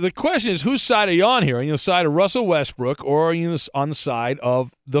 Now, the question is, whose side are you on here? Are you on the side of Russell Westbrook, or are you on the side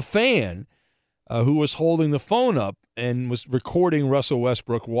of the fan who was holding the phone up and was recording Russell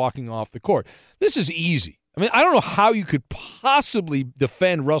Westbrook walking off the court? This is easy. I mean, I don't know how you could possibly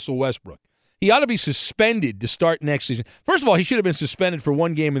defend Russell Westbrook. He ought to be suspended to start next season. First of all, he should have been suspended for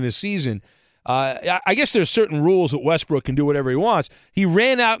one game in this season. I guess there's certain rules that Westbrook can do whatever he wants. He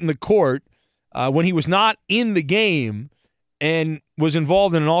ran out in the court when he was not in the game and was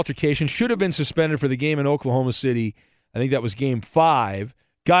involved in an altercation. Should have been suspended for the game in Oklahoma City. I think that was Game 5.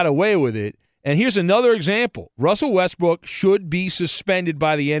 Got away with it. And here's another example. Russell Westbrook should be suspended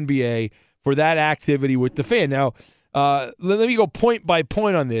by the NBA for that activity with the fan. Now, let me go point by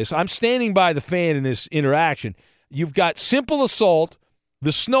point on this. I'm standing by the fan in this interaction. You've got simple assault,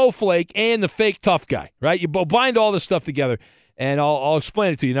 the snowflake, and the fake tough guy, right? You bind all this stuff together, and I'll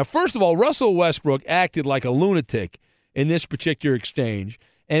explain it to you. Now, first of all, Russell Westbrook acted like a lunatic in this particular exchange.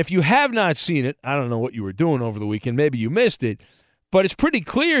 And if you have not seen it, I don't know what you were doing over the weekend. Maybe you missed it. But it's pretty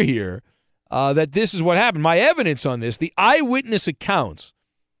clear here that this is what happened. My evidence on this, the eyewitness accounts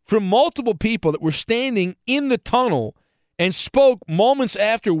from multiple people that were standing in the tunnel and spoke moments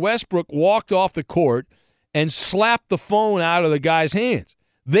after Westbrook walked off the court and slapped the phone out of the guy's hands.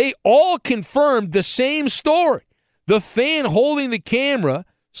 They all confirmed the same story. The fan holding the camera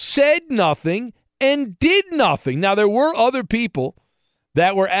said nothing and did nothing. Now, there were other people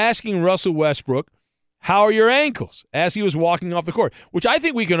that were asking Russell Westbrook, how are your ankles, as he was walking off the court, which I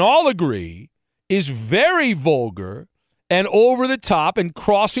think we can all agree is very vulgar and over the top and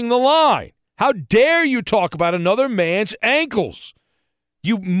crossing the line. How dare you talk about another man's ankles?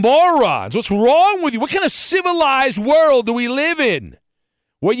 You morons. What's wrong with you? What kind of civilized world do we live in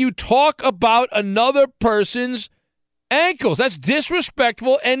where you talk about another person's ankles? That's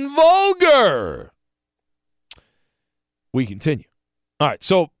disrespectful and vulgar. We continue. All right,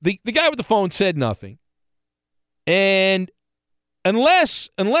 so the guy with the phone said nothing. And unless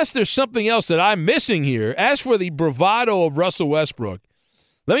there's something else that I'm missing here, as for the bravado of Russell Westbrook,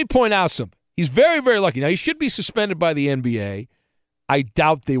 let me point out something. He's very, very lucky. Now, he should be suspended by the NBA. I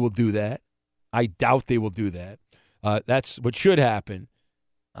doubt they will do that. That's what should happen.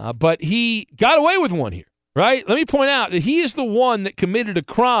 But he got away with one here, right? Let me point out that he is the one that committed a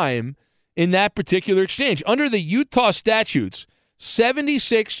crime in that particular exchange. Under the Utah statutes,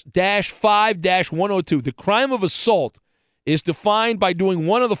 76-5-102, the crime of assault is defined by doing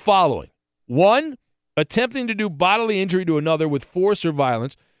one of the following. 1, attempting to do bodily injury to another with force or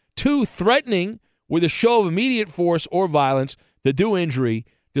violence. 2, threatening with a show of immediate force or violence to do injury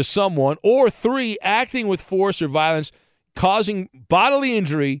to someone. Or 3, acting with force or violence, causing bodily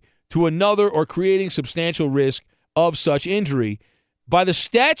injury to another or creating substantial risk of such injury. By the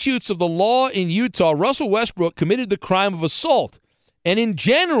statutes of the law in Utah, Russell Westbrook committed the crime of assault. And in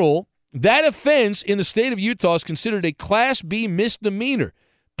general, that offense in the state of Utah is considered a Class B misdemeanor,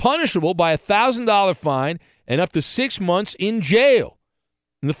 punishable by a $1,000 fine and up to 6 months in jail.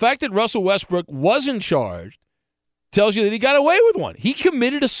 And the fact that Russell Westbrook wasn't charged tells you that he got away with one. He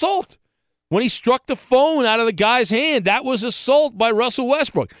committed assault. When he struck the phone out of the guy's hand, that was assault by Russell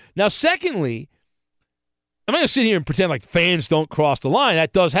Westbrook. Now, secondly, I'm not going to sit here and pretend like fans don't cross the line.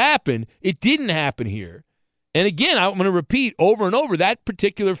 That does happen. It didn't happen here. And again, I'm going to repeat over and over, that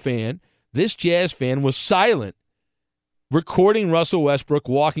particular fan, this Jazz fan, was silent recording Russell Westbrook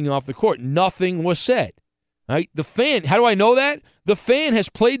walking off the court. Nothing was said. Right? The fan, how do I know that? The fan has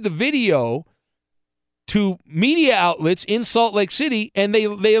played the video to media outlets in Salt Lake City, and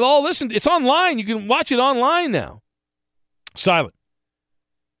they all listened. It's online. You can watch it online now. Silent.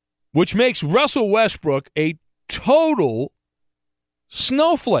 Which makes Russell Westbrook a total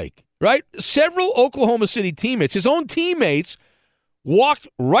snowflake, right? Several Oklahoma City teammates, his own teammates, walked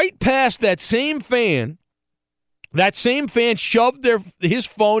right past that same fan. That same fan shoved his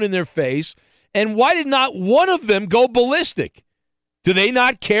phone in their face, and why did not one of them go ballistic? Do they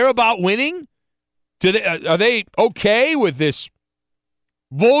not care about winning? Are they okay with this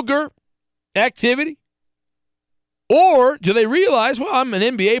vulgar activity? Or do they realize, well, I'm an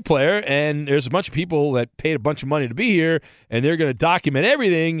NBA player, and there's a bunch of people that paid a bunch of money to be here, and they're going to document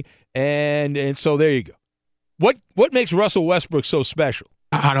everything, and so there you go. What makes Russell Westbrook so special?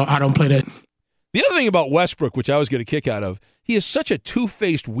 I don't play that. The other thing about Westbrook, which I was going to kick out of, he is such a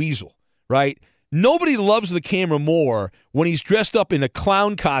two-faced weasel, right? Nobody loves the camera more when he's dressed up in a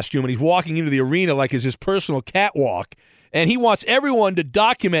clown costume and he's walking into the arena like it's his personal catwalk, and he wants everyone to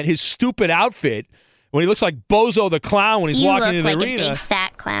document his stupid outfit when he looks like Bozo the Clown when he's walking into the arena. You look like a big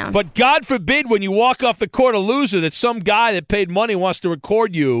fat clown. But God forbid when you walk off the court a loser that some guy that paid money wants to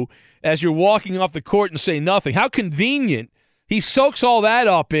record you as you're walking off the court and say nothing. How convenient. He soaks all that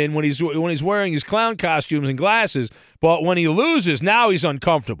up in when he's wearing his clown costumes and glasses, but when he loses, now he's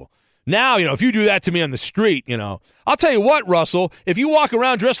uncomfortable. Now, if you do that to me on the street, I'll tell you what, Russell, if you walk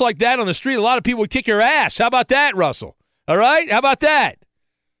around dressed like that on the street, a lot of people would kick your ass. How about that, Russell? All right? How about that?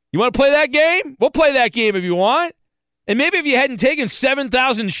 You want to play that game? We'll play that game if you want. And maybe if you hadn't taken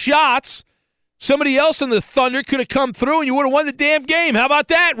 7,000 shots, somebody else in the Thunder could have come through and you would have won the damn game. How about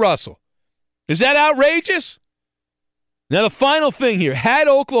that, Russell? Is that outrageous? Now, the final thing here, had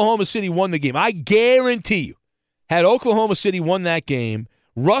Oklahoma City won the game, I guarantee you, had Oklahoma City won that game,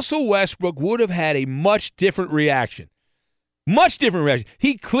 Russell Westbrook would have had a much different reaction. Much different reaction.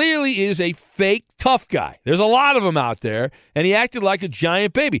 He clearly is a fake tough guy. There's a lot of them out there, and he acted like a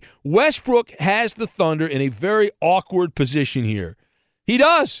giant baby. Westbrook has the Thunder in a very awkward position here. He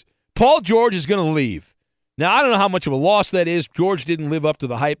does. Paul George is going to leave. Now, I don't know how much of a loss that is. George didn't live up to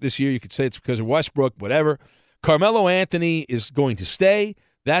the hype this year. You could say it's because of Westbrook, whatever. Carmelo Anthony is going to stay.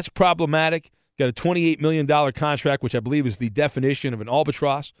 That's problematic. Got a $28 million contract, which I believe is the definition of an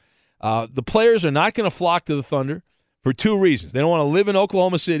albatross. The players are not going to flock to the Thunder for two reasons. They don't want to live in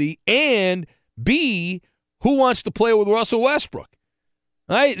Oklahoma City, and B, who wants to play with Russell Westbrook?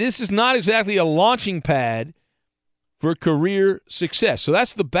 All right, this is not exactly a launching pad for career success. So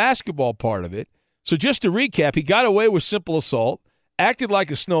that's the basketball part of it. So just to recap, he got away with simple assault, acted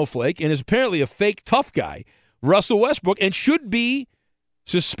like a snowflake, and is apparently a fake tough guy, Russell Westbrook, and should be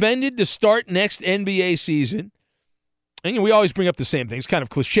suspended to start next NBA season. And we always bring up the same thing. It's kind of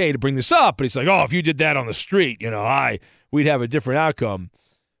cliche to bring this up, but it's like, oh, if you did that on the street, we'd have a different outcome.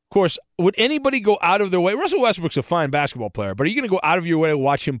 Of course, would anybody go out of their way? Russell Westbrook's a fine basketball player, but are you going to go out of your way to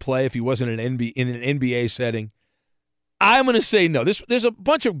watch him play if he wasn't in an NBA setting? I'm going to say no. There's a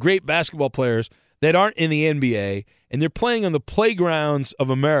bunch of great basketball players that aren't in the NBA, and they're playing on the playgrounds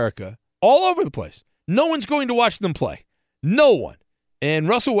of America all over the place. No one's going to watch them play. No one. And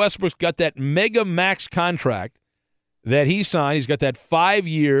Russell Westbrook's got that mega max contract that he signed. He's got that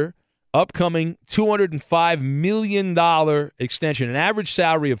 5-year, upcoming $205 million extension, an average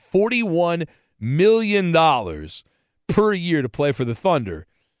salary of $41 million per year to play for the Thunder.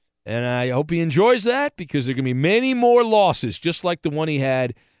 And I hope he enjoys that because there are going to be many more losses, just like the one he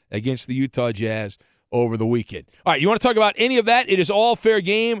had against the Utah Jazz over the weekend. All right, you want to talk about any of that? It is all fair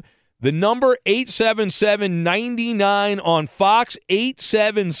game. The number 877-99 on Fox,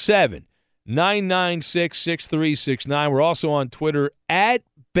 877-996-6369. We're also on Twitter at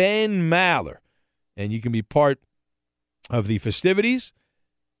Ben Maller. And you can be part of the festivities.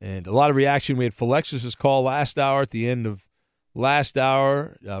 And a lot of reaction. We had Philexis' call last hour at the end of last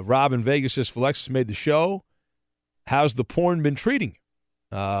hour. Rob in Vegas says, Philexis made the show. How's the porn been treating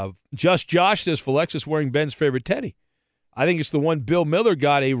you? Just Josh says, Philexis wearing Ben's favorite teddy. I think it's the one Bill Miller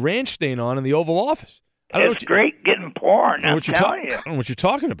got a ranch stain on in the Oval Office. It's great getting porn, I'm I telling you. don't know what you're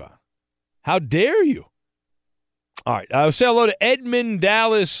talking about. How dare you? All right. I'll say hello to Edmund,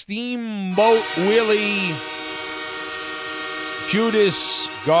 Dallas, Steamboat Willie, Judas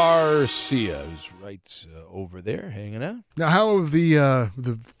Garcia, who's right over there hanging out. Now, how have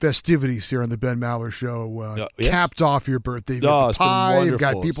the festivities here on the Ben Maller Show capped off your birthday? You've got the pie, you've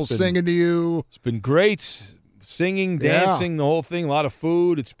got people singing to you. It's been great. Singing, dancing, the whole thing, a lot of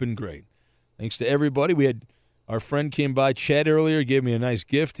food. It's been great. Thanks to everybody. We had our friend came by, Chet, earlier, gave me a nice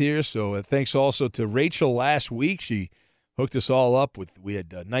gift here. So thanks also to Rachel last week. She hooked us all up we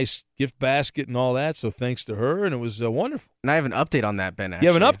had a nice gift basket and all that. So thanks to her, and it was wonderful. And I have an update on that, Ben. Actually.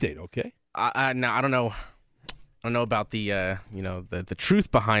 You have an update, okay? Now I don't know. I don't know about the the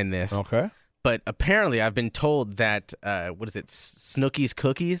truth behind this. Okay. But apparently, I've been told that what is it, Snooki's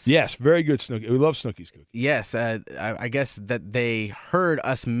Cookies? Yes, very good Snooki. We love Snooki's Cookies. Yes, I guess that they heard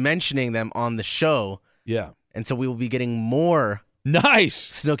us mentioning them on the show. Yeah. And so we will be getting more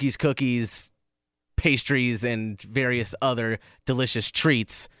Snooki's Cookies, pastries, and various other delicious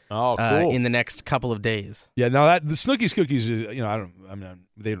treats. Oh, cool. In the next couple of days. Yeah, now the Snooki's Cookies,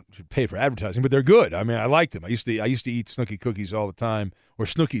 they should pay for advertising, but they're good. I mean, I like them. I used to eat Snooki cookies all the time, or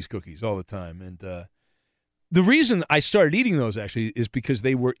Snooki's cookies all the time. And the reason I started eating those actually is because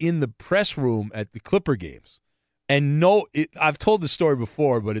they were in the press room at the Clipper games. And I've told the story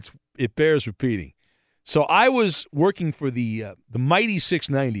before, but it bears repeating. So I was working for the Mighty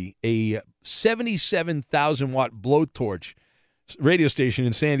 690, a 77,000 watt blowtorch radio station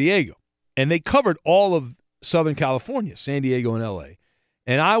in San Diego, and they covered all of Southern California, San Diego and L.A.,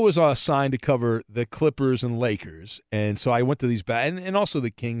 and I was assigned to cover the Clippers and Lakers, and so I went to these and also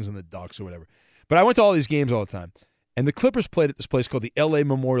the Kings and the Ducks or whatever, but I went to all these games all the time, and the Clippers played at this place called the L.A.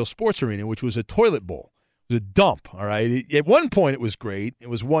 Memorial Sports Arena, which was a toilet bowl. It was a dump, all right? At one point, it was great. It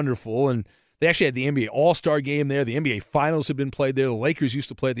was wonderful, and they actually had the NBA All-Star game there. The NBA Finals had been played there. The Lakers used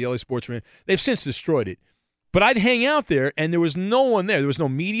to play at the L.A. Sports Arena. They've since destroyed it. But I'd hang out there, and there was no one there. There was no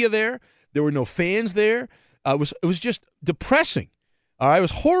media there. There were no fans there. It was just depressing. All right, it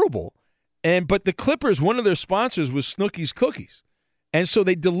was horrible. But the Clippers, one of their sponsors was Snooki's Cookies. And so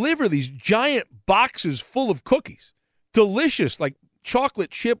they deliver these giant boxes full of cookies. Delicious, like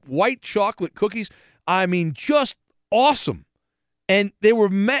chocolate chip, white chocolate cookies. I mean, just awesome. And they were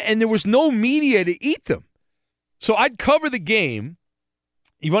and there was no media to eat them. So I'd cover the game.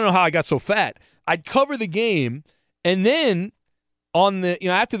 You want to know how I got so fat? I'd cover the game, and then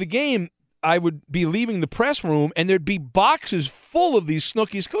after the game, I would be leaving the press room, and there'd be boxes full of these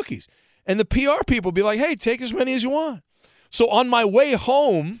Snooki's cookies. And the PR people would be like, hey, take as many as you want. So on my way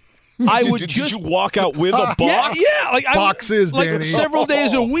home, Did you walk out with a box? Yeah, like boxes, Danny. Several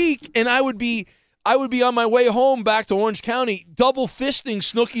days a week, and I would be on my way home back to Orange County, double fisting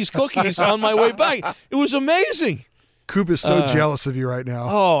Snooki's cookies on my way back. It was amazing. Coop is so jealous of you right now.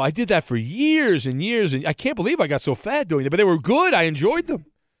 Oh, I did that for years and years, and I can't believe I got so fat doing it. But they were good. I enjoyed them.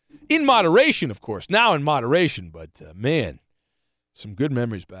 In moderation, of course. Now in moderation, but man, some good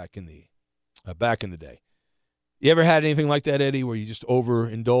memories back in the day. You ever had anything like that, Eddie, where you just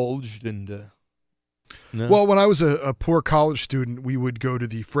overindulged and no? Well, when I was a poor college student, we would go to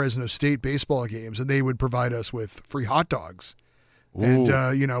the Fresno State baseball games, and they would provide us with free hot dogs. Ooh.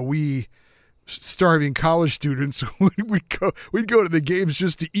 And we starving college students we'd go to the games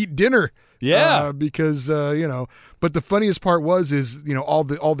just to eat dinner. Yeah, because But the funniest part is all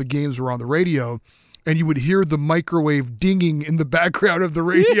the games were on the radio, and you would hear the microwave dinging in the background of the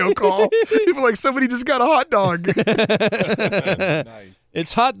radio call. People like somebody just got a hot dog. Nice.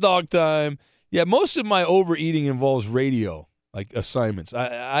 It's hot dog time. Yeah, most of my overeating involves radio like assignments.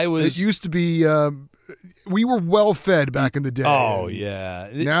 I was. It used to be. We were well fed back in the day. Oh yeah.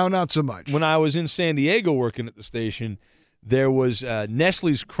 Now not so much. When I was in San Diego working at the station, there was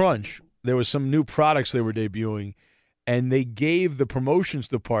Nestle's Crunch. There was some new products they were debuting, and they gave the promotions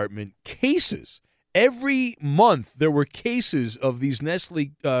department cases. Every month there were cases of these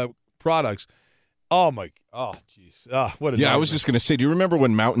Nestle products. Oh jeez. What a nightmare. I was just going to say, do you remember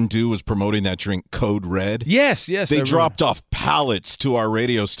when Mountain Dew was promoting that drink Code Red? Yes. They dropped off pallets to our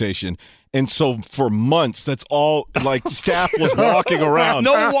radio station. And so for months, that's all, staff was walking around.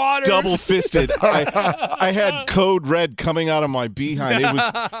 No water. Double-fisted. I had Code Red coming out of my behind.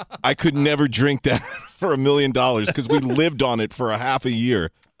 I could never drink that for $1 million because we lived on it for a half a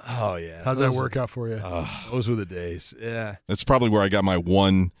year. Oh, yeah. How'd that work out for you? Those were the days. Yeah. That's probably where I got my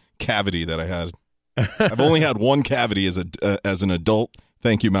one cavity that I had. I've only had one cavity as an adult.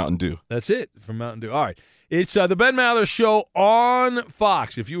 Thank you, Mountain Dew. That's it from Mountain Dew. All right. It's the Ben Maller Show on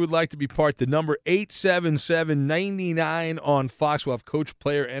Fox. If you would like to be part, the number 877-99 on Fox. We'll have coach,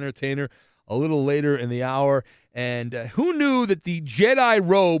 player, entertainer a little later in the hour. And who knew that the Jedi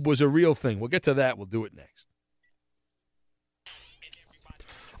robe was a real thing? We'll get to that. We'll do it next.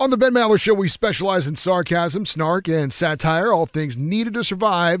 On the Ben Maller Show, we specialize in sarcasm, snark, and satire, all things needed to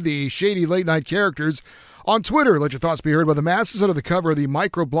survive the shady late-night characters. On Twitter, let your thoughts be heard by the masses under the cover of the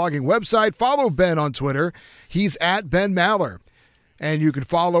microblogging website. Follow Ben on Twitter. He's at Ben Maller. And you can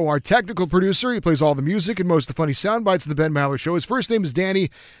follow our technical producer. He plays all the music and most of the funny sound bites of the Ben Maller Show. His first name is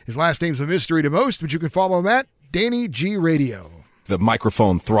Danny. His last name's a mystery to most, but you can follow him at Danny G Radio. The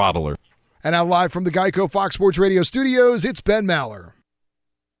microphone throttler. And now live from the Geico Fox Sports Radio studios, it's Ben Maller.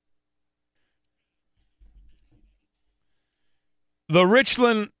 The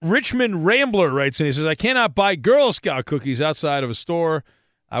Richmond Rambler writes in. He says, I cannot buy Girl Scout cookies outside of a store.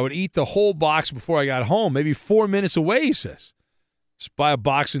 I would eat the whole box before I got home, maybe 4 minutes away, he says. Just buy a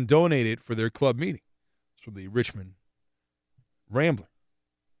box and donate it for their club meeting. It's from the Richmond Rambler.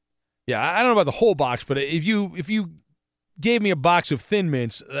 Yeah, I don't know about the whole box, but if you gave me a box of Thin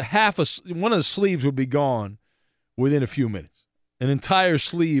Mints, one of the sleeves would be gone within a few minutes. An entire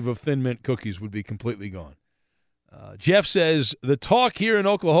sleeve of Thin Mint cookies would be completely gone. Jeff says, the talk here in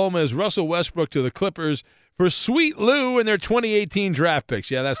Oklahoma is Russell Westbrook to the Clippers for Sweet Lou and their 2018 draft picks.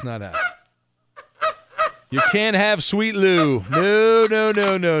 Yeah, that's not happening. You can't have Sweet Lou.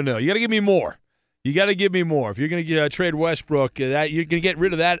 No. You got to give me more. You got to give me more. If you're going to trade Westbrook, you're going to get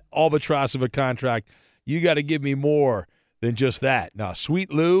rid of that albatross of a contract, you got to give me more than just that. Now,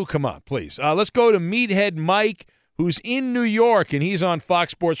 Sweet Lou, come on, please. Let's go to Meathead Mike, who's in New York, and he's on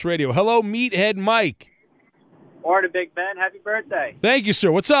Fox Sports Radio. Hello, Meathead Mike. Morning, Big Ben. Happy birthday. Thank you,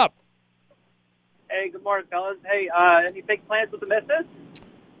 sir. What's up? Hey, good morning, fellas. Hey, any big plans with the missus?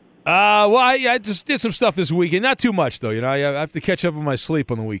 Well, I just did some stuff this weekend. Not too much, though. You know, I have to catch up on my sleep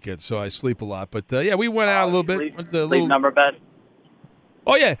on the weekend, so I sleep a lot. But, yeah, we went out a little bit. Sleep number bed.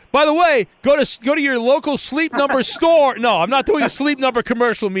 Oh, yeah. By the way, go to your local Sleep Number store. No, I'm not doing a Sleep Number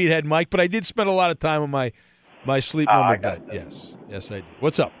commercial, Meathead Mike, but I did spend a lot of time on my Sleep Number bed. Yes, I did.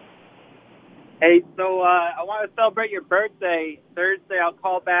 What's up? Hey, so I want to celebrate your birthday Thursday. I'll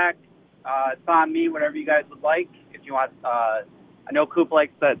call back. It's on me, whatever you guys would like. If you want, I know Coop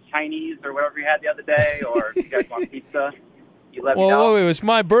likes the Chinese or whatever you had the other day, or if you guys want pizza, you let me know. Wait, it's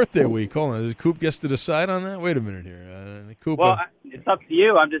my birthday week. Hold on. Coop gets to decide on that? Wait a minute here. Coop, well, it's up to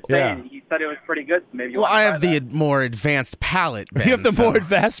you. I'm just saying. He said it was pretty good, so maybe you want to I try have that. the more advanced palate, Ben. You have the more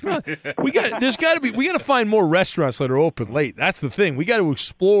advanced palate? We got to find more restaurants that are open late. That's the thing. We got to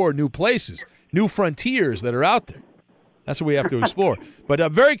explore new places. New frontiers that are out there. That's what we have to explore.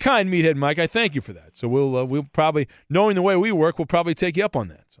 But very kind, Meathead Mike. I thank you for that. So we'll probably, knowing the way we work, we'll probably take you up on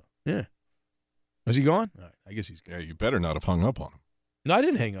that. So yeah. Is he gone? All right, I guess he's gone. Yeah, you better not have hung up on him. No, I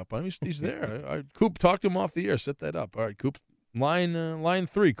didn't hang up on him. He's there. Coop, talked to him off the air. Set that up. All right, Coop. Line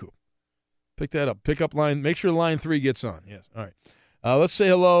 3, Coop. Pick that up. Pick up line. Make sure line 3 gets on. Yes. All right. Let's say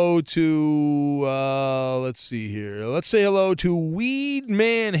hello to, let's see here. Let's say hello to Weed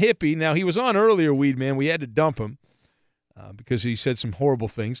Man Hippie. Now, he was on earlier, Weed Man. We had to dump him because he said some horrible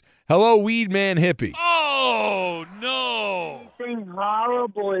things. Hello, Weed Man Hippie. Oh, no. Anything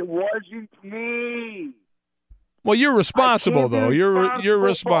horrible. It wasn't me. Well, you're responsible, though. You're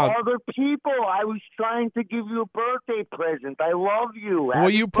responsible. For other people. I was trying to give you a birthday present. I love you. Well,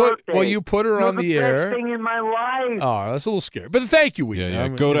 you put her on the air. You're the best thing in my life. Oh, that's a little scary. But thank you, Weed. Yeah.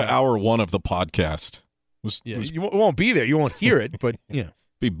 Go to hour 1 of the podcast. You won't be there. You won't hear it, but yeah.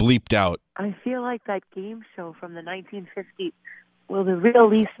 Be bleeped out. I feel like that game show from the 1950s. Will the real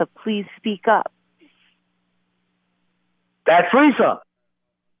Lisa please speak up? That's Lisa.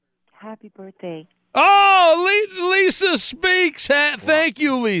 Happy birthday. Oh, Lisa speaks. Thank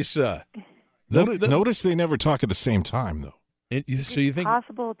you, Lisa. Notice they never talk at the same time, though. So you think it's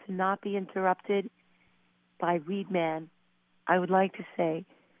possible to not be interrupted by Reed Man? I would like to say,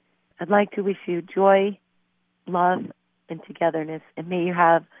 I'd like to wish you joy, love, and togetherness, and may you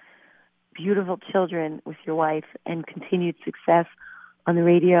have beautiful children with your wife and continued success on the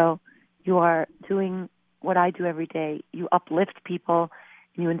radio. You are doing what I do every day. You uplift people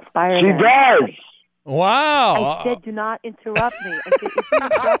and you inspire them. She does. Wow. I said do not interrupt me. I said if you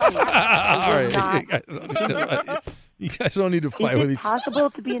interrupt me, I will not. You guys don't need to fight with each other. Is it possible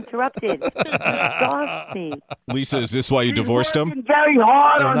to be interrupted? Exhaust me. Lisa, is this why you divorced him? Very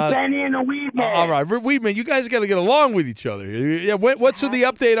hard on Benny and the Weed Man. All right, Weed Man, you guys got to get along with each other. Yeah, what's the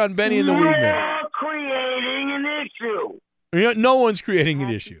update on Benny and the Weed Man? We're creating an issue. No one's creating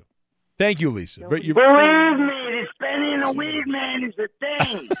an issue. Thank you, Lisa. Believe me, this Benny and the Weed Man is the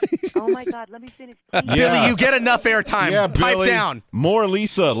thing. Oh, my God. Let me finish, please. Billy, you get enough airtime. Yeah, Pipe Billy. down. More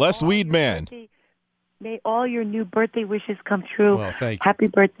Lisa, less Weed Man. May all your new birthday wishes come true. Well, thank you. Happy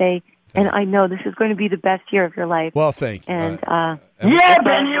birthday. And I know this is going to be the best year of your life. Well, thank you. And, yeah,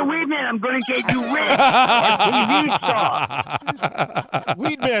 Benny and Weed Man, I'm going to get you rich. TV star.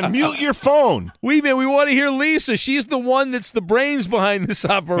 Weed Man, mute your phone. Weed Man, we want to hear Lisa. She's the one that's the brains behind this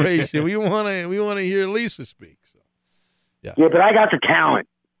operation. we want to hear Lisa speak. So. Yeah, but I got the talent.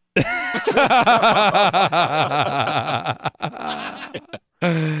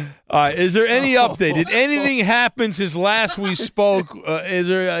 All right, is there any update? Did anything happen since last we spoke? Is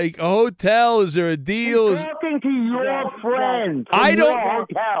there a hotel? Is there a deal? I'm talking to your friend. I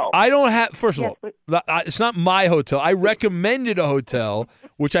don't have. First of Yes, all, it's not my hotel. I recommended a hotel,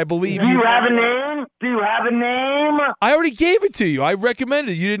 which I believe Do you have a name? Do you have a name? I already gave it to you. I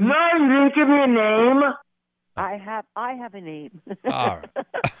recommended. You didn't. No, you didn't give me a name. I have a name. All right.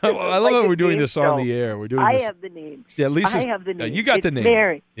 Well, I love how we're doing this on the air. We're doing this. I have the name. Yeah, Lisa. I have the name. You got It's the name.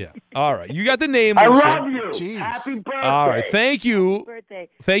 Mary. Yeah. All right. You got the name. I Lisa. love you. Jeez. Happy birthday. All right. Thank you. Happy birthday.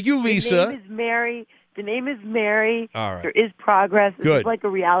 Thank you, Lisa. The name is Mary. The name is Mary. All right. There is progress. This Good. is like a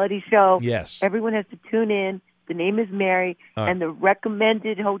reality show. Yes. Everyone has to tune in. The name is Mary, All right. and the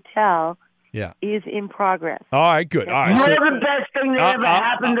recommended hotel Yeah. is in progress. All right. Good. All right. You're So, the best thing that ever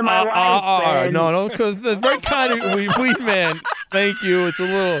happened to my life, all right. Ben. No, because the very kind of Weed Man. Thank you. It's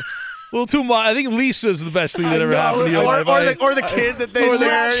a little too much. I think Lisa's the best thing that ever happened to your life. Or the kid that they Or the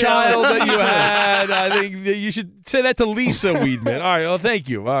share. child that you had. I think that you should say that to Lisa Weedman. All right. Well, thank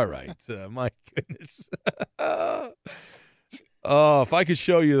you. All right. My goodness. Oh, if I could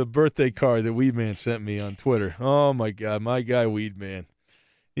show you the birthday card that Weedman sent me on Twitter. Oh, my God. My guy, Weedman.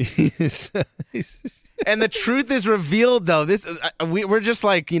 And the truth is revealed, though. We're just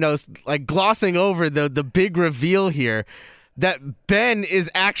like glossing over the big reveal here. That Ben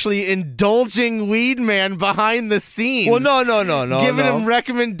is actually indulging Weed Man behind the scenes. Well, no. Giving him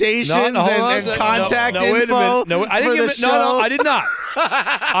recommendations and contact info. Wait a minute. No, I didn't for give the it. show. No, I did not.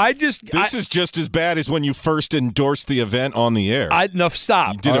 This is just as bad as when you first endorsed the event on the air. No,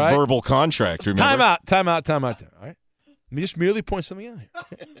 stop. You did a verbal contract, remember? Time out. All right. Let me just merely point something out here.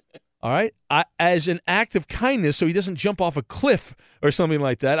 All right? As an act of kindness, so he doesn't jump off a cliff or something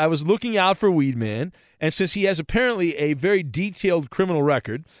like that, I was looking out for Weed Man, and since he has apparently a very detailed criminal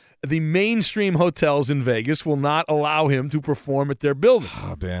record, the mainstream hotels in Vegas will not allow him to perform at their building.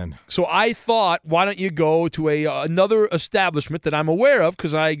 Oh, Ben. So I thought, why don't you go to another establishment that I'm aware of,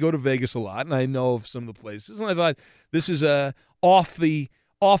 because I go to Vegas a lot, and I know of some of the places, and I thought, this is a off the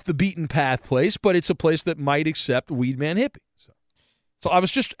beaten path place, but it's a place that might accept Weed Man hippie. So I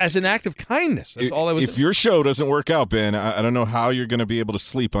was just, as an act of kindness, that's all I was If your show doesn't work out, Ben, I don't know how you're going to be able to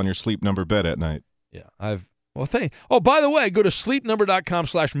sleep on your Sleep Number bed at night. Yeah, by the way, go to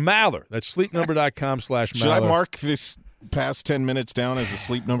sleepnumber.com/Maller. That's sleepnumber.com/Maller. Should I mark this past 10 minutes down as a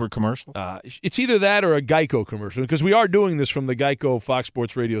Sleep Number commercial? It's either that or a Geico commercial, because we are doing this from the Geico Fox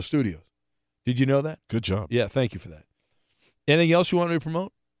Sports Radio studios. Did you know that? Good job. Yeah, thank you for that. Anything else you want me to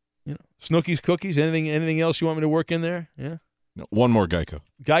promote? Snookies, cookies, anything else you want me to work in there? Yeah. No, one more Geico.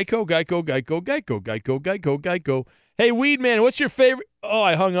 Geico. Hey, Weed Man, what's your favorite? Oh,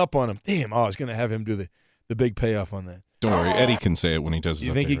 I hung up on him. Damn, I was going to have him do the big payoff on that. Don't worry, Eddie can say it when he does his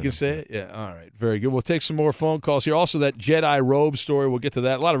You think he can say it? Yeah, all right. Very good. We'll take some more phone calls here. Also, that Jedi robe story, we'll get to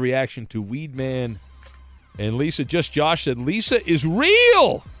that. A lot of reaction to Weed Man and Lisa. Just Josh said, Lisa is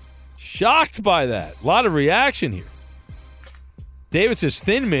real. Shocked by that. A lot of reaction here. David says,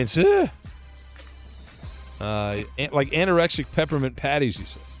 Thin Mints. Like anorexic peppermint patties, he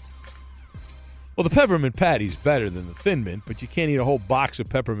says. Well, the peppermint patty's better than the Thin Mint, but you can't eat a whole box of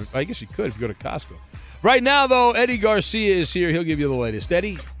peppermint. I guess you could if you go to Costco. Right now, though, Eddie Garcia is here. He'll give you the latest.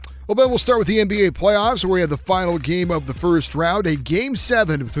 Eddie? Well, Ben, we'll start with the NBA playoffs, where we have the final game of the first round, a Game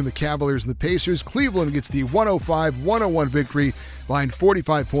 7 between the Cavaliers and the Pacers. Cleveland gets the 105-101 victory, behind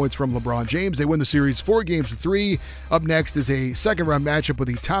 45 points from LeBron James. They win the series 4-3. Up next is a second-round matchup with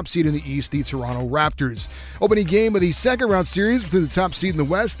the top seed in the East, the Toronto Raptors. Opening game of the second-round series between the top seed in the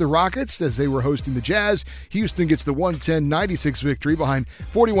West, the Rockets, as they were hosting the Jazz. Houston gets the 110-96 victory, behind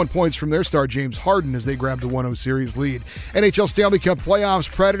 41 points from their star James Harden as they grab the 1-0 series lead. NHL Stanley Cup playoffs,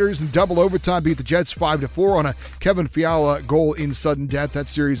 Predators in double overtime beat the Jets 5-4 on a Kevin Fiala goal in sudden death. That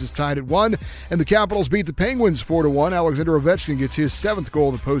series is tied at 1. And the Capitals beat the Penguins 4-1. Alexander Ovechkin gets his 7th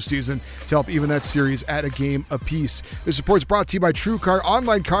goal of the postseason to help even that series at a game apiece. This report's brought to you by TrueCar.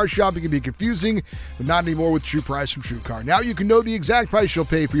 Online car shopping can be confusing, but not anymore with True Price from TrueCar. Now you can know the exact price you'll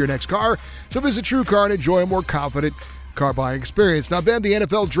pay for your next car, so visit TrueCar and enjoy a more confident car buying experience. Now, Ben, the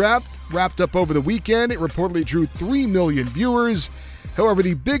NFL draft wrapped up over the weekend. It reportedly drew 3 million viewers. However,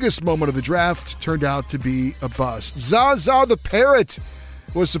 the biggest moment of the draft turned out to be a bust. Zaza the Parrot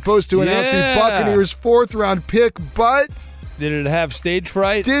was supposed to announce the Buccaneers' 4th-round pick, but did it have stage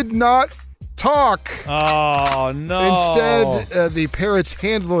fright? Did not talk. Oh, no. Instead, the Parrot's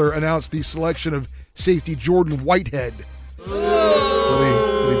handler announced the selection of safety Jordan Whitehead for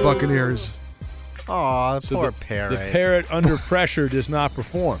the Buccaneers. Oh, So poor the Parrot. The Parrot under pressure does not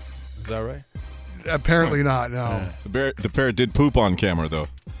perform. Is that right? Apparently not, no. The Parrot did poop on camera, though.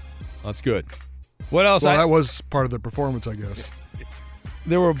 That's good. What else? Well, that was part of the performance, I guess.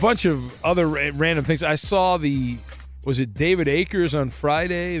 There were a bunch of other random things. I saw was it David Akers on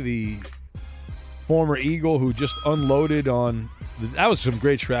Friday, the former Eagle who just unloaded on that was some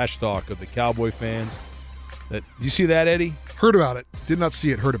great trash talk of the Cowboy fans. Did you see that, Eddie? Heard about it. Did not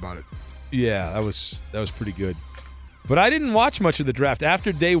see it, heard about it. Yeah, that was pretty good. But I didn't watch much of the draft.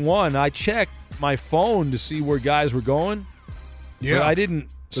 After day one, I checked my phone to see where guys were going. Yeah. But I didn't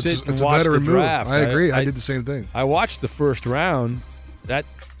sit and it's watch a veteran the draft. move. I agree. I did the same thing. I watched the first round. That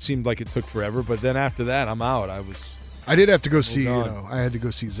seemed like it took forever, but then after that, I'm out. I did have to go see, I had to go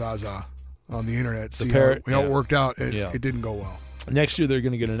see Zaza on the internet, see how it worked out. It didn't go well. Next year, they're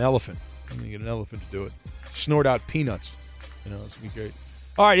going to get an elephant. They're going to get an elephant to do it. Snort out peanuts. It's going to be great.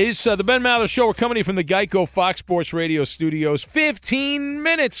 All right, it's the Ben Maller Show. We're coming in from the Geico Fox Sports Radio studios. 15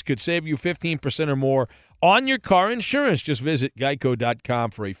 minutes could save you 15% or more on your car insurance. Just visit geico.com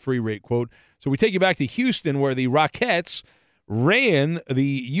for a free rate quote. So we take you back to Houston, where the Rockettes ran the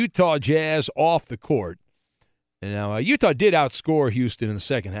Utah Jazz off the court. And now Utah did outscore Houston in the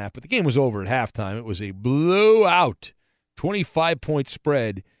second half, but the game was over at halftime. It was a blowout, 25-point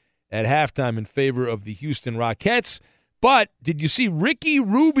spread at halftime in favor of the Houston Rockettes. But did you see Ricky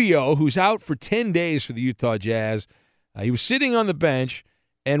Rubio, who's out for 10 days for the Utah Jazz? He was sitting on the bench,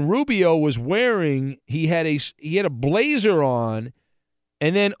 and Rubio was wearing he had a blazer on,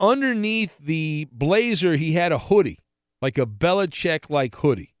 and then underneath the blazer he had a hoodie, like a Belichick-like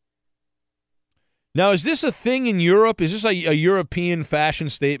hoodie. Now, is this a thing in Europe? Is this a European fashion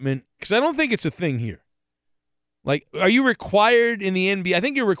statement? Because I don't think it's a thing here. Like, are you required in the NBA? I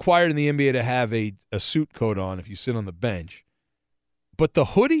think you're required in the NBA to have a suit coat on if you sit on the bench. But the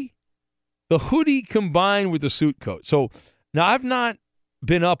hoodie combined with the suit coat. So now I've not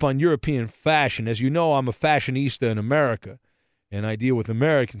been up on European fashion. As you know, I'm a fashionista in America, and I deal with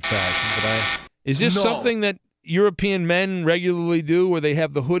American fashion. But is this something that European men regularly do, where they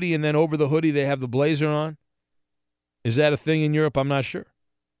have the hoodie and then over the hoodie they have the blazer on? Is that a thing in Europe? I'm not sure.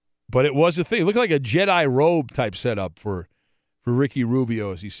 But it was a thing. It looked like a Jedi robe type setup for Ricky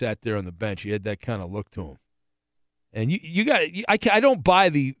Rubio as he sat there on the bench. He had that kind of look to him. And I don't buy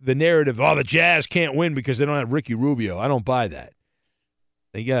the narrative, the Jazz can't win because they don't have Ricky Rubio. I don't buy that.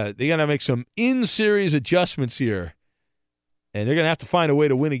 They got to make some in-series adjustments here. And they're going to have to find a way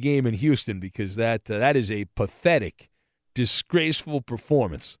to win a game in Houston because that is a pathetic, disgraceful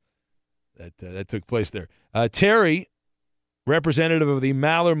performance that took place there. Terry, representative of the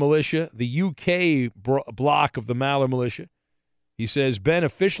Maller Militia, the UK block of the Maller Militia, he says, Ben,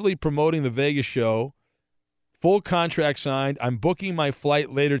 officially promoting the Vegas show, full contract signed. I'm booking my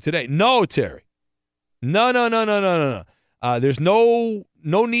flight later today. No, Terry. No. There's no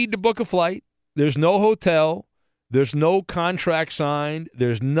need to book a flight. There's no hotel. There's no contract signed.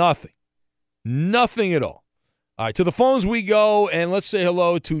 There's nothing. Nothing at all. All right, to the phones we go, and let's say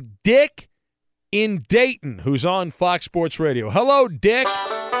hello to Dick in Dayton, who's on Fox Sports Radio. Hello, Dick.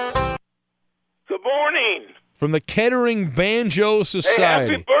 Good morning. From the Kettering Banjo Society.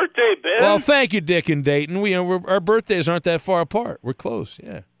 Hey, happy birthday, Ben. Well, thank you, Dick in Dayton. Our birthdays aren't that far apart. We're close,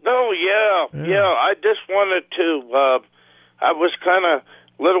 yeah. No, yeah. I just wanted to, I was kind of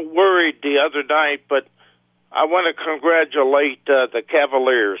a little worried the other night, but I want to congratulate the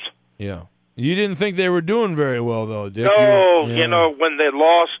Cavaliers. Yeah. You didn't think they were doing very well, though, Dick? No, when they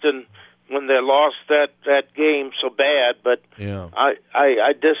lost that game so bad, but yeah.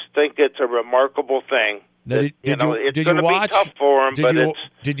 I just think it's a remarkable thing. It's going to be tough for them,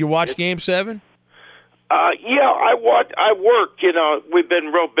 did you watch Game 7? Yeah, I worked. We've been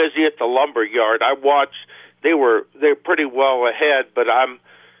real busy at the lumber yard. I watched. They're pretty well ahead, but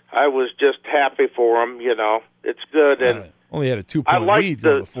I was just happy for them. It's good, and only had a 2-point lead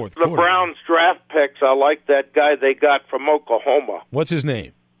in the fourth quarter. The Browns draft picks. I like that guy they got from Oklahoma. What's his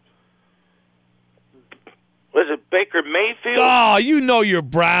name? Was it Baker Mayfield? Oh, you know your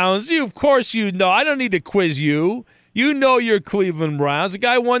Browns. Of course you know. I don't need to quiz you. You know your Cleveland Browns. The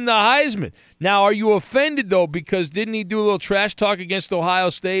guy won the Heisman. Now, are you offended, though, because didn't he do a little trash talk against Ohio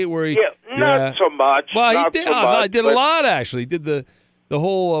State where he not so much. Well, not he did. So much, he did but a lot actually. He did the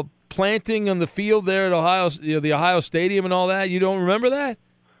whole planting on the field there at Ohio, the Ohio Stadium and all that. You don't remember that?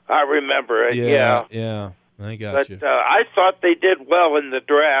 I remember it. Yeah. Yeah. I got But you. I thought they did well in the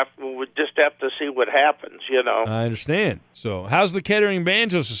draft. We'll just have to see what happens, you know. I understand. So, how's the Kettering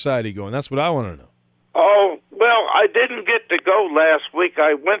Banjo Society going? That's what I want to know. Oh, well, I didn't get to go last week.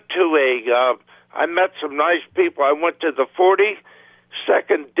 I went to I met some nice people. I went to the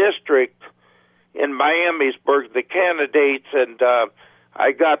 42nd District in Miamisburg, the candidates, and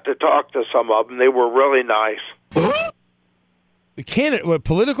I got to talk to some of them. They were really nice. What,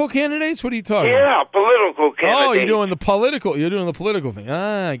 political candidates? What are you talking about? Yeah, political candidates. Oh, you're doing the political thing.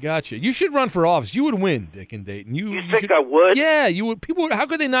 Ah, I got you. You should run for office. You would win, Dick and Dayton. You think should, I would? Yeah, you would. People, how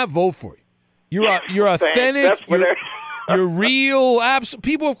could they not vote for you? You're authentic. You're real.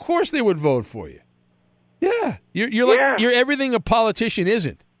 People, of course, they would vote for you. Yeah, you're like you're everything a politician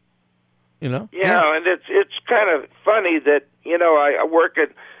isn't. You know. Yeah, and it's kind of funny that I work at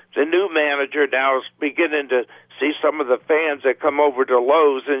the new manager now is beginning to see some of the fans that come over to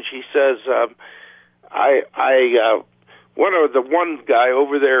Lowe's, and she says, one guy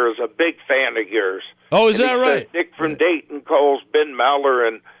over there is a big fan of yours. Oh, is and that he right? Says Dick from Dayton calls Ben Maller,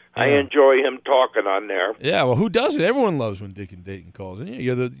 and I enjoy him talking on there. Yeah, well, who doesn't? Everyone loves when Dick and Dayton calls.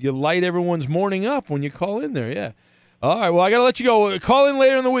 You light everyone's morning up when you call in there. Yeah. All right. Well, I got to let you go. Call in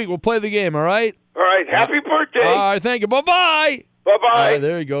later in the week. We'll play the game. All right. All right. Happy birthday. All right. Thank you. Bye-bye. Bye-bye.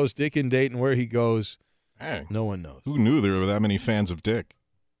 There he goes, Dick and Dayton. Where he goes, no one knows. Who knew there were that many fans of Dick?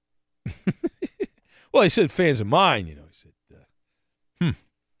 Well, he said fans of mine. He said,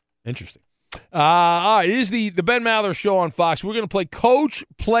 interesting. All right. It is the Ben Maller Show on Fox. We're going to play Coach,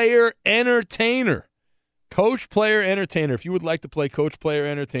 Player, Entertainer. Coach, Player, Entertainer. If you would like to play Coach, Player,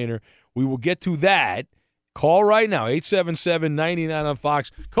 Entertainer, we will get to that. Call right now, 877-99 on Fox.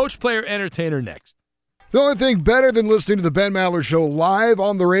 Coach, Player, Entertainer next. The only thing better than listening to the Ben Maller Show live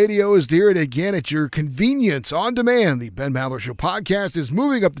on the radio is to hear it again at your convenience on demand. The Ben Maller Show podcast is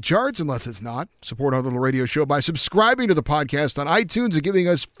moving up the charts, unless it's not. Support our little radio show by subscribing to the podcast on iTunes and giving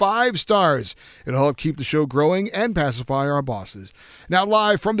us 5 stars. It'll help keep the show growing and pacify our bosses. Now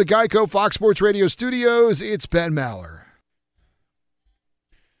live from the Geico Fox Sports Radio studios, it's Ben Maller.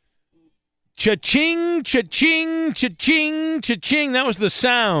 Cha-ching, cha-ching, cha-ching, cha-ching. That was the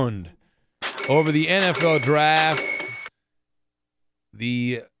sound over the NFL draft.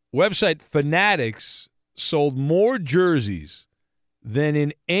 The website Fanatics sold more jerseys than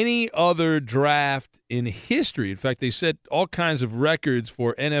in any other draft in history. In fact, they set all kinds of records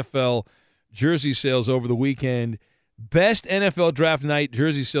for NFL jersey sales over the weekend. Best NFL draft night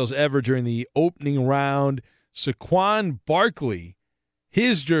jersey sales ever during the opening round. Saquon Barkley,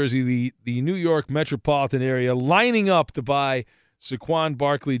 his jersey, the New York metropolitan area, lining up to buy Saquon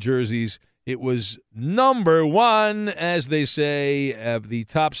Barkley jerseys. It was number one, as they say, the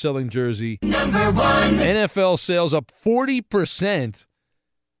top-selling jersey. Number one. NFL sales up 40%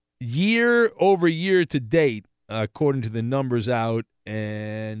 year over year to date, according to the numbers out,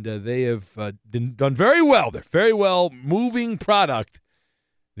 and they have done very well. They're very well moving product.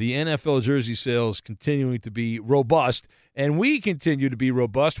 The NFL jersey sales continuing to be robust, and we continue to be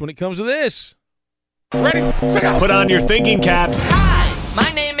robust when it comes to this. Ready? Put on your thinking caps. Hi,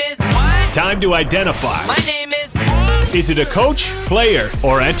 my name is... What? Time to identify. My name is... Is it a coach, player,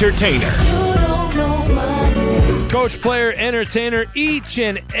 or entertainer? Coach, player, entertainer, each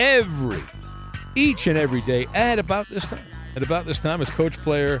and every day at about this time. At about this time is coach,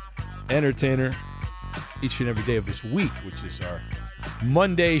 player, entertainer, each and every day of this week, which is our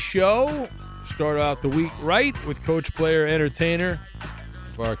Monday show. Start out the week right with coach, player, entertainer.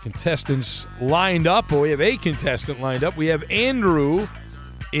 Of our contestants lined up. Well, we have a contestant lined up. We have Andrew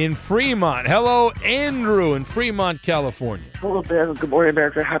in Fremont. Hello, Andrew in Fremont, California. Hello, Ben. Good morning,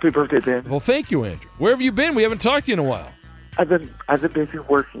 America. Happy birthday, Ben. Well, thank you, Andrew. Where have you been? We haven't talked to you in a while. I've been busy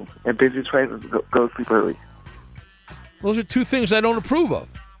working and busy trying to go to sleep early. Those are two things I don't approve of.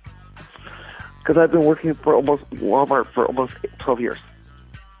 Because I've been working for Walmart for almost 12 years.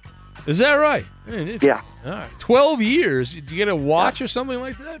 Is that right? Yeah. All right. 12 years? Did you get a watch or something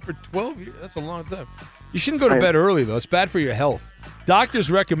like that for 12 years? That's a long time. You shouldn't go to bed early, though. It's bad for your health. Doctors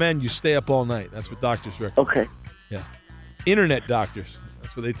recommend you stay up all night. That's what doctors recommend. Okay. Yeah. Internet doctors.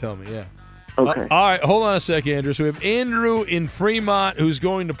 That's what they tell me, yeah. Okay. All right, hold on a second, Andrew. So we have Andrew in Fremont who's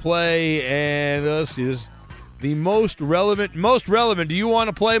going to play, and let's see, this is the most relevant. Most relevant. Do you want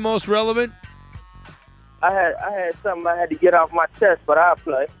to play most relevant? I had something I had to get off my chest, but I'll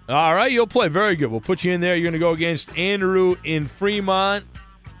play. All right, you'll play. Very good. We'll put you in there. You're going to go against Andrew in Fremont,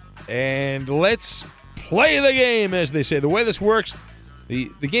 and let's play the game, as they say. The way this works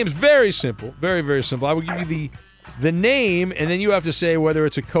The game's very simple, very, very simple. I will give you the name, and then you have to say whether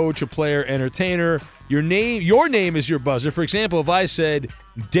it's a coach, a player, entertainer. Your name is your buzzer. For example, if I said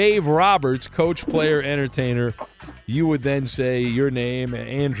Dave Roberts, coach, player, entertainer, you would then say your name,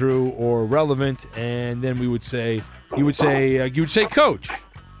 Andrew, or relevant, and then you would say coach.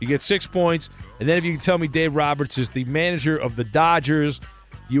 You get 6 points, and then if you can tell me Dave Roberts is the manager of the Dodgers,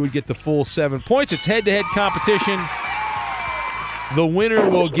 you would get the full 7 points. It's head-to-head competition. The winner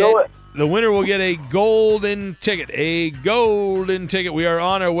will get a golden ticket. A golden ticket. We are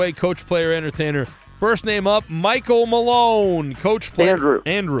on our way. Coach, player, entertainer. First name up, Michael Malone. Coach, player.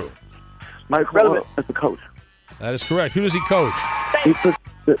 Andrew. Michael Malone is the coach. That is correct. Who does he coach? He puts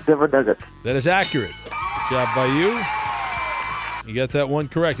the Denver Nuggets. That is accurate. Good job by you. You got that one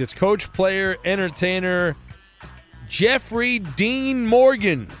correct. It's coach, player, entertainer, Jeffrey Dean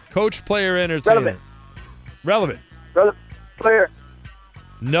Morgan. Coach, player, entertainer. Relevant. Player.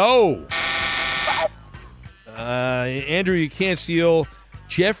 No. Andrew, you can't steal.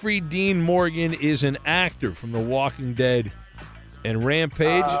 Jeffrey Dean Morgan is an actor from The Walking Dead and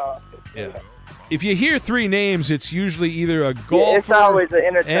Rampage. Yeah. If you hear 3 names, it's usually either a golfer, it's always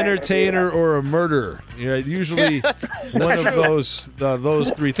an entertainer, or a murderer. Usually one of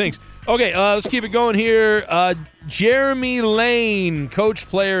those 3 things. Okay, let's keep it going here. Jeremy Lane, coach,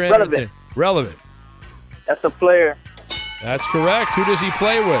 player, entertainer. Relevant. That's a player. That's correct. Who does he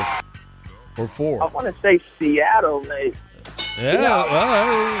play with? Or for? I want to say Seattle, mate. Yeah,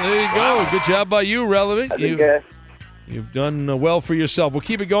 there you go. Good job by you, Relevant. You've done well for yourself. We'll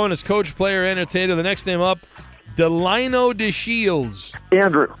keep it going as coach, player, entertainer. The next name up, Delino DeShields.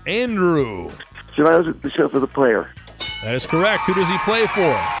 Andrew. Delino DeShields is a player. That is correct. Who does he play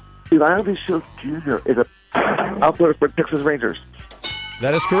for? Delino DeShields Jr. is an outfielder for Texas Rangers.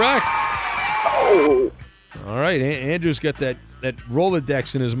 That is correct. Oh. All right, Andrew's got that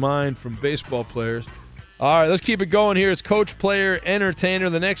Rolodex in his mind from baseball players. All right, let's keep it going here. It's coach, player, entertainer.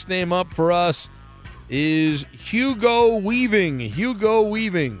 The next name up for us is Hugo Weaving.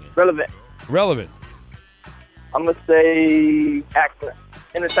 Relevant. I'm going to say actor,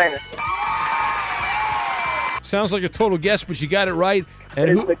 entertainer. Sounds like a total guess, but you got it right. And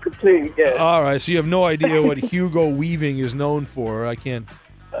it's a complete guess. All right, so you have no idea what Hugo Weaving is known for. I can't.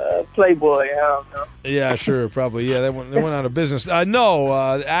 Playboy, I don't know. Yeah, sure, probably. Yeah, they went out of business.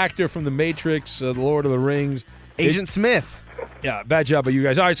 Actor from The Matrix, The Lord of the Rings. Agent Smith. Yeah, bad job by you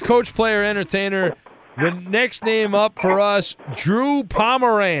guys. All right, it's coach, player, entertainer. The next name up for us, Drew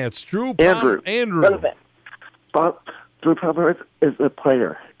Pomerantz. Andrew. Relevant. Drew Pomerantz is a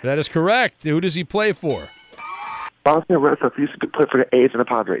player. That is correct. Who does he play for? Boston Red Sox used to play for the A's and the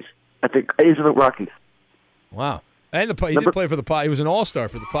Padres. I think A's and the Rockies. Wow. And he did play for the Padres. He was an all-star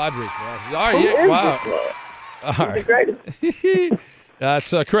for the Padres. All right, yeah, wow. All right. The That's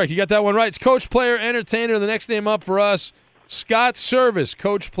correct. You got that one right. It's coach, player, entertainer. The next name up for us, Scott Service,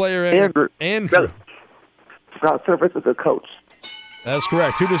 coach, player, Andrew. Scott Service is a coach. That's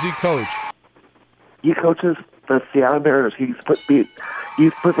correct. Who does he coach? He coaches the Seattle Mariners. He's put for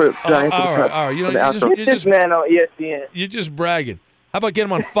the Giants. All right. You're just man on ESPN. You're just bragging. How about getting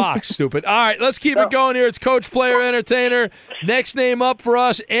him on Fox, stupid? All right, let's keep it going here. It's coach, player, entertainer. Next name up for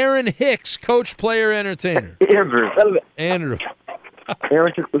us, Aaron Hicks, coach, player, entertainer. Andrew.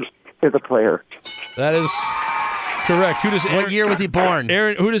 Aaron Hicks is a player. That is correct. What year was he born?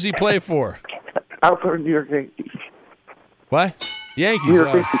 Aaron, who does he play for? Out for New York Yankees. What? Yankees. New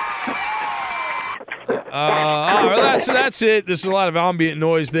York Yankees. All right, that's it. There's a lot of ambient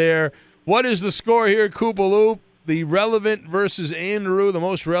noise there. What is the score here, Koopa Loop? The relevant versus Andrew, the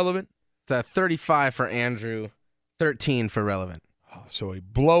most relevant? It's a 35 for Andrew, 13 for relevant. Oh, so a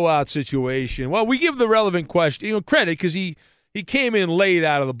blowout situation. Well, we give the relevant question credit because he came in late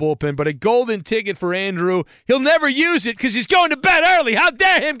out of the bullpen, but a golden ticket for Andrew. He'll never use it because he's going to bed early. How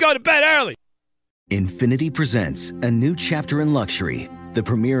dare him go to bed early? Infiniti presents a new chapter in luxury, the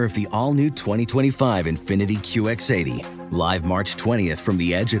premiere of the all-new 2025 Infiniti QX80, live March 20th from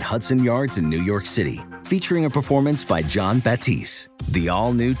the Edge at Hudson Yards in New York City, featuring a performance by John Batiste. The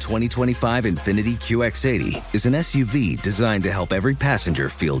all-new 2025 Infiniti QX80 is an SUV designed to help every passenger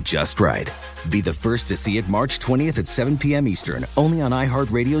feel just right. Be the first to see it March 20th at 7 p.m. Eastern, only on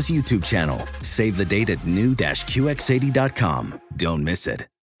iHeartRadio's YouTube channel. Save the date at new-QX80.com. Don't miss it.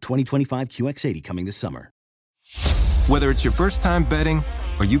 2025 QX80 coming this summer. Whether it's your first time betting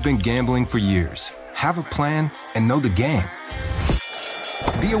or you've been gambling for years, have a plan and know the game.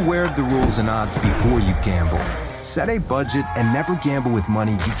 Be aware of the rules and odds before you gamble. Set a budget and never gamble with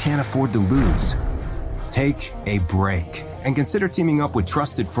money you can't afford to lose. Take a break and consider teaming up with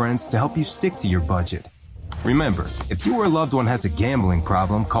trusted friends to help you stick to your budget. Remember, if you or a loved one has a gambling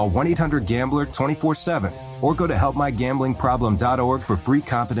problem, call 1-800-GAMBLER 24/7 or go to helpmygamblingproblem.org for free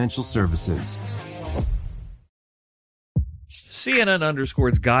confidential services.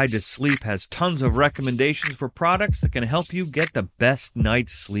 CNN_'s Guide to Sleep has tons of recommendations for products that can help you get the best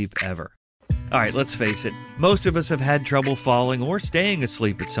night's sleep ever. All right, let's face it, most of us have had trouble falling or staying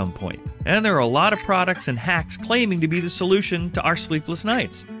asleep at some point, and there are a lot of products and hacks claiming to be the solution to our sleepless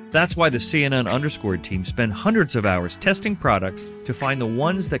nights. That's why the CNN_ team spend hundreds of hours testing products to find the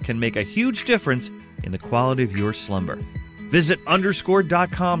ones that can make a huge difference in the quality of your slumber. Visit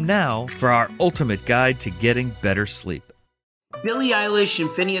underscore.com now for our ultimate guide to getting better sleep. Billie Eilish and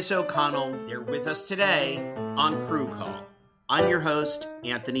Phineas O'Connell, they're with us today on Crew Call. I'm your host,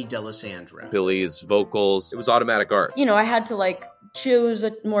 Anthony D'Alessandro. Billie's vocals, it was automatic art. You know, I had to choose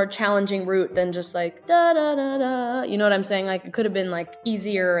a more challenging route than just da da da da. You know what I'm saying? It could have been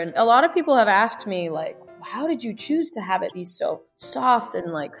easier. And a lot of people have asked me how did you choose to have it be so soft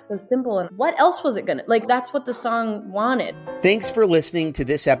and so simple? And what else was it gonna that's what the song wanted. Thanks for listening to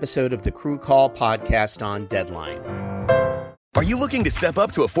this episode of the Crew Call podcast on Deadline. Are you looking to step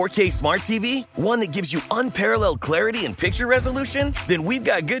up to a 4K smart TV? One that gives you unparalleled clarity and picture resolution? Then we've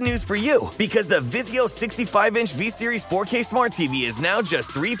got good news for you, because the Vizio 65-inch V-Series 4K smart TV is now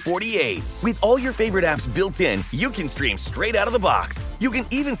just $348. With all your favorite apps built in, you can stream straight out of the box. You can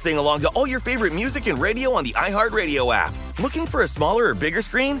even sing along to all your favorite music and radio on the iHeartRadio app. Looking for a smaller or bigger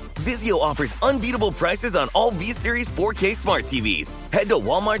screen? Vizio offers unbeatable prices on all V-Series 4K smart TVs. Head to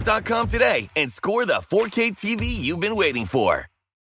Walmart.com today and score the 4K TV you've been waiting for.